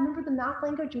mouth? Remember the mouth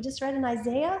language we just read in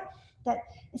Isaiah? That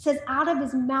it says, out of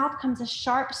his mouth comes a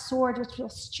sharp sword, which will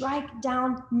strike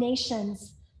down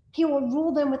nations. He will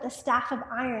rule them with a staff of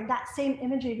iron. That same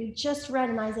imagery we just read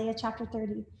in Isaiah chapter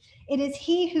 30. It is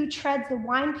he who treads the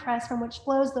winepress from which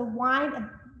flows the wine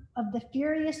of the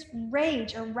furious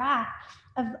rage or wrath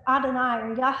of Adonai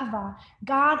or Yahweh,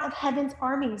 God of heaven's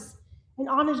armies. And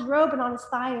on his robe and on his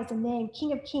thigh is a name,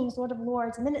 King of Kings, Lord of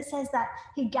Lords. And then it says that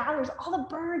he gathers all the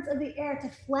birds of the air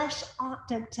to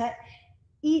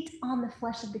eat on the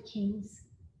flesh of the kings.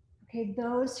 Okay,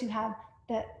 those who have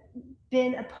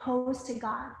been opposed to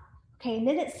God. Okay, and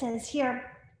then it says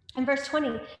here in verse 20,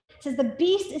 it says the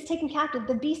beast is taken captive.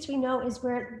 The beast we know is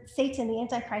where Satan, the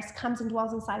Antichrist, comes and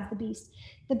dwells inside the beast.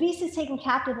 The beast is taken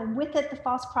captive, and with it the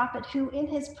false prophet who in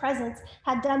his presence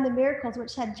had done the miracles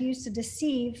which had used to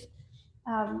deceive,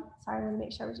 sorry, I want to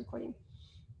make sure I was recording,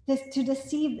 to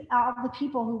deceive all the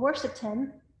people who worshiped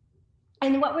him.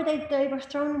 And what were they? They were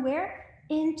thrown where?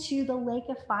 Into the lake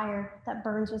of fire that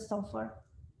burns with sulfur.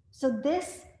 So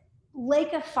this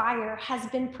lake of fire has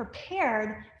been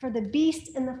prepared for the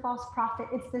beast and the false prophet.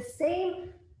 It's the same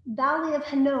valley of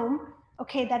Hinnom,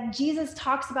 okay, that Jesus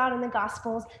talks about in the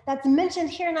Gospels, that's mentioned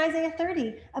here in Isaiah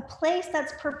 30, a place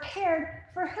that's prepared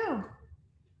for who?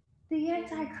 The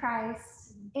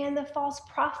Antichrist and the false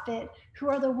prophet, who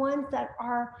are the ones that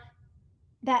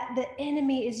the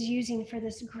enemy is using for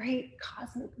this great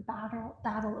cosmic battle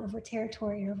over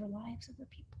territory, over lives, over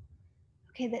people.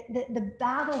 Okay, the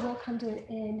battle will come to an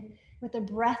end with the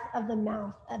breath of the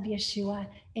mouth of Yeshua,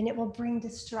 and it will bring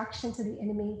destruction to the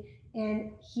enemy,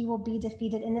 and he will be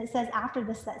defeated. And it says after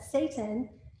this that Satan,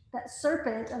 that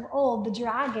serpent of old, the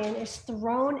dragon, is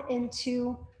thrown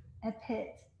into a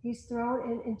pit. He's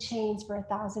thrown in chains for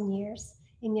 1,000 years,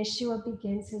 and Yeshua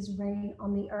begins his reign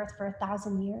on the earth for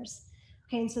 1,000 years.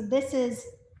 Okay, and so this is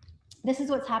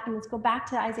what's happening. Let's go back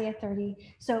to Isaiah 30.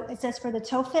 So it says, for the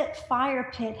Tophet fire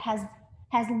pit has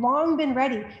long been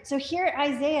ready. So here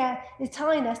Isaiah is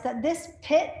telling us that this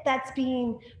pit that's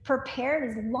being prepared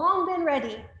has long been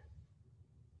ready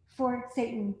for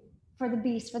Satan, for the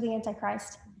beast, for the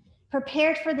Antichrist.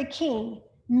 Prepared for the king,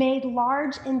 made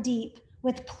large and deep,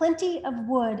 with plenty of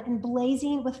wood and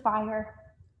blazing with fire.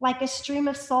 Like a stream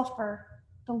of sulfur,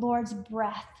 the Lord's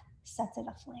breath sets it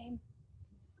aflame.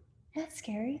 That's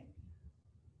scary.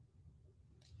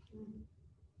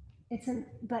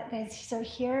 But guys, so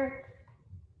here,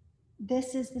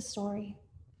 this is the story,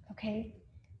 okay?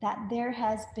 That there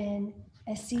has been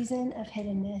a season of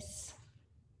hiddenness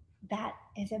that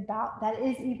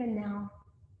is even now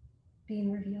being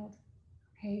revealed,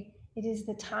 okay? It is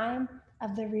the time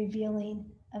of the revealing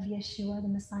of Yeshua, the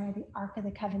Messiah, the Ark of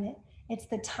the Covenant. It's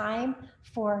the time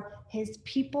for his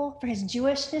people, for his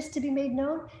Jewishness to be made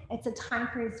known. It's a time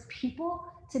for his people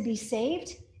to be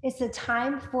saved. It's the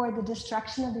time for the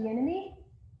destruction of the enemy.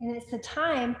 And it's the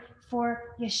time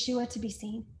for Yeshua to be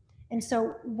seen. And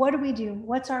so what do?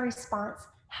 What's our response?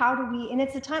 How do we, and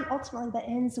it's a time ultimately that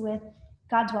ends with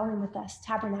God dwelling with us,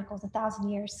 tabernacles, 1,000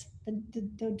 years,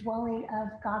 the dwelling of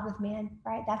God with man,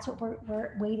 right? That's what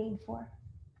we're waiting for.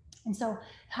 And so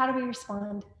how do we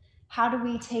respond? How do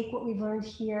we take what we've learned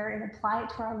here and apply it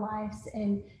to our lives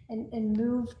and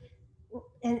move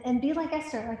and be like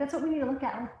Esther? Like, that's what we need to look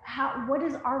at. Like, what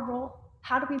is our role?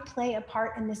 How do we play a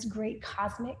part in this great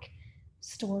cosmic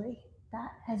story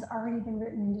that has already been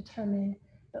written and determined,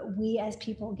 but we as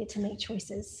people get to make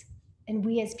choices, and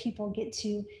we as people get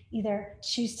to either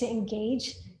choose to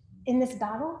engage in this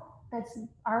battle that's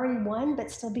already won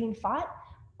but still being fought,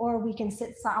 or we can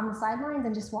sit on the sidelines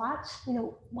and just watch.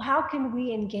 How can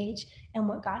we engage in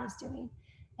what God is doing?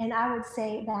 And I would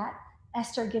say that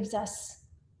Esther gives us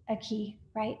a key,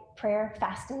 right? Prayer,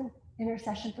 fasting,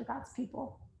 intercession for God's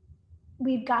people.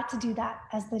 We've got to do that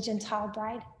as the Gentile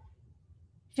bride.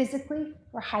 Physically,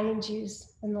 we're hiding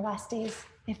Jews in the last days.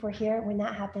 If we're here when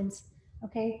that happens,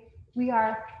 okay?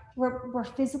 We're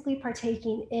physically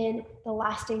partaking in the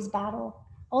last day's battle.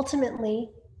 Ultimately,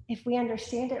 if we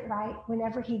understand it right,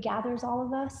 whenever he gathers all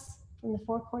of us from the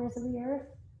four corners of the earth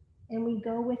and we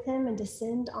go with him and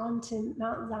descend onto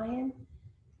Mount Zion,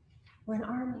 we're an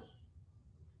army.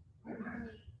 We're an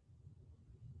army.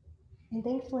 And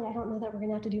thankfully, I don't know that we're going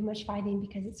to have to do much fighting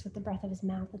because it's with the breath of his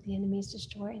mouth that the enemy is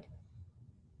destroyed.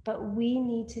 But we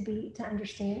need to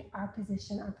understand our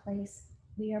position, our place.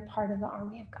 We are part of the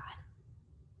army of God.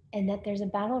 And that there's a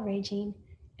battle raging,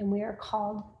 and we are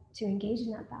called to engage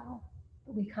in that battle.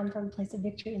 But we come from a place of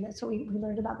victory, and that's what we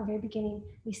learned about the very beginning.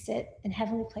 We sit in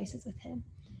heavenly places with him.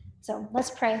 So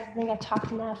let's pray. I think I've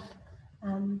talked enough.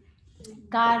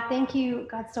 God, thank you,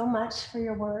 God, so much for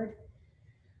your word.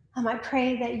 I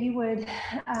pray that you would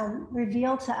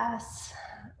reveal to us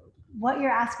what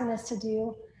you're asking us to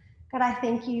do. God, I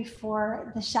thank you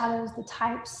for the shadows, the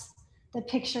types, the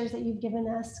pictures that you've given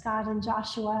us, God, in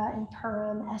Joshua and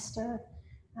Purim, Esther.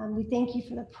 We thank you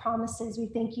for the promises. We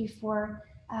thank you for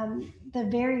the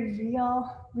very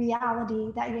real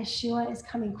reality that Yeshua is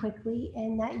coming quickly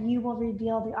and that you will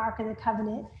reveal the Ark of the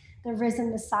Covenant, the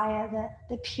risen Messiah,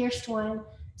 the pierced one,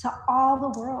 to all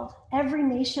the world. Every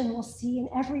nation will see, and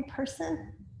every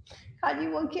person, God,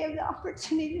 you will give the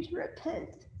opportunity to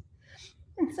repent.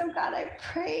 And so, God, I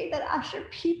pray that as your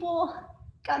people,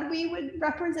 God, we would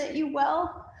represent you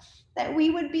well, that we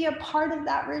would be a part of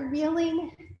that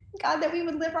revealing, God, that we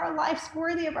would live our lives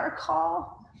worthy of our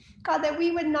call, God, that we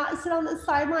would not sit on the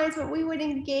sidelines, but we would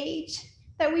engage,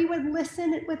 that we would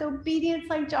listen with obedience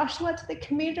like Joshua to the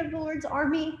command of the Lord's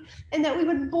army, and that we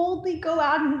would boldly go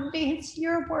out and advance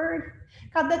your word.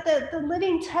 God, that the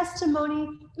living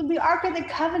testimony of the Ark of the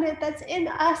Covenant that's in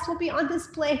us will be on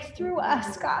display through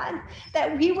us, God,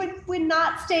 that we would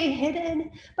not stay hidden,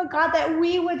 but God, that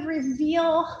we would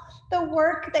reveal the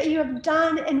work that you have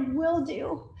done and will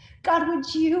do. God,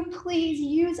 would you please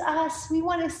use us? We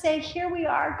want to say, here we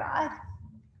are, God.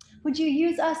 Would you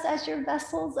use us as your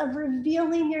vessels of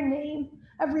revealing your name,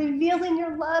 of revealing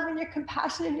your love and your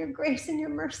compassion and your grace and your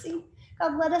mercy?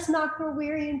 God, let us not grow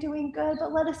weary in doing good,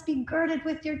 but let us be girded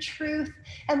with your truth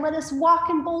and let us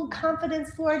walk in bold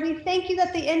confidence, Lord. We thank you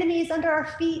that the enemy is under our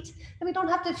feet, that we don't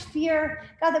have to fear,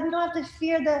 God, that we don't have to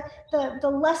fear the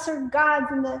lesser gods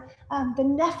and the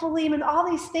Nephilim and all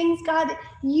these things. God,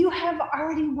 you have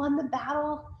already won the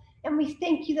battle. And we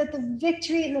thank you that the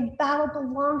victory and the battle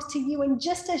belongs to you. And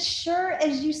just as sure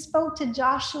as you spoke to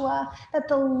Joshua that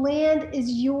the land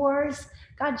is yours,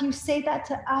 God, you say that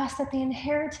to us, that the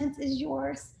inheritance is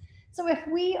yours. So if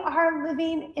we are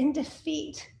living in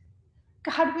defeat,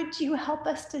 God, would you help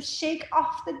us to shake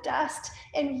off the dust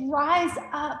and rise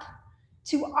up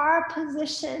to our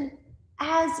position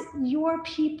as your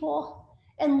people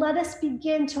and let us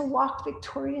begin to walk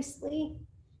victoriously.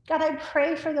 God, I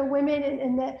pray for the women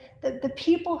and the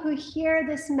people who hear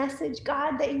this message,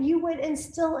 God, that you would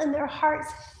instill in their hearts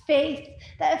faith,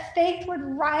 that faith would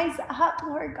rise up,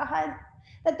 Lord God,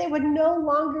 that they would no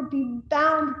longer be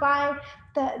bound by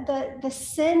the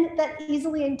sin that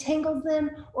easily entangles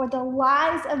them or the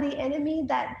lies of the enemy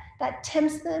that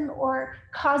tempts them or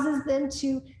causes them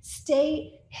to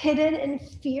stay hidden in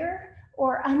fear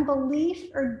or unbelief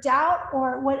or doubt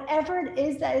or whatever it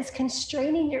is that is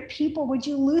constraining your people. Would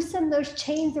you loosen those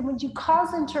chains and would you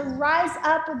cause them to rise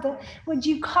up? Would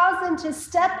you cause them to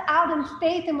step out in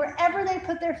faith, and wherever they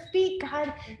put their feet,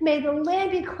 God, may the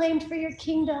land be claimed for your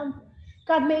kingdom.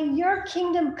 God, may your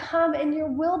kingdom come and your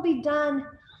will be done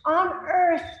on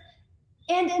earth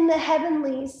and in the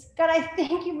heavenlies. God, I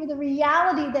thank you for the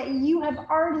reality that you have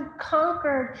already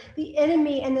conquered the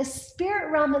enemy and the spirit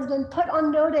realm has been put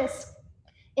on notice,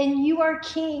 and you are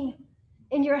king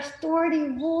and your authority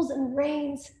rules and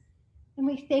reigns. And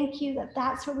we thank you that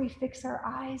that's where we fix our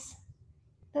eyes,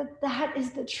 that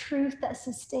is the truth that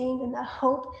sustains and the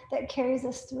hope that carries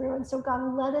us through. And so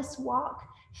God, let us walk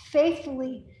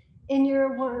faithfully in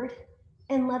your word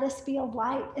and let us be a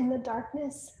light in the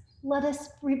darkness. Let us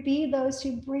be those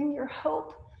who bring your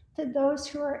hope to those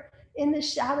who are in the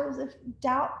shadows of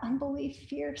doubt, unbelief,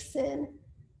 fear, sin.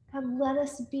 God, let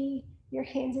us be your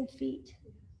hands and feet.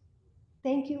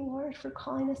 Thank you, Lord, for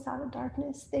calling us out of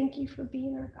darkness. Thank you for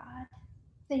being our God.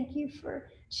 Thank you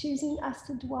for choosing us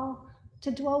to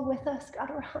dwell with us. God,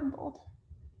 we're humbled.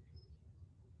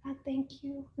 God, thank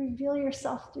you. Reveal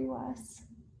yourself through us.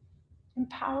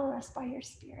 Empower us by your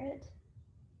Spirit.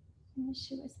 In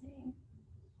Yeshua's name.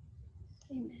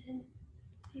 Amen.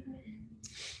 Amen.